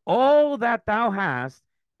 Sell all that thou hast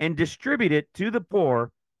and distribute it to the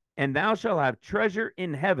poor, and thou shalt have treasure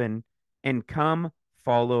in heaven, and come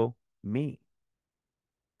follow me.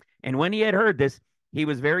 And when he had heard this, he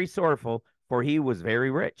was very sorrowful, for he was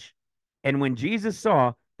very rich. And when Jesus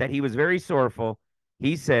saw that he was very sorrowful,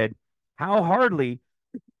 he said, how hardly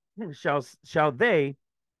shall they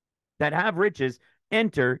that have riches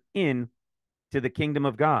enter in to the kingdom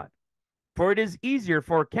of God? For it is easier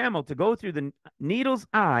for a camel to go through the needle's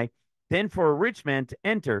eye than for a rich man to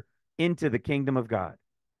enter into the kingdom of God.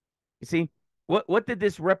 You see, what did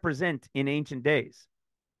this represent in ancient days?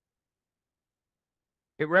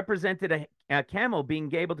 It represented a camel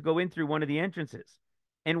being able to go in through one of the entrances.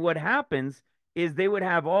 And what happens is they would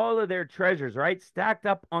have all of their treasures, right, stacked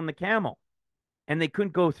up on the camel, and they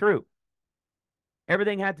couldn't go through.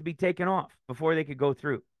 Everything had to be taken off before they could go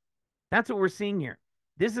through. That's what we're seeing here.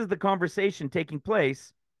 This is the conversation taking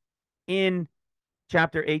place in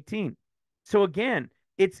chapter 18. So again,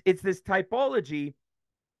 it's this typology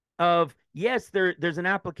of, yes, there's an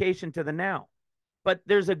application to the now, but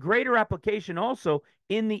there's a greater application also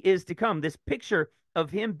in the is to come. This picture of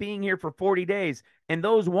him being here for 40 days and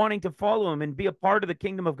those wanting to follow him and be a part of the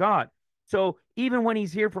kingdom of God. So even when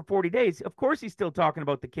he's here for 40 days, of course, he's still talking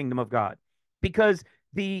about the kingdom of God, because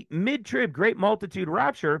the mid-trib great multitude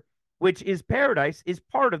rapture, which is paradise, is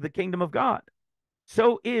part of the kingdom of God.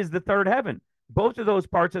 So is the third heaven. Both of those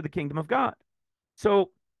parts of the kingdom of God.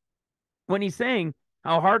 So when he's saying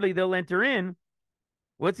how hardly they'll enter in,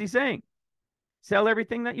 what's he saying? Sell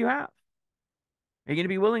everything that you have. Are you going to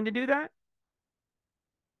be willing to do that?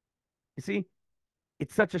 You see,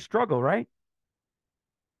 it's such a struggle, right?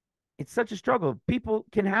 It's such a struggle. People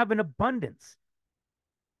can have an abundance,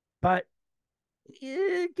 but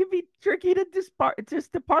it can be tricky to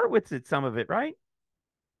just depart with it, some of it, right?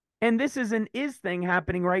 And this is an is thing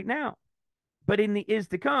happening right now. But in the is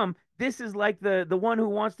to come, this is like the one who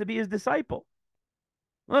wants to be his disciple.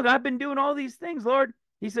 Look, I've been doing all these things, Lord.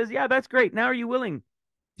 He says, yeah, that's great. Now are you willing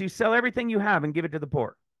to sell everything you have and give it to the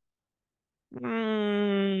poor?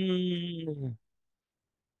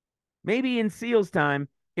 Maybe in Seal's time,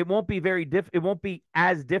 it won't be it won't be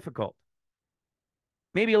as difficult.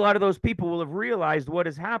 Maybe a lot of those people will have realized what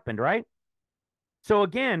has happened, right? So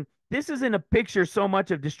again, this isn't a picture so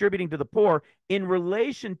much of distributing to the poor in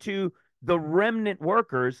relation to the remnant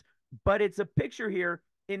workers, but it's a picture here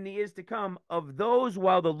in the is to come of those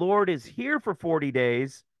while the Lord is here for 40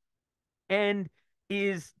 days and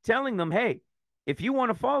is telling them, hey, if you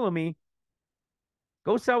want to follow me,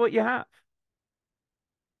 go sell what you have.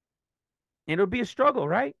 And it'll be a struggle,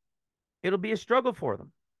 right? It'll be a struggle for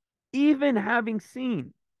them, even having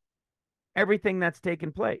seen everything that's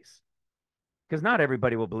taken place. Because not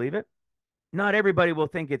everybody will believe it. Not everybody will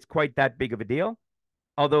think it's quite that big of a deal,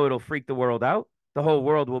 although it'll freak the world out. The whole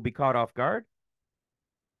world will be caught off guard.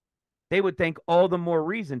 They would think all the more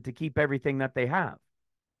reason to keep everything that they have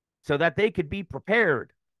so that they could be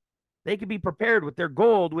prepared. They could be prepared with their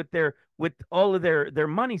gold, with all of their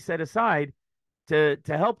money set aside to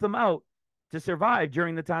help them out to survive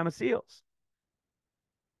during the time of seals.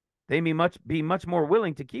 They may be much more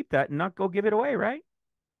willing to keep that and not go give it away, right?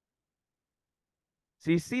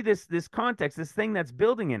 So you see this context, this thing that's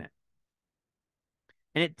building in it.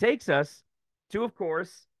 And it takes us to, of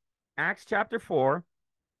course, Acts chapter 4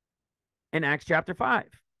 and Acts chapter 5.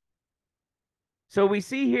 So we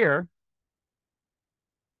see here,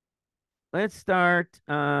 let's start,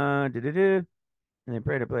 and then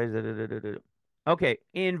pray to place. Okay,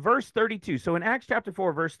 in verse 32. So in Acts chapter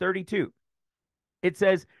 4, verse 32, it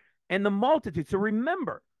says, and the multitude. So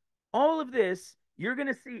remember, all of this you're going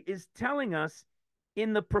to see is telling us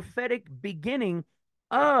in the prophetic beginning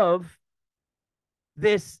of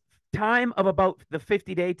this time of about the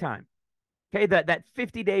 50-day time. Okay, that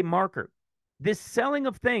 50-day marker. This selling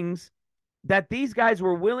of things that these guys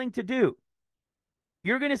were willing to do.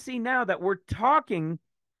 You're going to see now that we're talking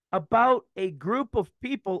about a group of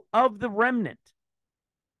people of the remnant.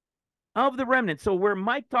 Of the remnant. So where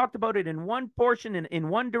Mike talked about it in one portion, in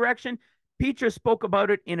one direction, Petra spoke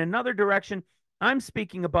about it in another direction. I'm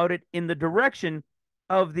speaking about it in the direction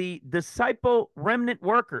of the disciple remnant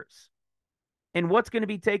workers and what's going to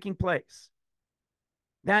be taking place.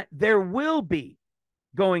 That there will be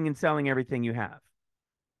going and selling everything you have.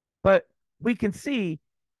 But we can see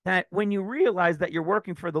that when you realize that you're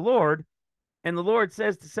working for the Lord and the Lord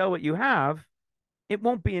says to sell what you have, it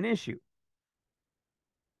won't be an issue.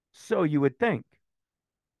 So you would think.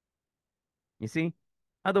 You see?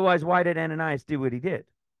 Otherwise, why did Ananias do what he did?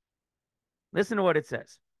 Listen to what it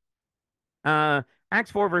says.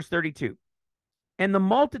 Acts 4, verse 32. And the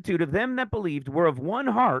multitude of them that believed were of one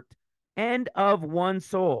heart and of one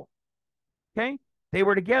soul. Okay? They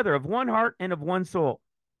were together of one heart and of one soul.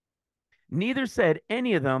 Neither said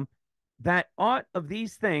any of them that aught of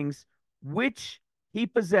these things which he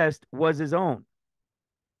possessed was his own,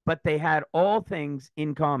 but they had all things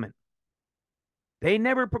in common. They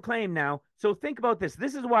never proclaimed now. So think about this.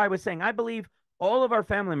 This is why I was saying I believe all of our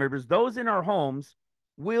family members, those in our homes,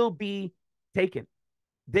 will be taken.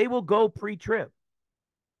 They will go pre-trib.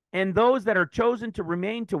 And those that are chosen to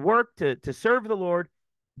remain, to work, to serve the Lord,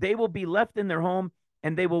 they will be left in their home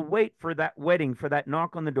and they will wait for that wedding, for that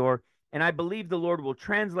knock on the door. And I believe the Lord will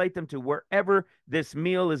translate them to wherever this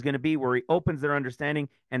meal is going to be, where he opens their understanding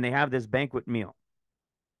and they have this banquet meal.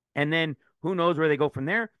 And then who knows where they go from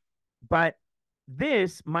there. But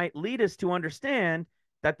this might lead us to understand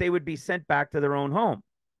that they would be sent back to their own home.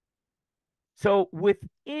 So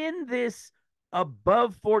within this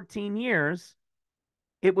above 14 years,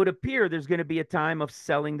 it would appear there's going to be a time of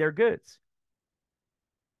selling their goods.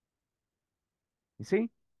 You see?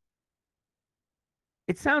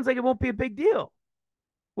 It sounds like it won't be a big deal.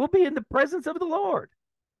 We'll be in the presence of the Lord.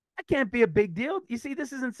 That can't be a big deal. You see,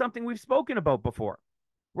 this isn't something we've spoken about before.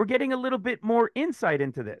 We're getting a little bit more insight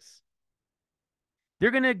into this.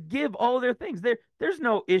 They're going to give all their things. There's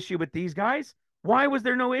no issue with these guys. Why was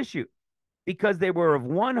there no issue? Because they were of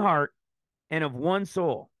one heart and of one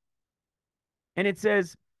soul. And it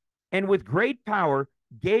says, and with great power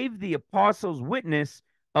gave the apostles witness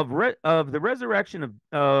of the resurrection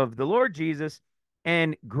of the Lord Jesus,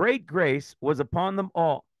 and great grace was upon them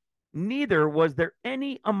all. Neither was there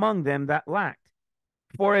any among them that lacked.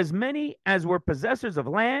 For as many as were possessors of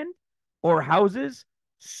land or houses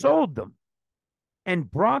sold them,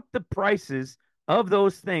 and brought the prices of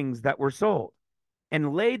those things that were sold,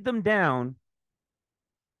 and laid them down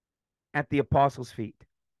at the apostles' feet.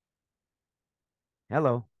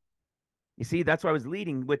 Hello. You see, that's why I was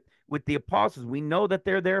leading with the apostles. We know that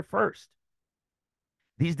they're there first.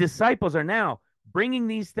 These disciples are now bringing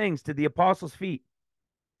these things to the apostles' feet,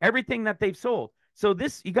 everything that they've sold. So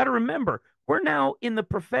this, you got to remember, we're now in the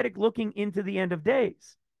prophetic looking into the end of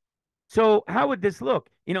days. So how would this look?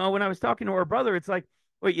 You know, when I was talking to our brother, it's like,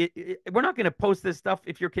 well, we're not going to post this stuff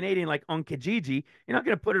if you're Canadian, like on Kijiji. You're not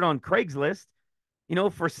going to put it on Craigslist, you know,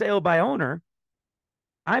 for sale by owner.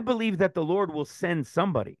 I believe that the Lord will send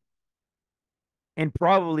somebody and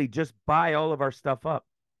probably just buy all of our stuff up.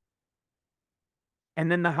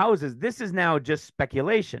 And then the houses, this is now just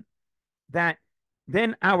speculation, that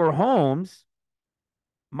then our homes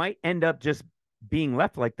might end up just being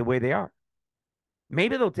left like the way they are.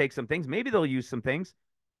 Maybe they'll take some things, maybe they'll use some things,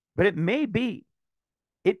 but it may be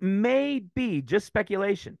just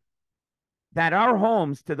speculation that our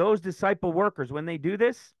homes, to those disciple workers, when they do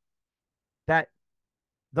this, that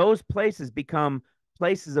those places become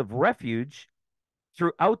places of refuge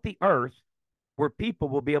throughout the earth where people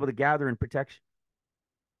will be able to gather in protection.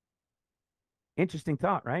 Interesting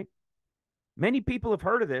thought, right? Many people have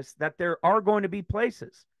heard of this, that there are going to be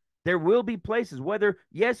places. There will be places, whether,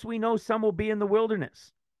 yes, we know some will be in the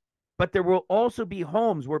wilderness, but there will also be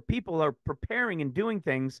homes where people are preparing and doing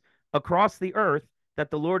things across the earth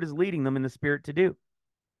that the Lord is leading them in the Spirit to do.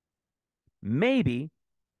 Maybe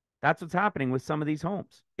that's what's happening with some of these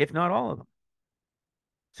homes, if not all of them.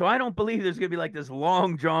 So I don't believe there's going to be like this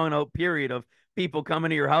long drawn out period of people coming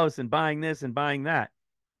to your house and buying this and buying that.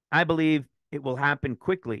 I believe it will happen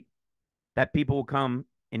quickly, that people will come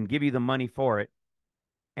and give you the money for it.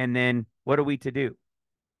 And then what are we to do?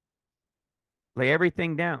 Lay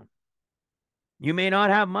everything down. You may not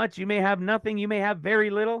have much. You may have nothing. You may have very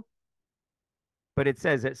little. But it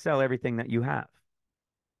says that sell everything that you have.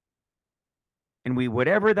 And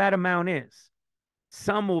whatever that amount is,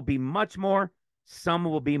 some will be much more, some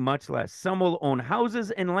will be much less. Some will own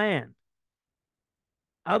houses and land.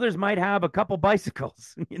 Others might have a couple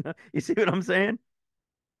bicycles. You see what I'm saying?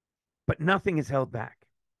 But nothing is held back.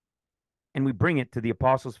 And we bring it to the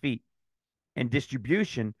apostles' feet. And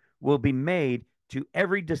distribution will be made to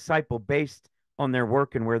every disciple based on their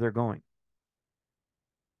work and where they're going.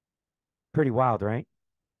 Pretty wild, right?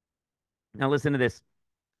 Now listen to this.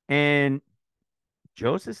 And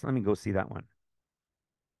Joseph, let me go see that one.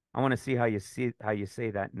 I want to see how you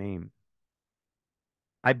say that name.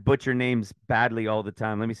 I butcher names badly all the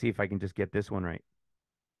time. Let me see if I can just get this one right.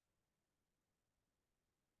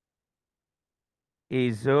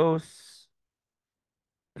 Azos.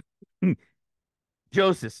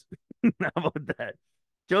 Joseph. How about that?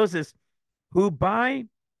 Joseph, who by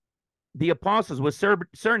the apostles was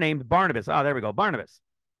surnamed Barnabas. Ah, there we go. Barnabas,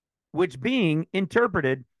 which being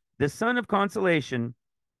interpreted the son of consolation,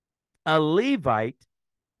 a Levite,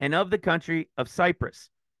 and of the country of Cyprus,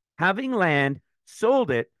 having land,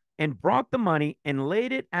 sold it, and brought the money and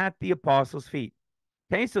laid it at the apostles' feet.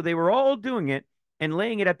 Okay, so they were all doing it and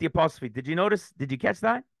laying it at the apostles' feet. Did you notice? Did you catch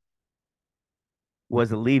that?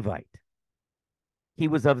 Was a Levite. He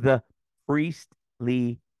was of the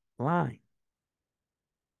priestly line.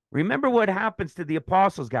 Remember what happens to the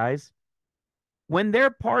apostles, guys, when they're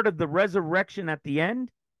part of the resurrection at the end?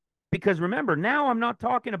 Because remember, now I'm not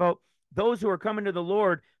talking about those who are coming to the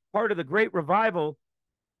Lord, part of the great revival,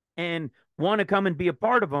 and want to come and be a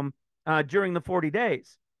part of them during the 40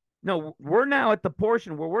 days. No, we're now at the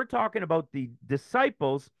portion where we're talking about the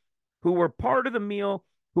disciples who were part of the meal,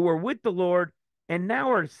 who were with the Lord, and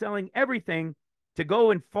now are selling everything to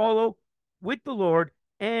go and follow with the Lord.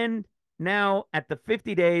 And now at the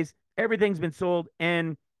 50 days, everything's been sold,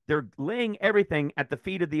 and they're laying everything at the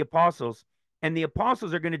feet of the apostles. And the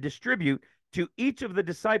apostles are going to distribute to each of the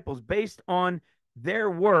disciples based on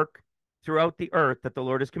their work throughout the earth that the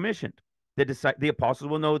Lord has commissioned. The apostles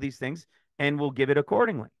will know these things and will give it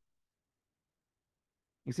accordingly.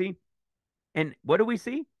 You see? And what do we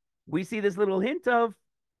see? We see this little hint of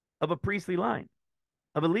a priestly line,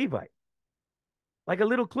 of a Levite, like a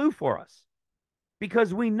little clue for us,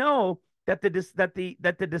 because we know that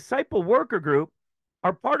the disciple worker group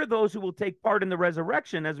are part of those who will take part in the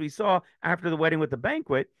resurrection, as we saw after the wedding with the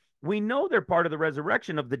banquet. We know they're part of the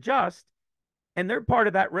resurrection of the just, and they're part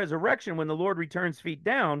of that resurrection when the Lord returns feet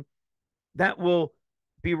down, that will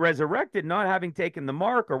be resurrected, not having taken the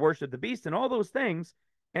mark or worshiped the beast and all those things.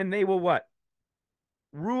 And they will what?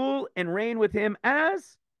 Rule and reign with him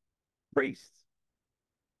as priests.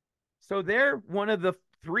 So they're one of the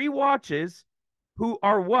three watches who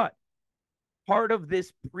are what? Part of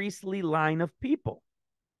this priestly line of people.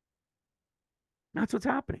 That's what's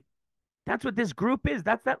happening. That's what this group is.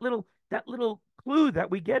 That's that little clue that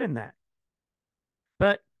we get in that.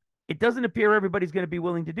 But it doesn't appear everybody's going to be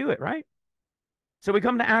willing to do it, right? So we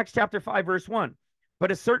come to Acts chapter 5, verse 1.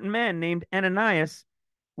 But a certain man named Ananias,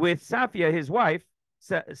 with Sapphira, his wife,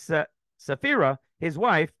 Sapphira, his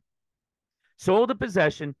wife, sold a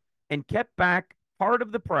possession and kept back part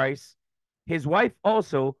of the price, his wife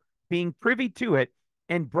also being privy to it,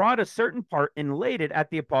 and brought a certain part and laid it at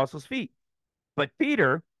the apostles' feet. But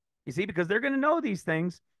Peter, you see, because they're going to know these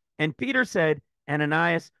things, and Peter said,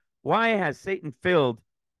 Ananias, why has Satan filled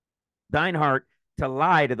thine heart to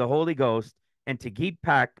lie to the Holy Ghost and to keep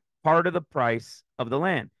back part of the price of the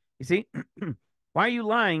land? You see, why are you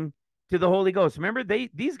lying to the Holy Ghost? Remember,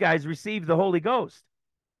 these guys received the Holy Ghost.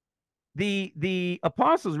 The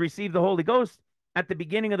apostles received the Holy Ghost at the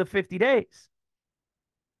beginning of the 50 days.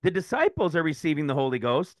 The disciples are receiving the Holy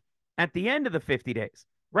Ghost at the end of the 50 days,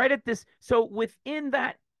 right at this. So within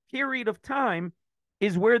that period of time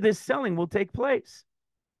is where this selling will take place.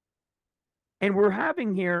 And we're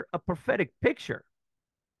having here a prophetic picture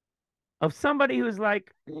of somebody who's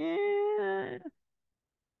like,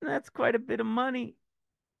 that's quite a bit of money.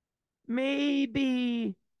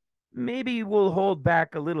 Maybe we'll hold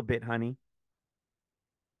back a little bit, honey.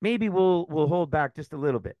 Maybe we'll hold back just a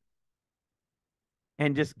little bit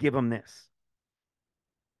and just give them this.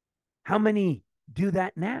 How many do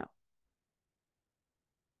that now?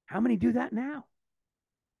 How many do that now?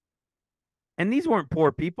 And these weren't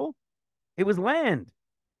poor people. It was land.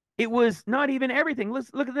 It was not even everything.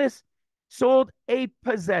 Let's look at this. Sold a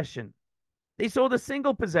possession. They sold a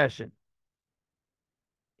single possession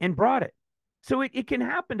and brought it. So it can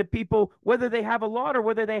happen to people whether they have a lot or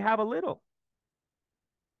whether they have a little.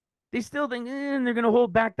 They still think they're going to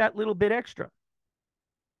hold back that little bit extra.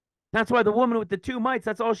 That's why the woman with the 2 mites,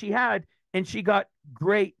 that's all she had. And she got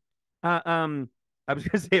great, I was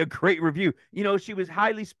going to say a great review. You know, she was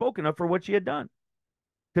highly spoken of for what she had done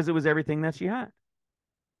because it was everything that she had.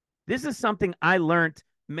 This is something I learned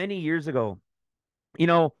many years ago. You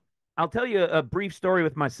know, I'll tell you a brief story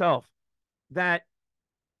with myself that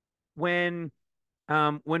when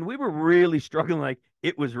we were really struggling, like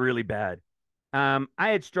it was really bad. I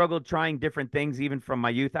had struggled trying different things even from my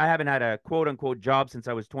youth. I haven't had a quote unquote job since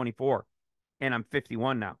I was 24, and I'm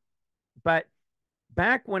 51 now. But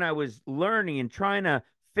back when I was learning and trying to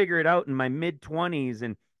figure it out in my mid 20s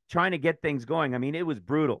and trying to get things going, I mean, it was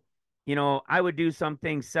brutal. I would do some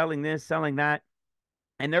things selling this, selling that,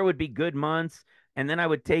 and there would be good months, and then I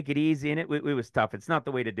would take it easy, and it was tough. It's not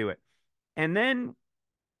the way to do it. And then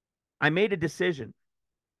I made a decision,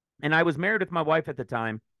 and I was married with my wife at the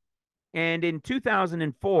time. And in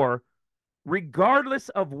 2004, regardless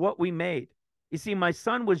of what we made, you see, my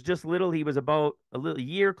son was just little. He was about a little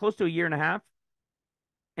year, close to a year and a half.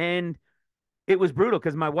 And it was brutal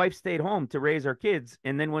because my wife stayed home to raise our kids.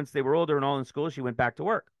 And then once they were older and all in school, she went back to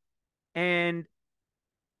work. And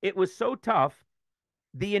it was so tough.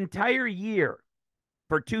 The entire year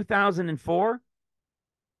for 2004,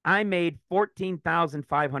 I made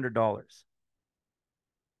 $14,500.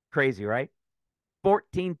 Crazy, right?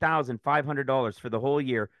 $14,500 for the whole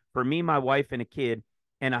year for me, my wife, and a kid,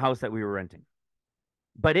 and a house that we were renting.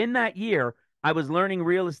 But in that year, I was learning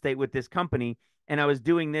real estate with this company, and I was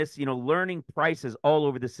doing this, learning prices all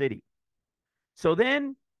over the city. So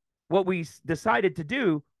then what we decided to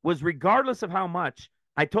do was, regardless of how much,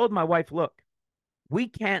 I told my wife, look, we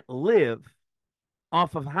can't live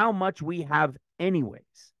off of how much we have anyways.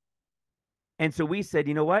 And so we said,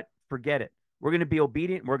 you know what? Forget it. We're going to be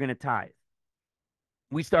obedient. We're going to tithe.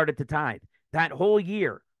 We started to tithe. That whole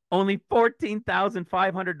year, only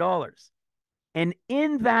 $14,500. And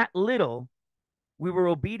in that little, we were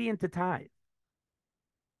obedient to tithe.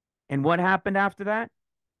 And what happened after that?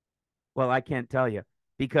 Well, I can't tell you,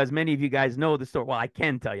 because many of you guys know the story. Well, I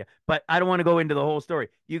can tell you, but I don't want to go into the whole story.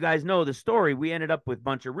 You guys know the story. We ended up with a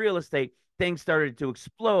bunch of real estate. Things started to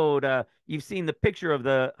explode. You've seen the picture of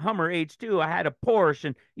the Hummer H2. I had a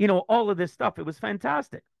Porsche and, all of this stuff. It was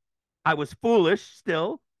fantastic. I was foolish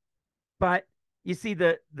still, but you see,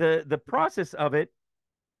 the process of it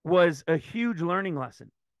was a huge learning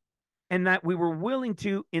lesson, and that we were willing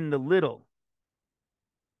to, in the little,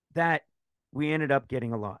 that we ended up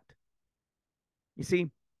getting a lot. You see?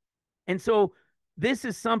 And so this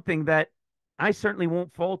is something that I certainly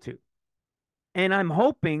won't fall to. And I'm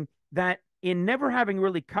hoping that, in never having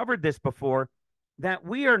really covered this before, that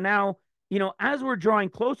we are now, as we're drawing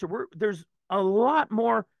closer, there's a lot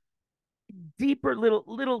more deeper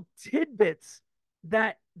little tidbits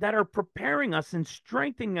that are preparing us and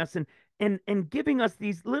strengthening us and giving us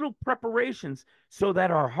these little preparations so that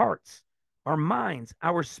our hearts, our minds,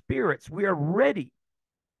 our spirits, we are ready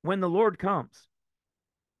when the Lord comes.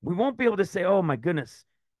 We won't be able to say, oh my goodness,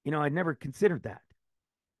 I'd never considered that.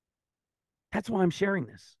 That's why I'm sharing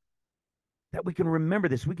this, that we can remember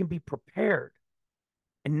this. We can be prepared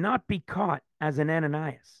and not be caught as an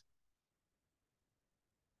Ananias.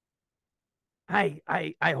 I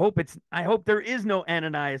hope there is no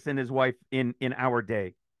Ananias and his wife in our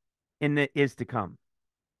day, in the is to come.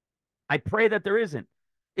 I pray that there isn't,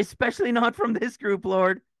 especially not from this group,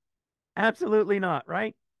 Lord. Absolutely not,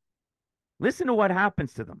 right? Listen to what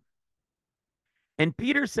happens to them. And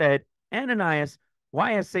Peter said, Ananias,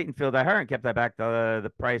 why has Satan filled thy heart and kept thy back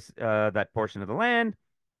the price, that portion of the land?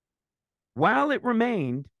 While it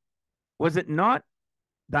remained, was it not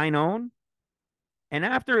thine own? And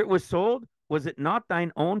after it was sold, was it not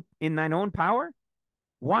thine own in thine own power?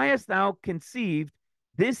 Why hast thou conceived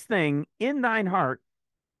this thing in thine heart,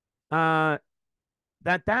 that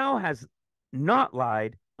thou hast not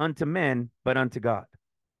lied unto men, but unto God?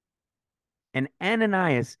 And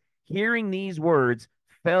Ananias, hearing these words,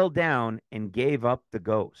 fell down and gave up the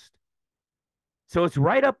ghost. So it's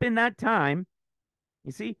right up in that time.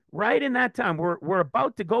 You see, right in that time, we're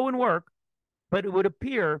about to go and work, but it would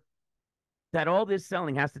appear that all this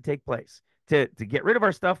selling has to take place to get rid of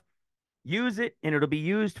our stuff, use it, and it'll be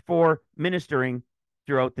used for ministering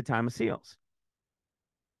throughout the time of seals.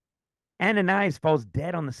 Ananias falls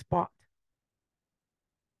dead on the spot.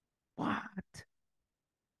 What?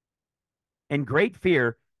 And great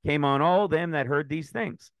fear came on all them that heard these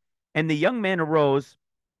things. And the young man arose,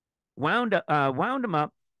 wound him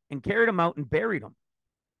up, and carried him out and buried him.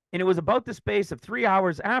 And it was about the space of 3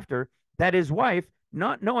 hours after that his wife,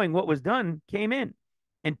 not knowing what was done, came in.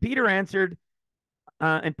 And Peter answered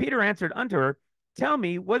unto her, tell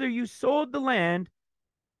me whether you sold the land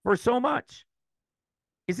for so much.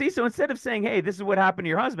 You see, so instead of saying, hey, this is what happened to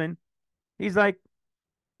your husband, he's like,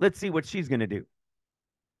 let's see what she's going to do.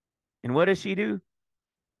 And what does she do?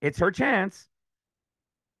 It's her chance.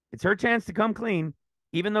 It's her chance to come clean,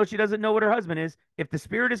 even though she doesn't know what her husband is. If the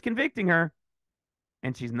Spirit is convicting her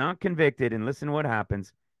and she's not convicted, and listen to what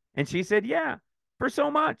happens. And she said, yeah, for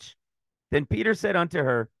so much. Then Peter said unto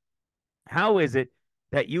her, how is it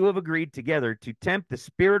that you have agreed together to tempt the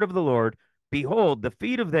Spirit of the Lord. Behold, the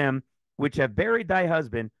feet of them which have buried thy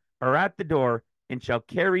husband are at the door, and shall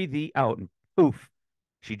carry thee out. And poof,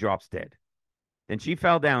 she drops dead. Then she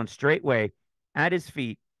fell down straightway at his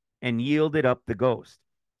feet and yielded up the ghost.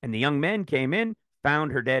 And the young men came in,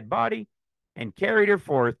 found her dead body, and carried her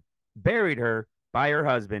forth, buried her by her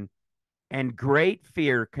husband. And great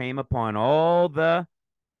fear came upon all the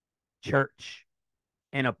church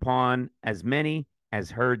and upon as many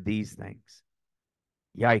as heard these things.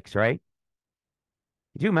 Yikes, right?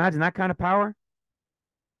 Could you imagine that kind of power?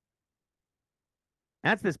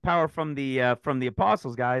 That's this power from the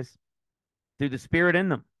apostles, guys, through the Spirit in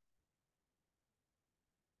them.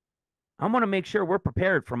 I want to make sure we're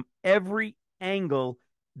prepared from every angle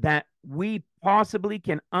that we possibly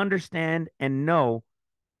can understand and know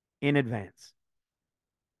in advance.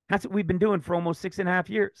 That's what we've been doing for almost 6.5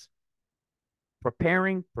 years.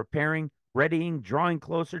 Preparing, readying, drawing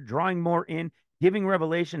closer, drawing more in, giving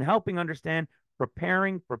revelation, helping understand,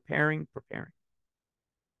 preparing.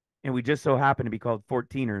 And we just so happen to be called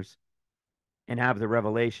 14ers and have the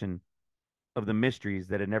revelation of the mysteries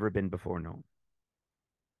that had never been before known.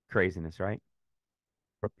 Craziness, right?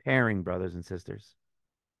 Preparing, brothers and sisters.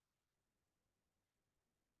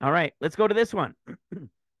 All right, let's go to this one.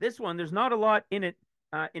 This one, there's not a lot in it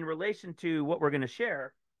in relation to what we're going to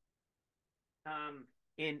share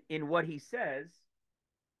in what he says,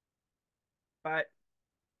 but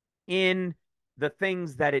in the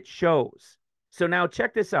things that it shows. So now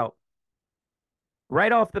check this out.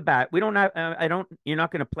 Right off the bat, we don't have, you're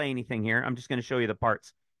not going to play anything here. I'm just going to show you the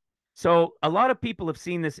parts. So a lot of people have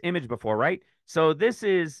seen this image before, right? So this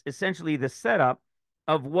is essentially the setup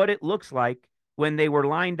of what it looks like when they were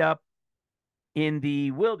lined up in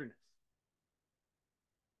the wilderness.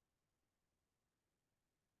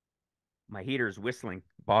 My heater is whistling,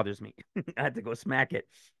 bothers me. I had to go smack it.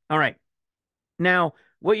 All right. Now,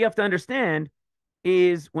 what you have to understand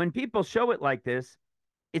is when people show it like this,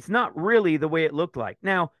 it's not really the way it looked like.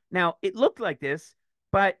 Now it looked like this,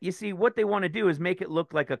 but you see, what they want to do is make it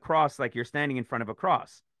look like a cross, like you're standing in front of a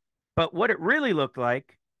cross. But what it really looked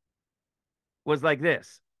like was like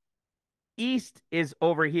this. East is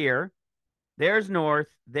over here. There's north,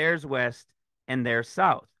 there's west, and there's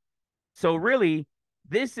south. So really,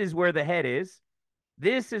 this is where the head is.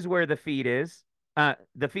 This is where the feet is.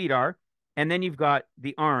 The feet are. And then you've got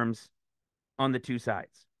the arms on the two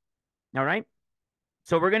sides. All right.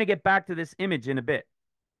 So we're going to get back to this image in a bit.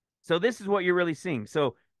 So this is what you're really seeing.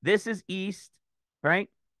 So this is east, right?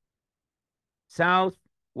 South,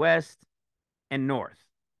 west, and north.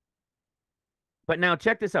 But now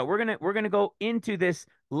check this out. We're gonna go into this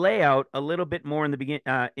layout a little bit more in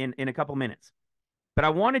the in a couple minutes. But I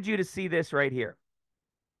wanted you to see this right here.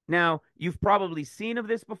 Now, you've probably seen of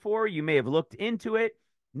this before. You may have looked into it.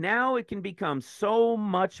 Now it can become so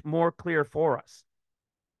much more clear for us.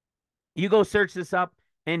 You go search this up,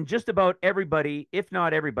 and just about everybody, if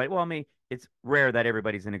not everybody, well, I mean, it's rare that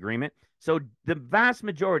everybody's in agreement. So the vast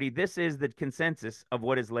majority, this is the consensus of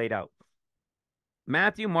what is laid out.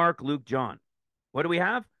 Matthew, Mark, Luke, John. What do we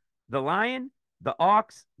have? The lion, the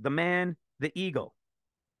ox, the man, the eagle.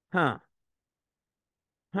 Huh.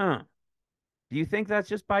 Do you think that's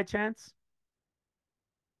just by chance?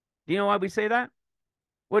 Do you know why we say that?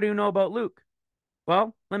 What do you know about Luke?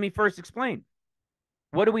 Well, let me first explain.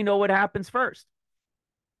 What do we know what happens first?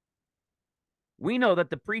 We know that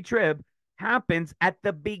the pre-trib happens at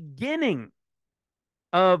the beginning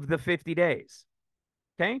of the 50 days.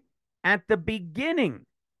 Okay? At the beginning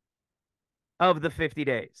of the 50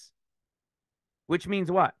 days. Which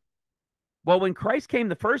means what? Well, when Christ came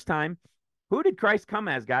the first time, who did Christ come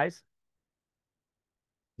as, guys?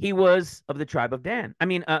 He was of the tribe of Dan. I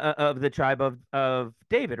mean, of the tribe of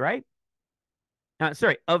David, right?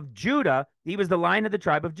 Of Judah. He was the Lion of the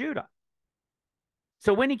tribe of Judah.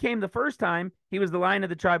 So when he came the first time, he was the Lion of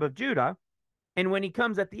the tribe of Judah. And when he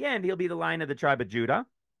comes at the end, he'll be the Lion of the tribe of Judah,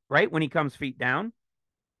 right? When he comes feet down.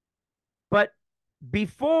 But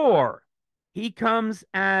before he comes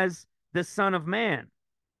as the Son of Man.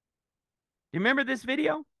 You remember this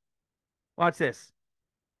video? Watch this.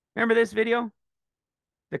 Remember this video?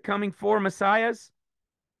 The coming four messiahs?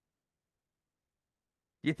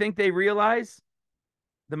 Do you think they realize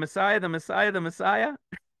the Messiah, the Messiah, the Messiah?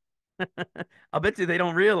 I'll bet you they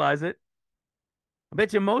don't realize it. I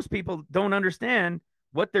bet you most people don't understand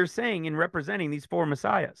what they're saying in representing these four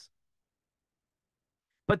messiahs.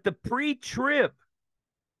 But the pre-trib,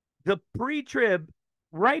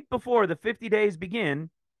 right before the 50 days begin,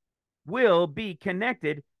 will be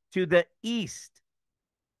connected to the east.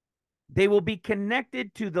 They will be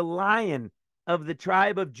connected to the Lion of the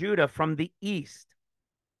tribe of Judah from the east.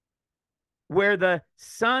 where the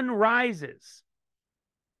sun rises.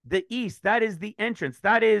 The east, that is the entrance.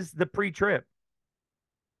 That is the pre-trib.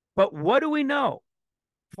 But what do we know?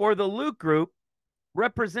 For the Luke group,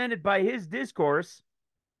 represented by his discourse,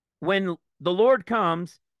 when the Lord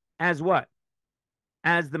comes as what?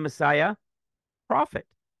 As the Messiah prophet.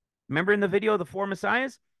 Remember in the video, the 4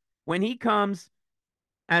 Messiahs? When he comes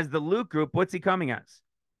as the Luke group, what's he coming as?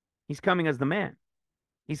 He's coming as the man.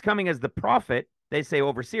 He's coming as the prophet. They say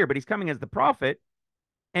overseer, but he's coming as the prophet.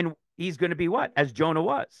 And he's going to be what? As Jonah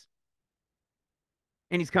was.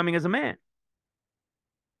 And he's coming as a man.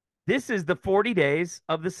 This is the 40 days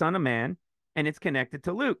of the Son of Man, and it's connected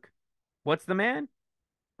to Luke. What's the man?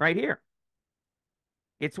 Right here.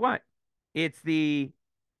 It's what? It's the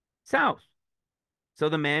south. So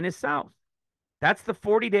the man is south. That's the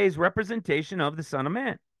 40 days representation of the Son of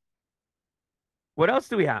Man. What else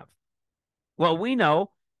do we have? Well, we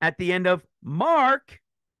know at the end of Mark,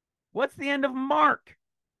 what's the end of Mark?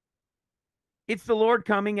 It's the Lord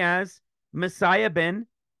coming as Messiah ben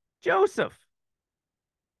Joseph.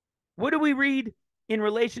 What do we read in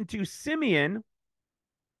relation to Simeon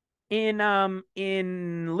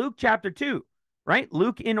in Luke chapter 2, right?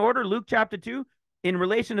 Luke in order, Luke chapter 2, in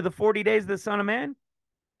relation to the 40 days of the Son of Man.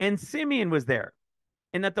 And Simeon was there.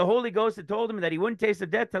 And that the Holy Ghost had told him that he wouldn't taste of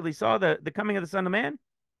death till he saw the coming of the Son of Man.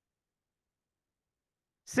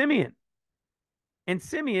 Simeon. And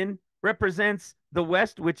Simeon represents the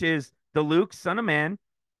West, which is the Luke, Son of Man,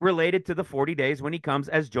 related to the 40 days when he comes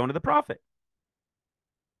as Jonah the prophet.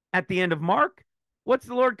 At the end of Mark, what's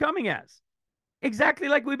the Lord coming as? Exactly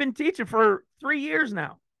like we've been teaching for 3 years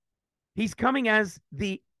now. He's coming as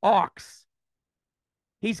the ox.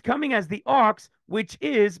 He's coming as the ox, which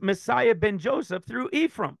is Messiah ben Joseph through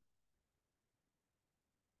Ephraim.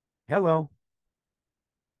 Hello.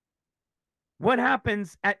 What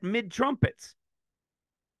happens at mid-trumpets?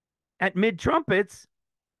 At mid-trumpets,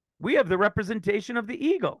 we have the representation of the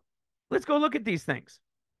eagle. Let's go look at these things.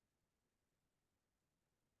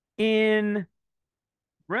 In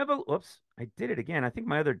oops, I did it again. I think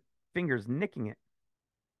my other finger's nicking it.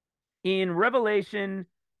 In Revelation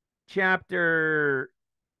chapter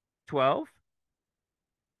 12,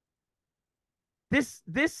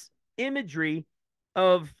 this imagery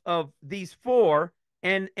of these 4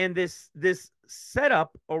 and this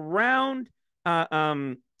setup around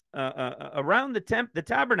around the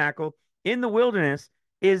tabernacle in the wilderness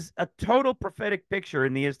is a total prophetic picture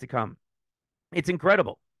in the years to come. It's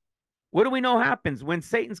incredible. What do we know happens when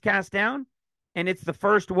Satan's cast down and it's the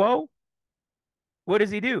first woe? What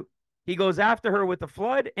does he do? He goes after her with the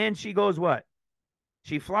flood, and she goes what?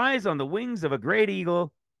 She flies on the wings of a great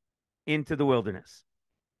eagle into the wilderness.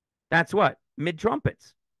 That's what?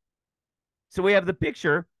 Mid-trumpets. So we have the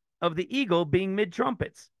picture of the eagle being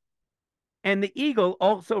mid-trumpets. And the eagle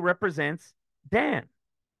also represents Dan.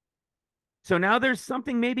 So now there's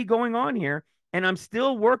something maybe going on here, and I'm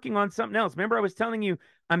still working on something else. Remember, I was telling you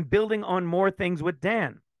I'm building on more things with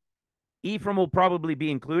Dan. Ephraim will probably be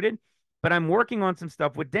included, but I'm working on some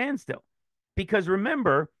stuff with Dan still. Because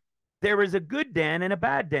remember, there is a good Dan and a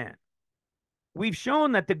bad Dan. We've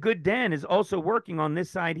shown that the good Dan is also working on this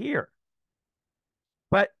side here.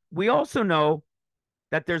 But we also know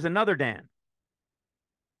that there's another Dan.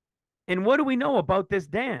 And what do we know about this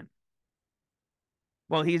Dan?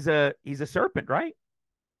 Well, he's a serpent, right?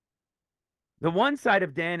 The one side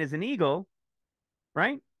of Dan is an eagle,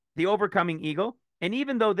 right? The overcoming eagle. And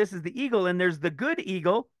even though this is the eagle and there's the good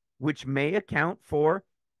eagle, which may account for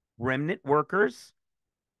remnant workers,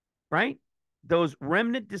 right? Those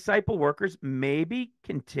remnant disciple workers may be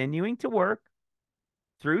continuing to work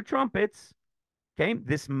through trumpets. Okay.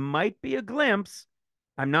 This might be a glimpse.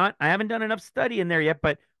 I haven't done enough study in there yet,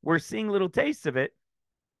 but we're seeing little tastes of it.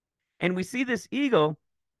 And we see this eagle,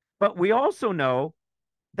 but we also know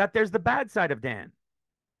that there's the bad side of Dan.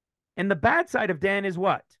 And the bad side of Dan is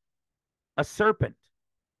what? A serpent.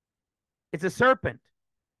 It's a serpent.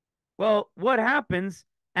 Well, what happens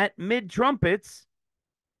at mid-trumpets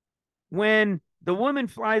when the woman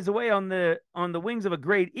flies away on the wings of a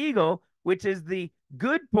great eagle, which is the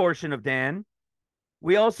good portion of Dan?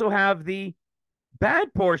 We also have the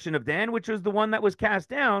bad portion of Dan, which was the one that was cast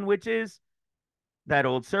down, which is that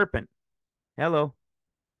old serpent. Hello.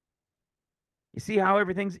 You see how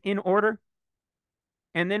everything's in order?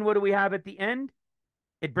 And then what do we have at the end?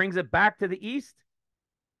 It brings it back to the east.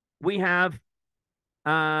 We have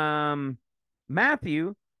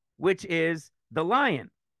Matthew, which is the lion,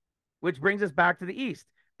 which brings us back to the east.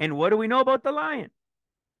 And what do we know about the lion?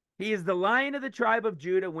 He is the Lion of the tribe of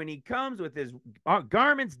Judah when he comes with his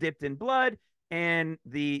garments dipped in blood and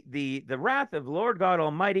the wrath of Lord God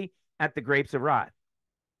Almighty at the grapes of wrath.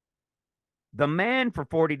 the man for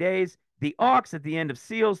 40 days, the ox at the end of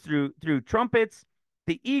seals through trumpets,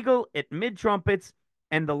 the eagle at mid trumpets,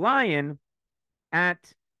 and the lion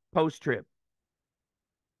at post trib.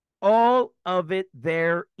 All of it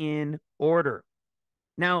there in order.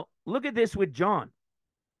 Now, look at this with John.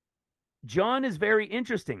 John is very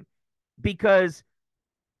interesting because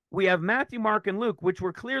we have Matthew, Mark, and Luke, which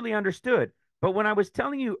were clearly understood. But when I was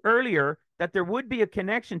telling you earlier that there would be a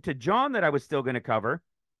connection to John that I was still going to cover,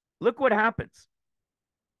 look what happens.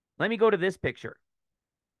 Let me go to this picture.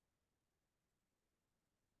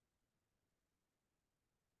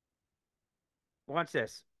 Watch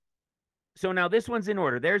this. So now this one's in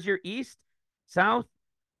order. There's your east, south,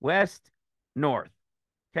 west, north.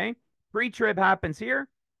 Okay? Pre-trib happens here.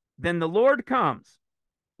 Then the Lord comes.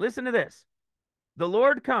 Listen to this. The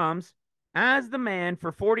Lord comes as the man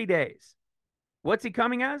for 40 days. What's he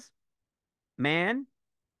coming as? Man.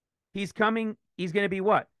 He's coming, he's going to be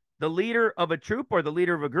what? The leader of a troop or the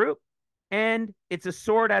leader of a group. And it's a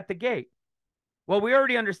sword at the gate. Well, we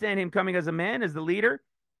already understand him coming as a man, as the leader.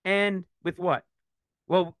 And with what?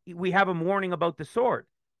 Well, we have him warning about the sword.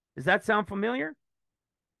 Does that sound familiar?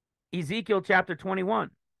 Ezekiel chapter 21.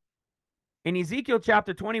 In Ezekiel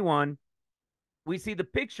chapter 21, we see the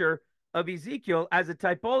picture of Ezekiel as a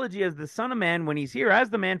typology as the Son of Man when he's here as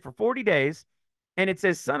the man for 40 days. And it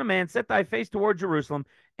says, Son of man, set thy face toward Jerusalem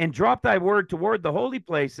and drop thy word toward the holy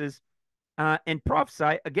places and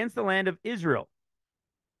prophesy against the land of Israel.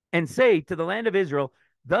 And say to the land of Israel,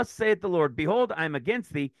 thus saith the Lord, behold, I am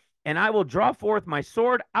against thee, and I will draw forth my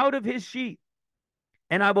sword out of his sheath,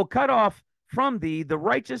 and I will cut off from thee the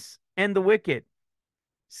righteous and the wicked.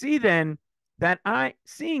 Seeing then that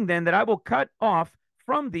I will cut off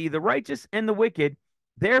from thee the righteous and the wicked,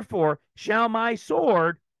 therefore shall my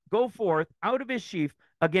sword go forth out of his sheath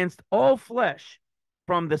against all flesh,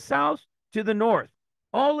 from the south to the north,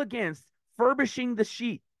 all against furbishing the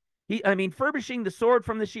sheath. Furbishing the sword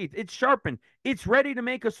from the sheath. It's sharpened. It's ready to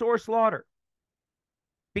make a sore slaughter.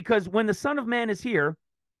 Because when the Son of Man is here,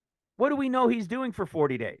 what do we know he's doing for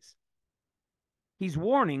 40 days? He's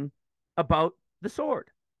warning about the sword.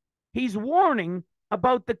 He's warning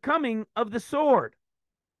about the coming of the sword.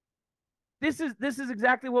 This is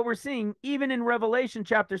exactly what we're seeing. Even in Revelation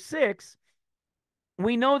chapter 6,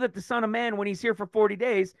 we know that the Son of Man, when he's here for 40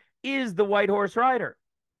 days, is the white horse rider.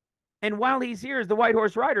 And while he's here as the white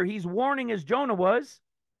horse rider, he's warning as Jonah was.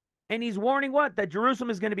 And he's warning what? That Jerusalem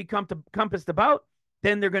is going to be compassed about.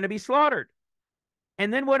 Then they're going to be slaughtered.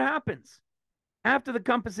 And then what happens? After the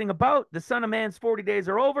compassing about, the Son of Man's 40 days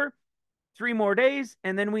are over. 3 more days.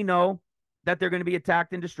 And then we know that they're going to be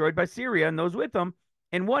attacked and destroyed by Syria and those with them.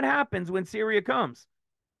 And what happens when Syria comes?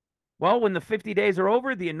 Well, when the 50 days are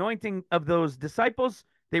over, the anointing of those disciples,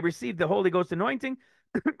 they receive the Holy Ghost anointing.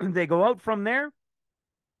 They go out from there.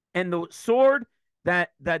 And the sword that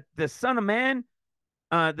the Son of Man,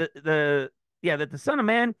 that the Son of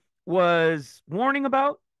Man was warning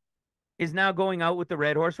about is now going out with the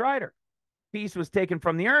red horse rider. Peace was taken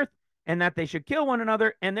from the earth, and that they should kill one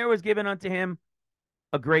another, and there was given unto him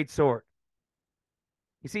a great sword.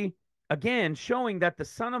 You see, again, showing that the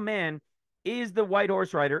Son of Man is the white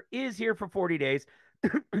horse rider, is here for 40 days,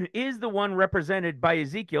 is the one represented by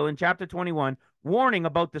Ezekiel in chapter 21, warning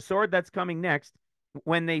about the sword that's coming next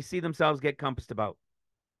when they see themselves get compassed about.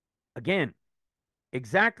 Again,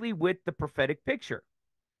 exactly with the prophetic picture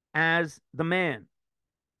as the man.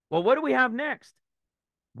 Well, what do we have next?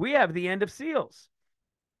 We have the end of seals.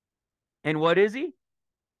 And what is he?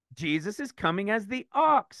 Jesus is coming as the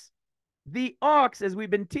ox. The ox, as we've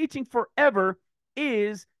been teaching forever,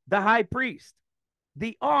 is the high priest.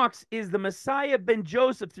 The ox is the Messiah ben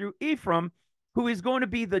Joseph through Ephraim, who is going to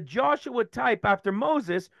be the Joshua type after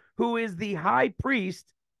Moses, who is the high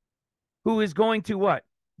priest, who is going to what?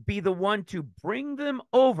 Be the one to bring them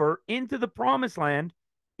over into the promised land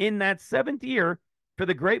in that 7th year for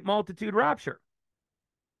the great multitude rapture.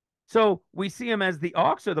 So we see him as the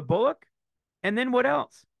ox or the bullock. And then what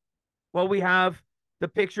else? Well, we have the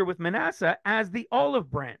picture with Manasseh as the olive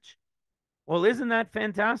branch. Well, isn't that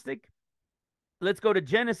fantastic? Let's go to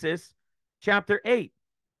Genesis chapter 8.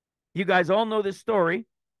 You guys all know this story.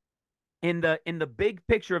 In the big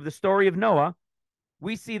picture of the story of Noah,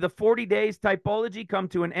 we see the 40 days typology come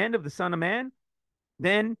to an end of the Son of Man.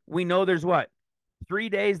 Then we know there's what? 3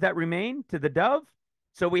 days that remain to the dove.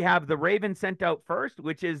 So we have the raven sent out first,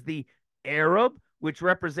 which is the Arab, which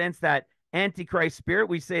represents that Antichrist spirit.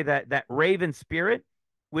 We say that raven spirit,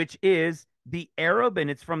 which is the Arab, and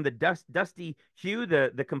it's from the dusty hue,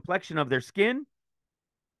 the complexion of their skin.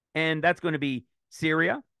 And that's going to be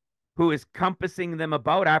Syria, who is compassing them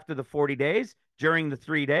about after the 40 days, during the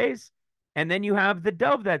 3 days. And then you have the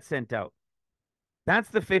dove that's sent out. That's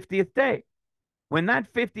the 50th day. When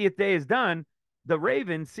that 50th day is done, the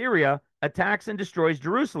raven, Syria, attacks and destroys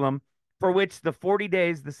Jerusalem, for which the 40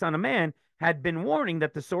 days the Son of Man had been warning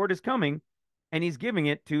that the sword is coming, and he's giving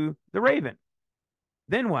it to the raven.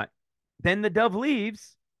 Then what? Then the dove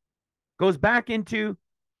leaves, goes back into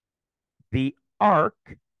the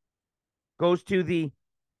ark, goes to the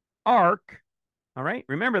ark. All right,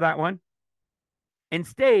 remember that one. And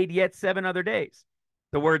stayed yet 7 other days.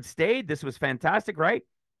 The word stayed, this was fantastic, right?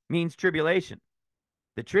 Means tribulation.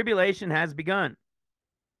 The tribulation has begun.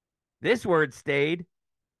 This word stayed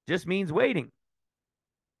just means waiting.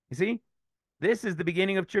 You see, this is the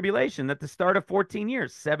beginning of tribulation, at the start of 14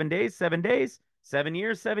 years, 7 days, 7 days, 7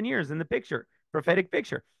 years, 7 years in the picture, prophetic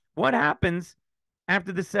picture. What happens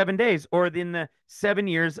after the 7 days or in the 7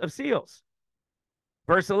 years of seals?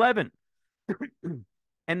 Verse 11,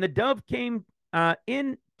 and the dove came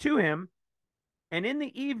in to him, and in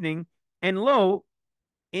the evening, and lo,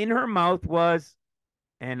 in her mouth was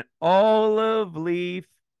an olive leaf,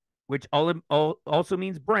 which also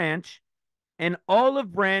means branch, an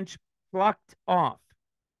olive branch plucked off.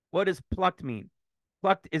 What does plucked mean?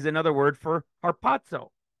 Plucked is another word for harpazo,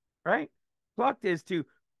 right? Plucked is to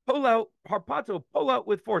pull out, harpazo, pull out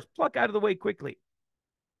with force, pluck out of the way quickly.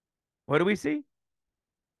 What do we see?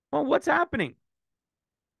 Well, what's happening?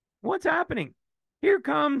 What's happening? Here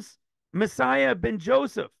comes Messiah ben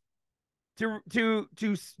Joseph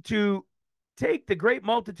to take the great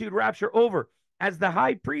multitude rapture over as the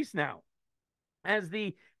high priest now, as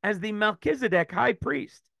the Melchizedek high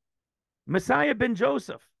priest. Messiah ben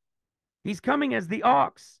Joseph. He's coming as the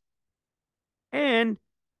ox, and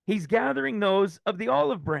he's gathering those of the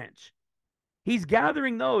olive branch. He's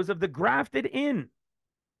gathering those of the grafted in.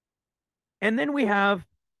 And then we have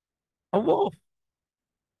a wolf.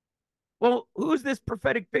 Well, who's this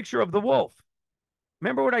prophetic picture of the wolf?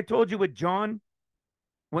 Remember what I told you with John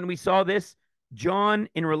when we saw this? John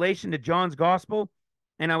in relation to John's gospel.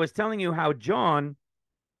 And I was telling you how John,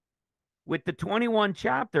 with the 21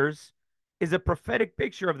 chapters, is a prophetic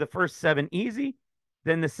picture of the first 7 easy,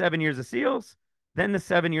 then the 7 years of seals, then the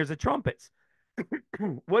 7 years of trumpets.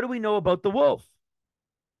 What do we know about the wolf?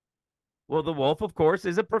 Well, the wolf, of course,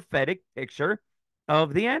 is a prophetic picture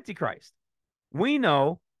of the Antichrist. We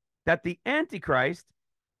know that the Antichrist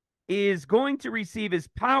is going to receive his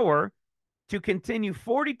power to continue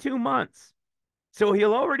 42 months. So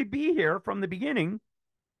he'll already be here from the beginning,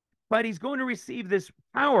 but he's going to receive this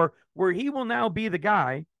power where he will now be the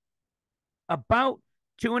guy about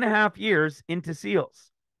 2.5 years into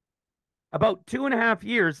seals, about 2.5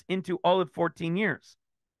 years into all of 14 years.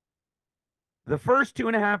 The first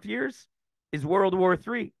 2.5 years is World War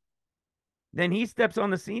III. Then he steps on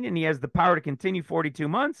the scene and he has the power to continue 42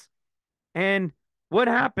 months. And what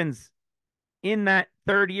happens in that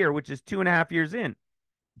third year, which is 2.5 years in?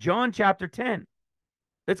 John chapter 10.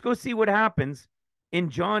 Let's go see what happens in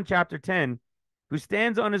John chapter 10, who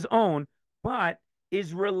stands on his own, but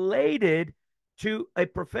is related to a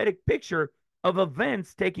prophetic picture of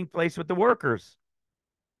events taking place with the workers.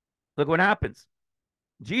 Look what happens.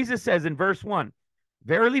 Jesus says in verse 1,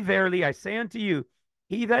 verily, verily, I say unto you,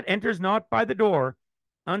 he that enters not by the door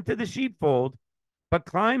unto the sheepfold, but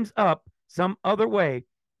climbs up some other way,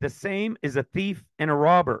 the same is a thief and a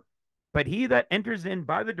robber. But he that enters in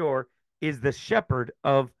by the door is the shepherd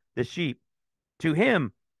of the sheep. To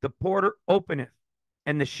him the porter openeth,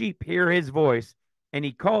 and the sheep hear his voice, and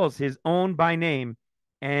he calls his own by name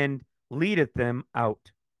and leadeth them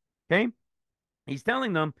out. Okay? He's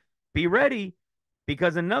telling them, be ready,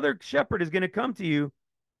 because another shepherd is going to come to you,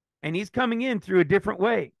 and he's coming in through a different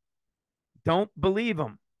way. Don't believe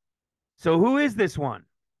him. So who is this one?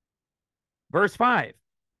 Verse 5,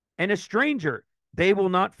 and a stranger they will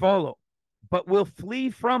not follow, but will flee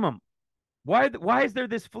from him. Why is there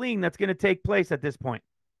this fleeing that's going to take place at this point?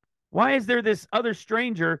 Why is there this other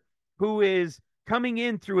stranger who is coming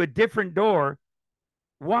in through a different door?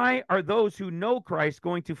 Why are those who know Christ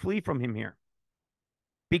going to flee from him here?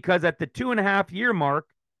 Because at the 2.5 year mark,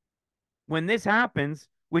 when this happens,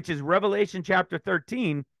 which is Revelation chapter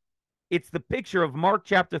 13, it's the picture of Mark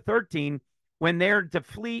chapter 13, when they're to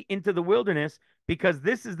flee into the wilderness, because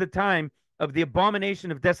this is the time of the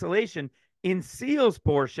abomination of desolation in seals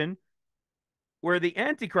portion, where the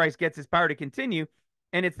Antichrist gets his power to continue,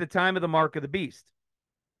 and it's the time of the mark of the beast.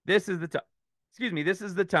 This is the time, this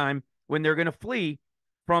is the time when they're going to flee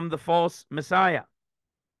from the false Messiah.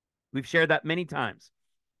 We've shared that many times.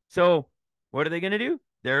 So what are they going to do?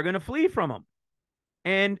 They're going to flee from him.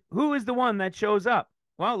 And who is the one that shows up?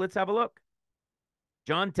 Well, let's have a look.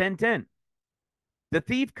 John 10:10. The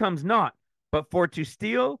thief comes not, but for to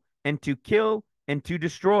steal and to kill and to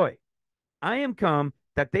destroy. I am come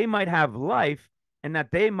that they might have life and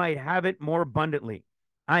that they might have it more abundantly.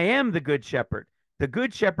 I am the good shepherd. The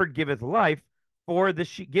good shepherd giveth life for the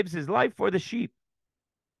sheep, gives his life for the sheep.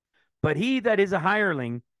 But he that is a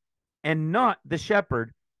hireling and not the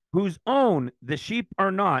shepherd, whose own the sheep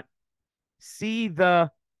are not, see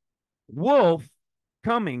the wolf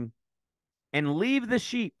coming and leave the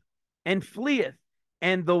sheep and fleeth,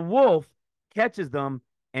 and the wolf catches them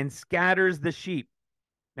and scatters the sheep.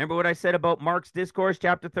 Remember what I said about Mark's discourse,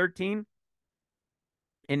 chapter 13?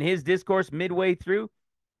 In his discourse midway through,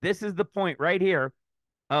 this is the point right here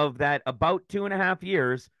of that about 2.5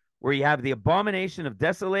 years where you have the abomination of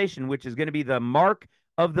desolation, which is going to be the mark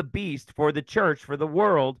of the beast for the church, for the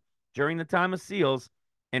world during the time of seals.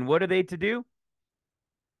 And what are they to do?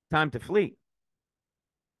 Time to flee.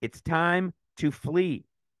 It's time to flee,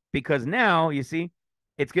 because now, you see,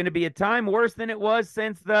 it's going to be a time worse than it was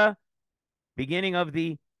since the beginning of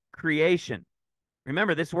the creation.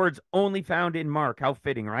 Remember, this word's only found in Mark. How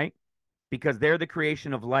fitting, right? Because they're the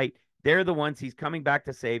creation of light. They're the ones he's coming back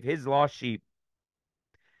to save, his lost sheep.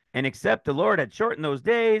 And except the Lord had shortened those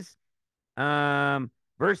days,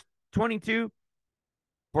 verse 22,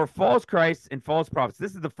 for false Christs and false prophets.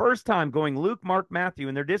 This is the first time, going Luke, Mark, Matthew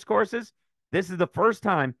in their discourses, this is the first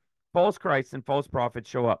time false Christs and false prophets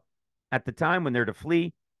show up. At the time when they're to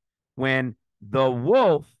flee, when the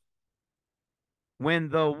wolf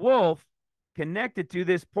connected to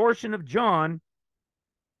this portion of John,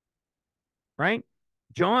 right?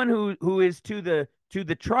 John, who is to the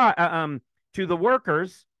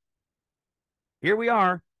workers. Here we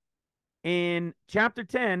are in chapter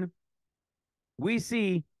 10. We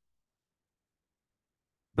see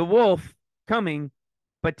the wolf coming,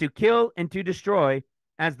 but to kill and to destroy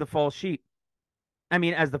as the false sheep. I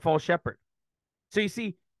mean, as the false shepherd. So you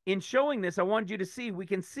see, in showing this, I wanted you to see, we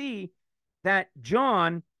can see that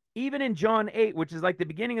John, even in John 8, which is like the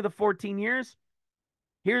beginning of the 14 years,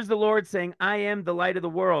 here's the Lord saying, I am the light of the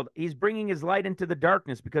world. He's bringing his light into the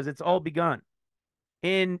darkness because it's all begun.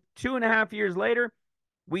 In 2.5 years later,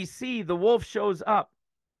 we see the wolf shows up,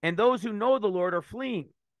 and those who know the Lord are fleeing.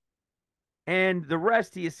 And the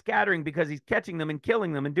rest he is scattering because he's catching them and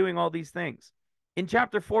killing them and doing all these things. In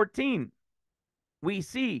chapter 14, we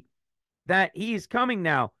see that he's coming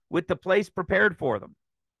now with the place prepared for them.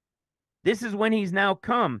 This is when he's now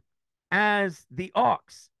come as the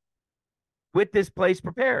ox with this place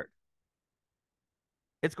prepared.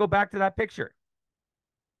 Let's go back to that picture.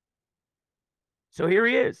 So here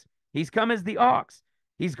he is. He's come as the ox.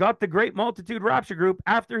 He's got the great multitude rapture group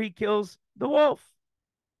after he kills the wolf.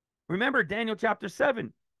 Remember Daniel chapter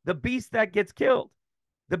 7, the beast that gets killed.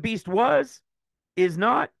 The beast was, is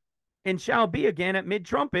not, and shall be again at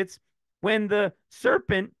mid-trumpets when the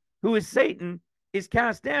serpent, who is Satan, is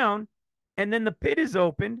cast down, and then the pit is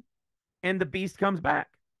opened, and the beast comes back.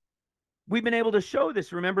 We've been able to show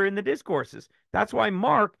this, remember, in the discourses. That's why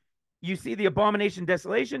Mark, you see the abomination,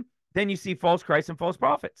 desolation, then you see false Christs and false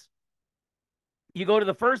prophets. You go to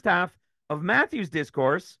the first half of Matthew's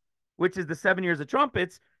discourse, which is the 7 years of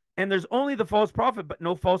trumpets, and there's only the false prophet, but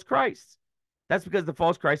no false Christ. That's because the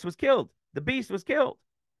false Christ was killed. The beast was killed.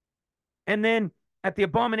 And then at the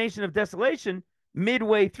abomination of desolation,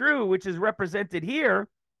 midway through, which is represented here,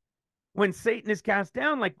 when Satan is cast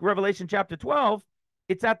down, like Revelation chapter 12,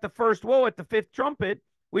 it's at the first woe, at the fifth trumpet,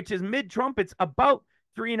 which is mid-trumpets, about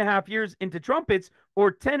 3.5 years into trumpets,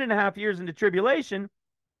 or 10.5 years into tribulation.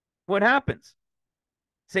 What happens?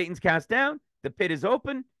 Satan's cast down, the pit is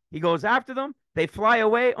open, he goes after them, they fly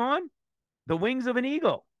away on the wings of an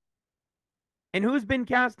eagle. And who's been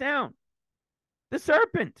cast down? The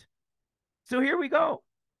serpent. So here we go.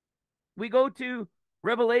 We go to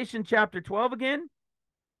Revelation chapter 12 again,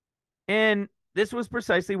 and this was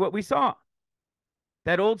precisely what we saw.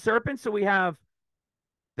 That old serpent. So we have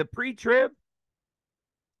the pre-trib,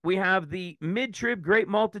 we have the mid-trib great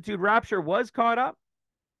multitude rapture was caught up.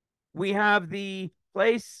 We have the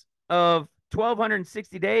place of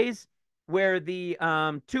 1,260 days where the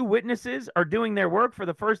two witnesses are doing their work for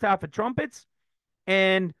the first half of trumpets.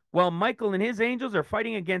 And while Michael and his angels are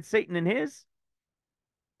fighting against Satan and his.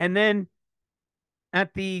 And then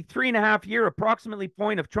at the 3.5 year approximately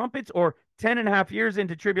point of trumpets, or 10.5 years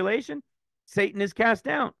into tribulation, Satan is cast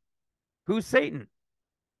down. Who's Satan?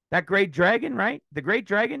 That great dragon, right? The great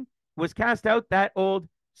dragon was cast out, that old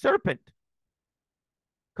serpent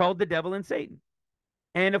called the devil and Satan.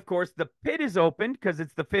 And of course, the pit is opened because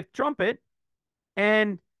it's the fifth trumpet,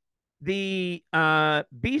 and the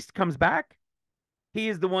beast comes back. He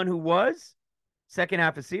is the one who was, second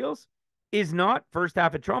half of seals, is not, first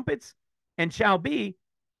half of trumpets, and shall be,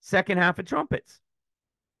 second half of trumpets.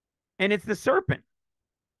 And it's the serpent.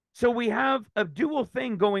 So we have a dual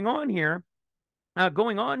thing going on here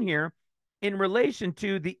in relation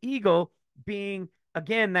to the eagle being,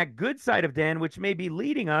 again, that good side of Dan, which may be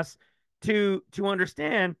leading us to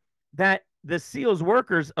understand that the seals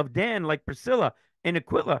workers of Dan, like Priscilla and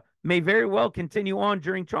Aquila, may very well continue on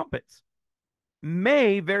during trumpets.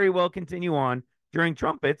 May very well continue on during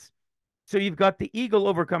trumpets. So you've got the eagle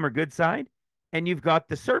overcomer good side, and you've got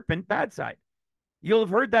the serpent bad side. You'll have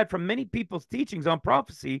heard that from many people's teachings on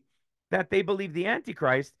prophecy, that they believe the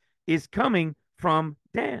Antichrist is coming from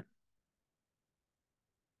Dan.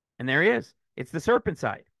 And there he is. It's the serpent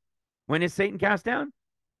side. When is Satan cast down?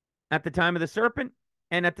 At the time of the serpent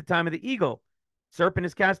and at the time of the eagle. Serpent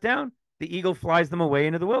is cast down, the eagle flies them away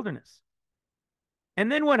into the wilderness.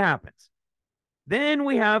 And then what happens? Then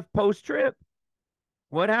we have post-trib.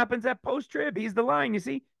 What happens at post-trib? He's the lion. You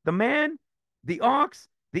see, the man, the ox,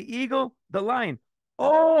 the eagle, the lion,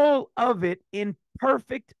 all of it in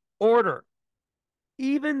perfect order.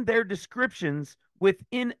 Even their descriptions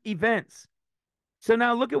within events. So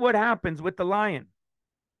now look at what happens with the lion.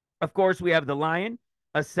 Of course, we have the lion,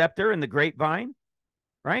 a scepter, and the grapevine,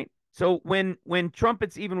 right? So when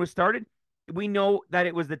trumpets even was started, we know that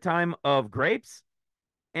it was the time of grapes.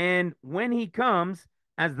 And when he comes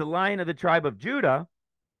as the Lion of the tribe of Judah,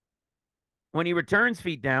 when he returns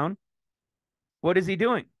feet down, what is he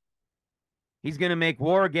doing? He's going to make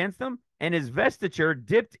war against them, and his vestiture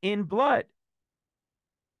dipped in blood,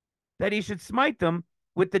 that he should smite them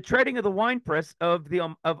with the treading of the winepress of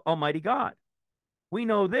Almighty God. We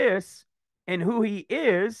know this and who he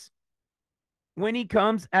is when he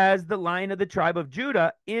comes as the Lion of the tribe of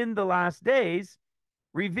Judah in the last days,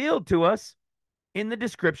 revealed to us in the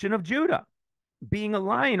description of Judah being a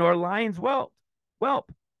lion or a lion's whelp.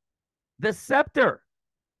 The scepter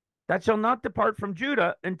that shall not depart from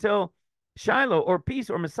Judah until Shiloh or peace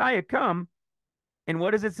or Messiah come. And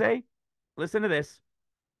what does it say? Listen to this.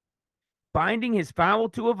 Binding his fowl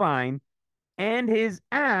to a vine, and his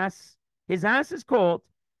ass's colt,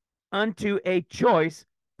 unto a choice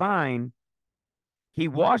vine. He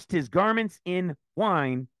washed his garments in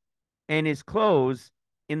wine, and his clothes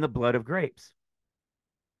in the blood of grapes.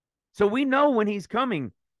 So we know when he's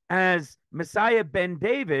coming as Messiah ben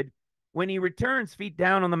David, when he returns feet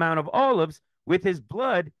down on the Mount of Olives with his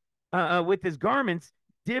blood, with his garments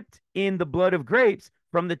dipped in the blood of grapes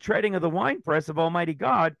from the treading of the winepress of Almighty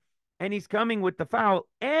God. And he's coming with the fowl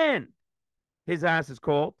and his ass's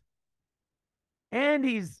colt. And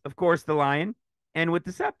he's, of course, the lion and with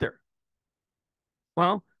the scepter.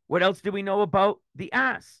 Well, what else do we know about the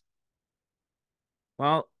ass?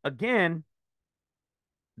 Well, again,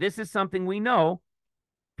 this is something we know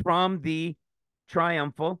from the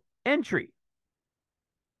triumphal entry.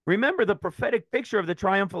 Remember, the prophetic picture of the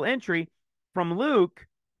triumphal entry from Luke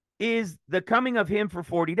is the coming of him for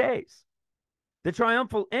 40 days. The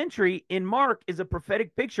triumphal entry in Mark is a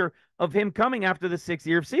prophetic picture of him coming after the 6th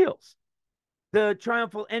year of seals. The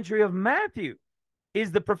triumphal entry of Matthew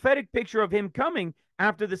is the prophetic picture of him coming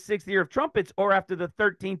after the 6th year of trumpets, or after the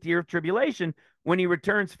 13th year of tribulation, when he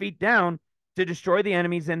returns feet down to destroy the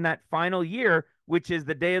enemies in that final year, which is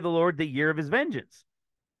the day of the Lord, the year of his vengeance.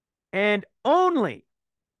 And only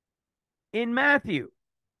in Matthew,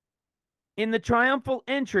 in the triumphal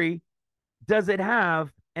entry, does it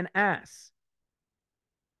have an ass.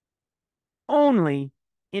 Only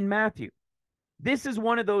in Matthew. This is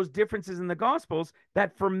one of those differences in the Gospels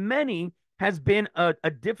that for many has been a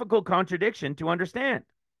difficult contradiction to understand,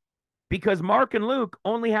 because Mark and Luke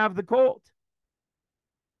only have the colt.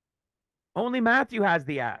 Only Matthew has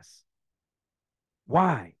the ass.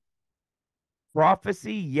 Why?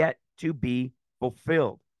 Prophecy yet to be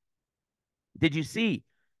fulfilled. Did you see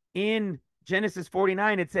in Genesis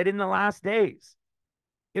 49, it said in the last days?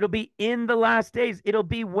 It'll be in the last days. It'll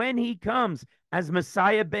be when he comes as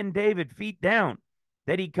Messiah ben David, feet down,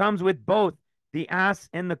 that he comes with both the ass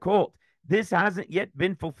and the colt. This hasn't yet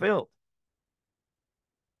been fulfilled.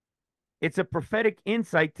 It's a prophetic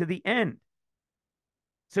insight to the end.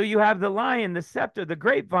 So you have the lion, the scepter, the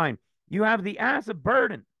grapevine. You have the ass of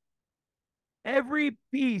burden. Every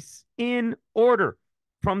piece in order,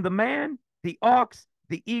 from the man, the ox,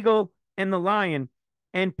 the eagle, and the lion,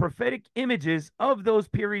 and prophetic images of those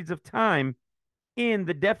periods of time in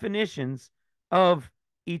the definitions of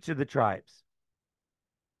each of the tribes.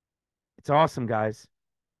 It's awesome, guys.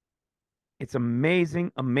 It's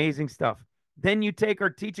amazing, amazing stuff. Then you take our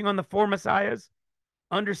teaching on the 4 messiahs,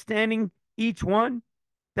 understanding each one,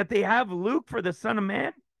 that they have Luke for the Son of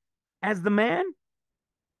Man as the man,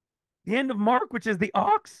 the end of Mark, which is the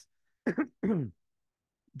ox,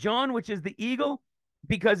 John, which is the eagle,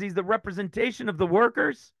 because he's the representation of the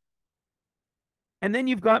workers, And then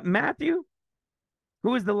you've got Matthew,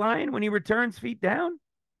 who is the lion when he returns feet down.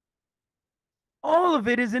 All of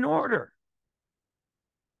it is in order.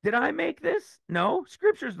 Did I make this? No,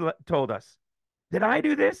 scriptures told us. Did I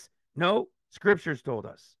do this? No, scriptures told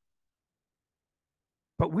us.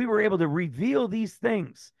 But we were able to reveal these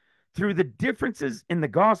things through the differences in the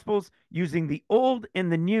Gospels, using the old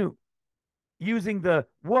and the new, using the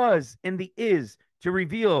was and the is to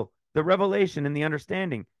reveal the revelation and the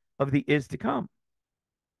understanding of the is to come.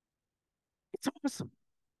 It's awesome.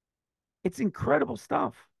 It's incredible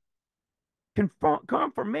stuff.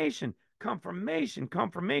 Confirmation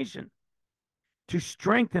to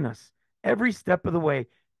strengthen us every step of the way,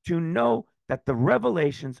 to know that the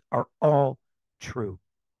revelations are all true.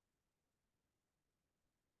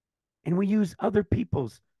 And we use other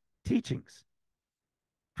people's teachings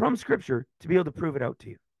from Scripture to be able to prove it out to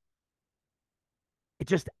you. It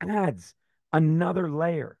just adds another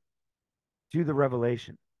layer to the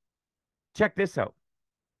revelation. Check this out.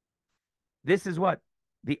 This is what?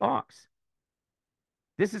 The ox.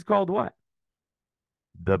 This is called what?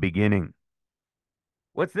 The beginning.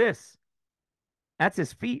 What's this? That's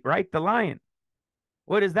his feet, right? The lion.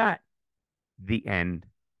 What is that? The end.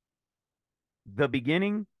 The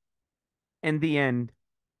beginning and the end.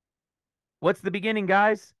 What's the beginning,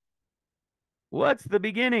 guys? What's the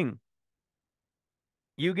beginning?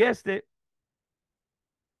 You guessed it.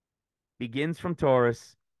 Begins from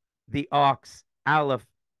Taurus. The ox, Aleph,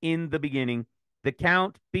 in the beginning. The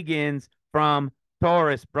count begins from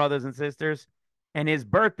Taurus, brothers and sisters. And his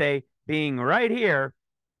birthday, being right here,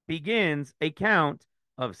 begins a count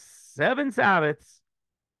of 7 Sabbaths,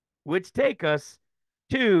 which take us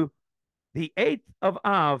to the 8th of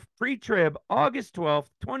Av, pre-trib, August 12th,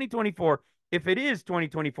 2024. If it is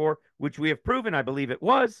 2024, which we have proven, I believe it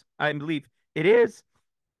was. I believe it is.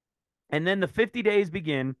 And then the 50 days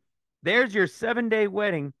begin. There's your 7-day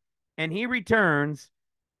wedding. And he returns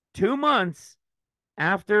 2 months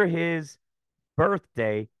after his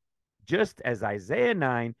birthday, just as Isaiah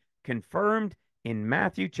 9 confirmed in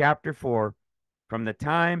Matthew chapter 4, from the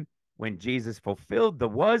time when Jesus fulfilled the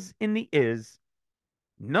was in the is,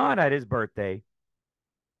 not at his birthday,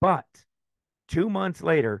 but 2 months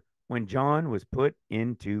later when John was put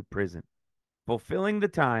into prison, fulfilling the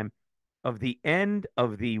time of the end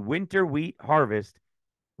of the winter wheat harvest,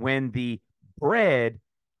 when the bread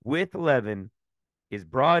with leaven is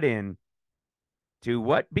brought in, to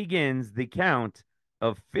what begins the count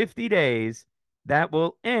of 50 days that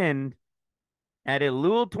will end at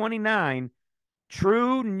Elul 29,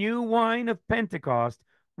 true new wine of Pentecost,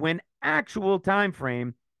 when actual time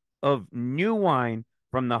frame of new wine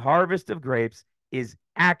from the harvest of grapes is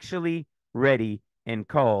actually ready and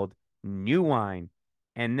called new wine.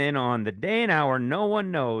 And then on the day and hour no one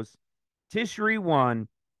knows, Tishri 1,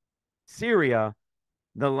 Syria,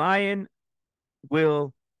 the lion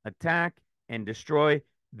will attack and destroy.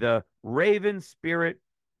 The raven spirit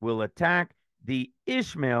will attack. The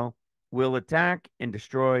Ishmael will attack and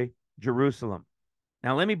destroy Jerusalem.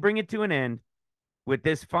 Now, let me bring it to an end with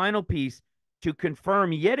this final piece to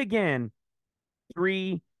confirm yet again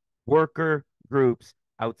 3 worker groups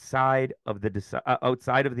outside of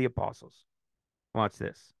the apostles. Watch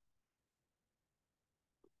this.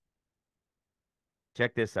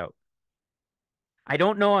 Check this out. I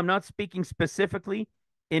don't know. I'm not speaking specifically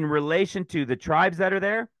in relation to the tribes that are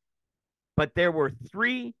there, but there were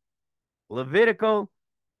 3 Levitical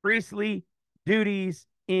priestly duties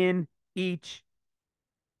in each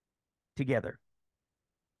together.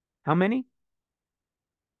 How many?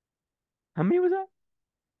 How many was that?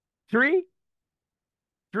 3?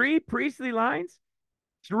 3 priestly lines?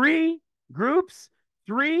 3 groups?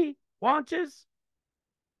 3 watches?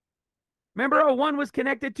 Remember how one was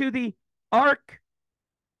connected to the ark?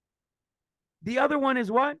 The other one is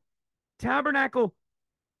what? Tabernacle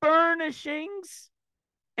furnishings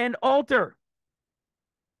and altar.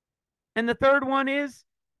 And the third one is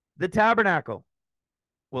the tabernacle.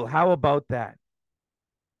 Well, how about that?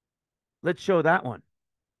 Let's show that one.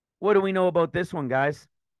 What do we know about this one, guys?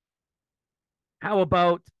 How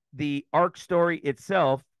about the ark story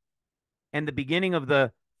itself and the beginning of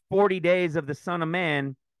the 40 days of the Son of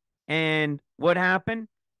Man? And what happened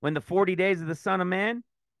when the 40 days of the Son of Man?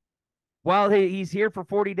 While he's here for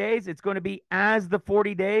 40 days, it's going to be as the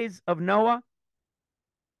 40 days of Noah.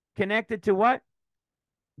 Connected to what?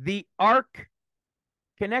 The ark.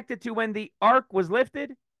 Connected to when the ark was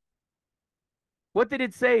lifted. What did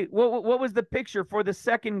it say? What was the picture for the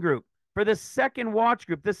second group? For the second watch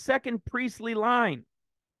group, the second priestly line?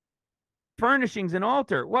 Furnishings and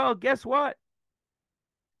altar. Well, guess what?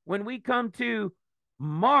 When we come to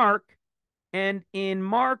Mark And in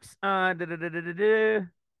Mark's, I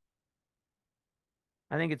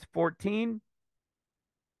think it's 14.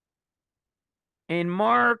 In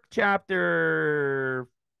Mark chapter,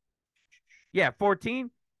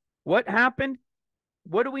 14. What happened?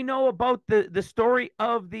 What do we know about the story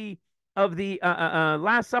of the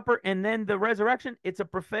Last Supper and then the resurrection? It's a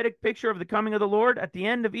prophetic picture of the coming of the Lord at the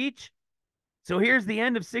end of each. So here's the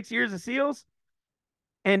end of 6 years of seals.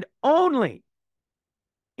 And only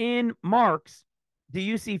in Mark's do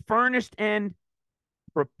you see furnished and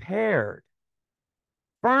prepared.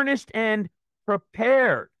 Furnished and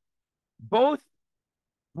prepared. Both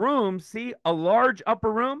rooms, see a large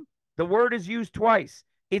upper room? The word is used twice.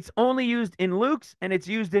 It's only used in Luke's and it's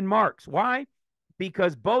used in Mark's. Why?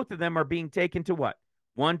 Because both of them are being taken to what?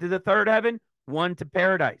 One to the third heaven, one to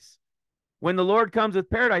paradise. When the Lord comes with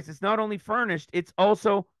paradise, it's not only furnished, it's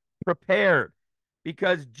also prepared.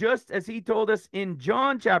 Because just as he told us in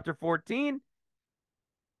John chapter 14,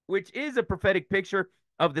 which is a prophetic picture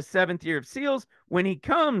of the 7th year of seals, when he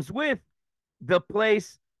comes with the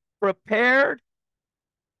place prepared,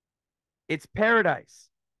 it's paradise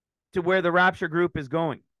to where the rapture group is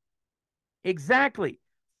going. Exactly.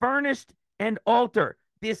 Furnished and altar.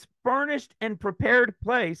 This furnished and prepared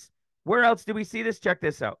place. Where else do we see this? Check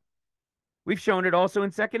this out. We've shown it also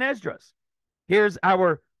in 2nd Esdras. Here's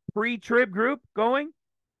our pre-trib group going.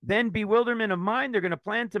 Then bewilderment of mind. They're going to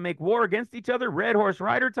plan to make war against each other. Red horse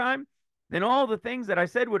rider time. Then all the things that I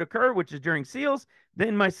said would occur, which is during seals.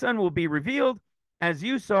 Then my son will be revealed, as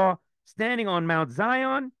you saw, standing on Mount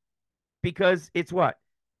Zion. Because it's what?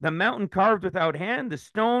 The mountain carved without hand, the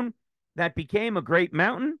stone that became a great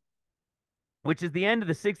mountain, which is the end of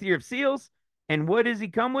the 6th year of seals. And what does he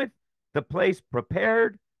come with? The place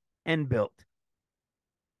prepared and built.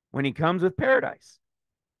 When he comes with paradise.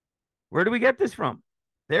 Where do we get this from?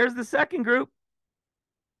 There's the second group.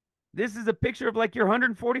 This is a picture of like your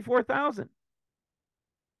 144,000.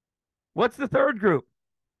 What's the third group?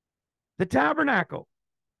 The tabernacle.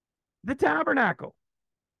 The tabernacle.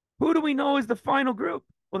 Who do we know is the final group?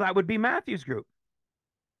 Well, that would be Matthew's group.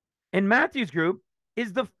 And Matthew's group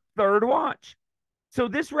is the third watch. So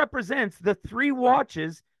this represents the 3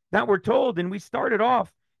 watches that were told, and we started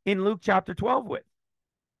off in Luke chapter 12 with.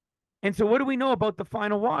 And so what do we know about the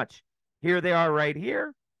final watch? Here they are right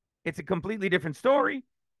here. It's a completely different story.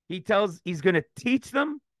 He tells he's going to teach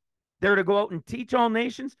them. They're to go out and teach all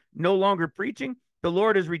nations, no longer preaching. The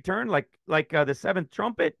Lord has returned like the 7th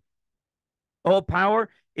trumpet. All power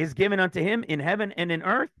is given unto him in heaven and in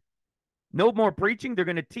earth. No more preaching. They're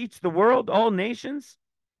going to teach the world, all nations,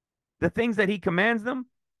 the things that he commands them.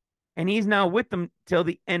 And he's now with them till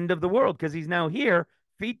the end of the world, because he's now here,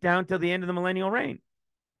 feet down till the end of the millennial reign.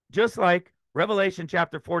 Just like Revelation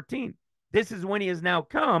chapter 14. This is when he has now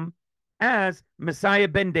come as Messiah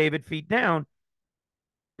ben David, feet down.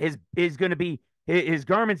 Is going to be his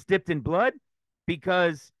garments dipped in blood,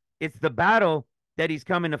 because it's the battle that he's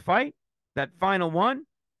coming to fight, that final one.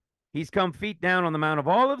 He's come feet down on the Mount of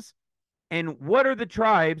Olives. And what are the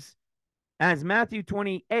tribes, as Matthew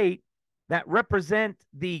 28, that represent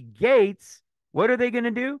the gates? What are they going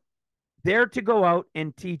to do? They're to go out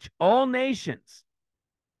and teach all nations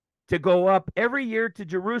to go up every year to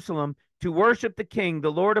Jerusalem to worship the King,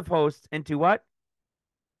 the Lord of hosts, and to what?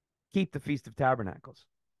 Keep the Feast of Tabernacles.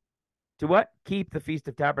 To what? Keep the Feast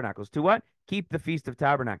of Tabernacles. To what? Keep the Feast of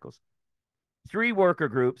Tabernacles. 3 worker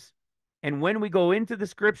groups. And when we go into the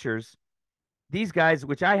scriptures, these guys,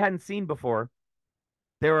 which I hadn't seen before,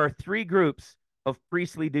 there are 3 groups of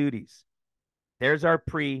priestly duties. There's our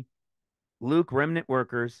pre-Luke remnant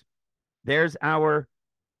workers. There's our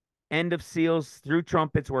end of seals through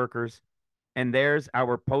trumpets workers. And there's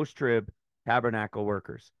our post-trib tabernacle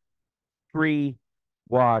workers. 3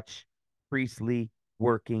 watch priestly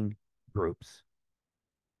working groups.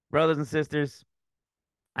 Brothers and sisters,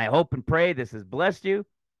 I hope and pray this has blessed you.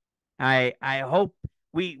 I hope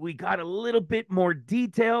we got a little bit more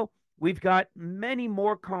detail. We've got many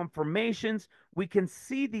more confirmations. We can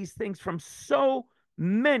see these things from so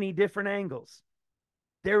many different angles.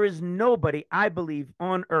 There is nobody, I believe,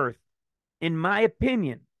 on earth, in my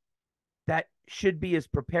opinion, that should be as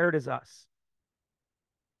prepared as us.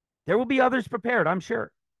 There will be others prepared, I'm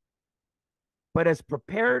sure. But as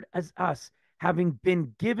prepared as us, having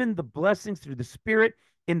been given the blessings through the Spirit,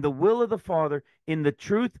 in the will of the Father, in the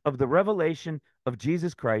truth of the revelation of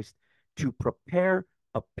Jesus Christ, to prepare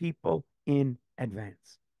a people in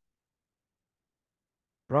advance.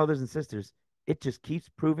 Brothers and sisters, it just keeps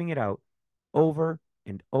proving it out over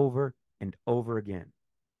and over and over again.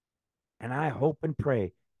 And I hope and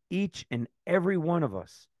pray each and every one of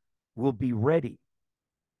us will be ready.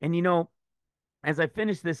 And you know, as I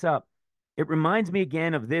finish this up, it reminds me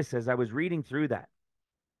again of this as I was reading through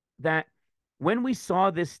that when we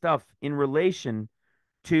saw this stuff in relation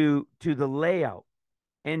to the layout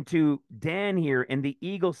and to Dan here and the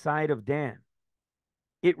eagle side of Dan,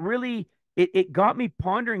 it really it got me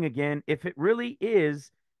pondering again if it really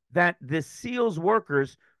is that the SEALs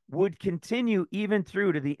workers would continue even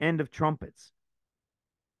through to the end of trumpets.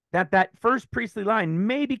 That first priestly line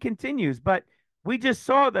maybe continues, but we just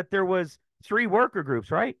saw that there was 3 worker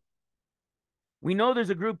groups, right? We know there's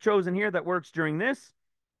a group chosen here that works during this.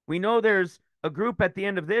 We know there's a group at the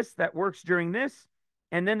end of this that works during this.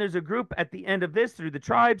 And then there's a group at the end of this through the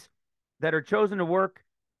tribes that are chosen to work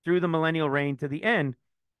through the millennial reign to the end.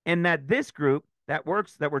 And that this group that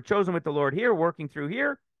works, that were chosen with the Lord here, working through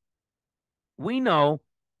here, we know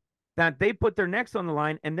that they put their necks on the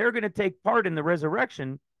line and they're going to take part in the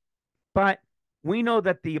resurrection. But we know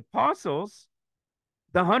that the apostles,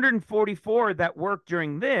 the 144 that worked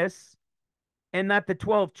during this, and that the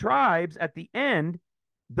 12 tribes at the end,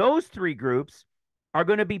 those 3 groups are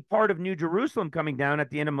going to be part of New Jerusalem coming down at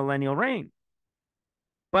the end of millennial reign.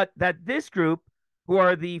 But that this group, who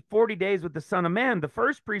are the 40 days with the Son of Man, the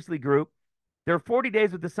first priestly group, they're 40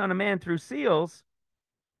 days with the Son of Man through seals.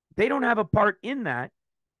 They don't have a part in that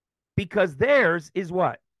because theirs is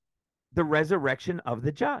what? The resurrection of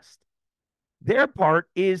the just. Their part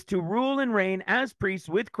is to rule and reign as priests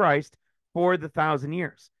with Christ for the 1,000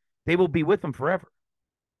 years. They will be with him forever.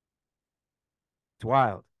 It's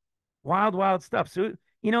wild. Wild, wild stuff. So,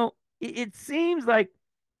 it seems like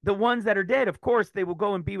the ones that are dead, of course, they will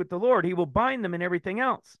go and be with the Lord. He will bind them and everything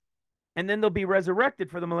else. And then they'll be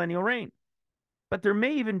resurrected for the millennial reign. But there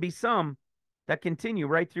may even be some that continue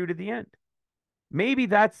right through to the end. Maybe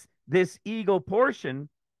that's this eagle portion,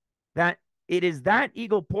 that it is that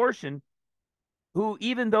eagle portion who,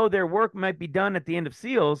 even though their work might be done at the end of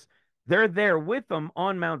seals, they're there with them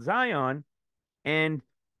on Mount Zion. And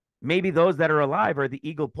maybe those that are alive are the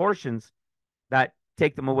eagle portions that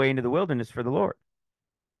take them away into the wilderness for the Lord.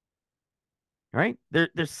 Right?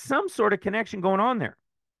 There's some sort of connection going on there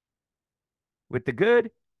with the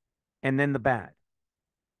good and then the bad.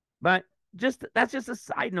 But that's just a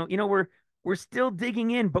side note. We're still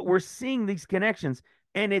digging in, but we're seeing these connections,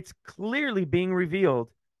 and it's clearly being revealed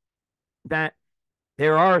that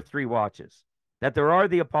there are 3 watches, that there are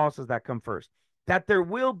the apostles that come first, that there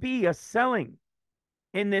will be a selling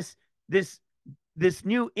in this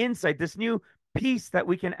new insight, this new piece that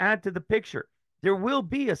we can add to the picture. There will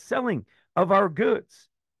be a selling of our goods.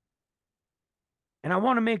 And I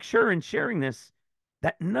want to make sure in sharing this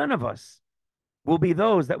that none of us will be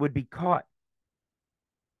those that would be caught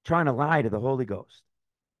trying to lie to the Holy Ghost.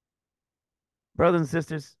 Brothers and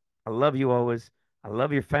sisters, I love you always. I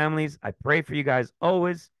love your families. I pray for you guys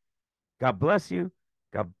always. God bless you.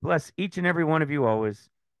 God bless each and every one of you always.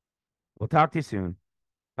 We'll talk to you soon.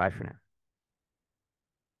 Bye for now.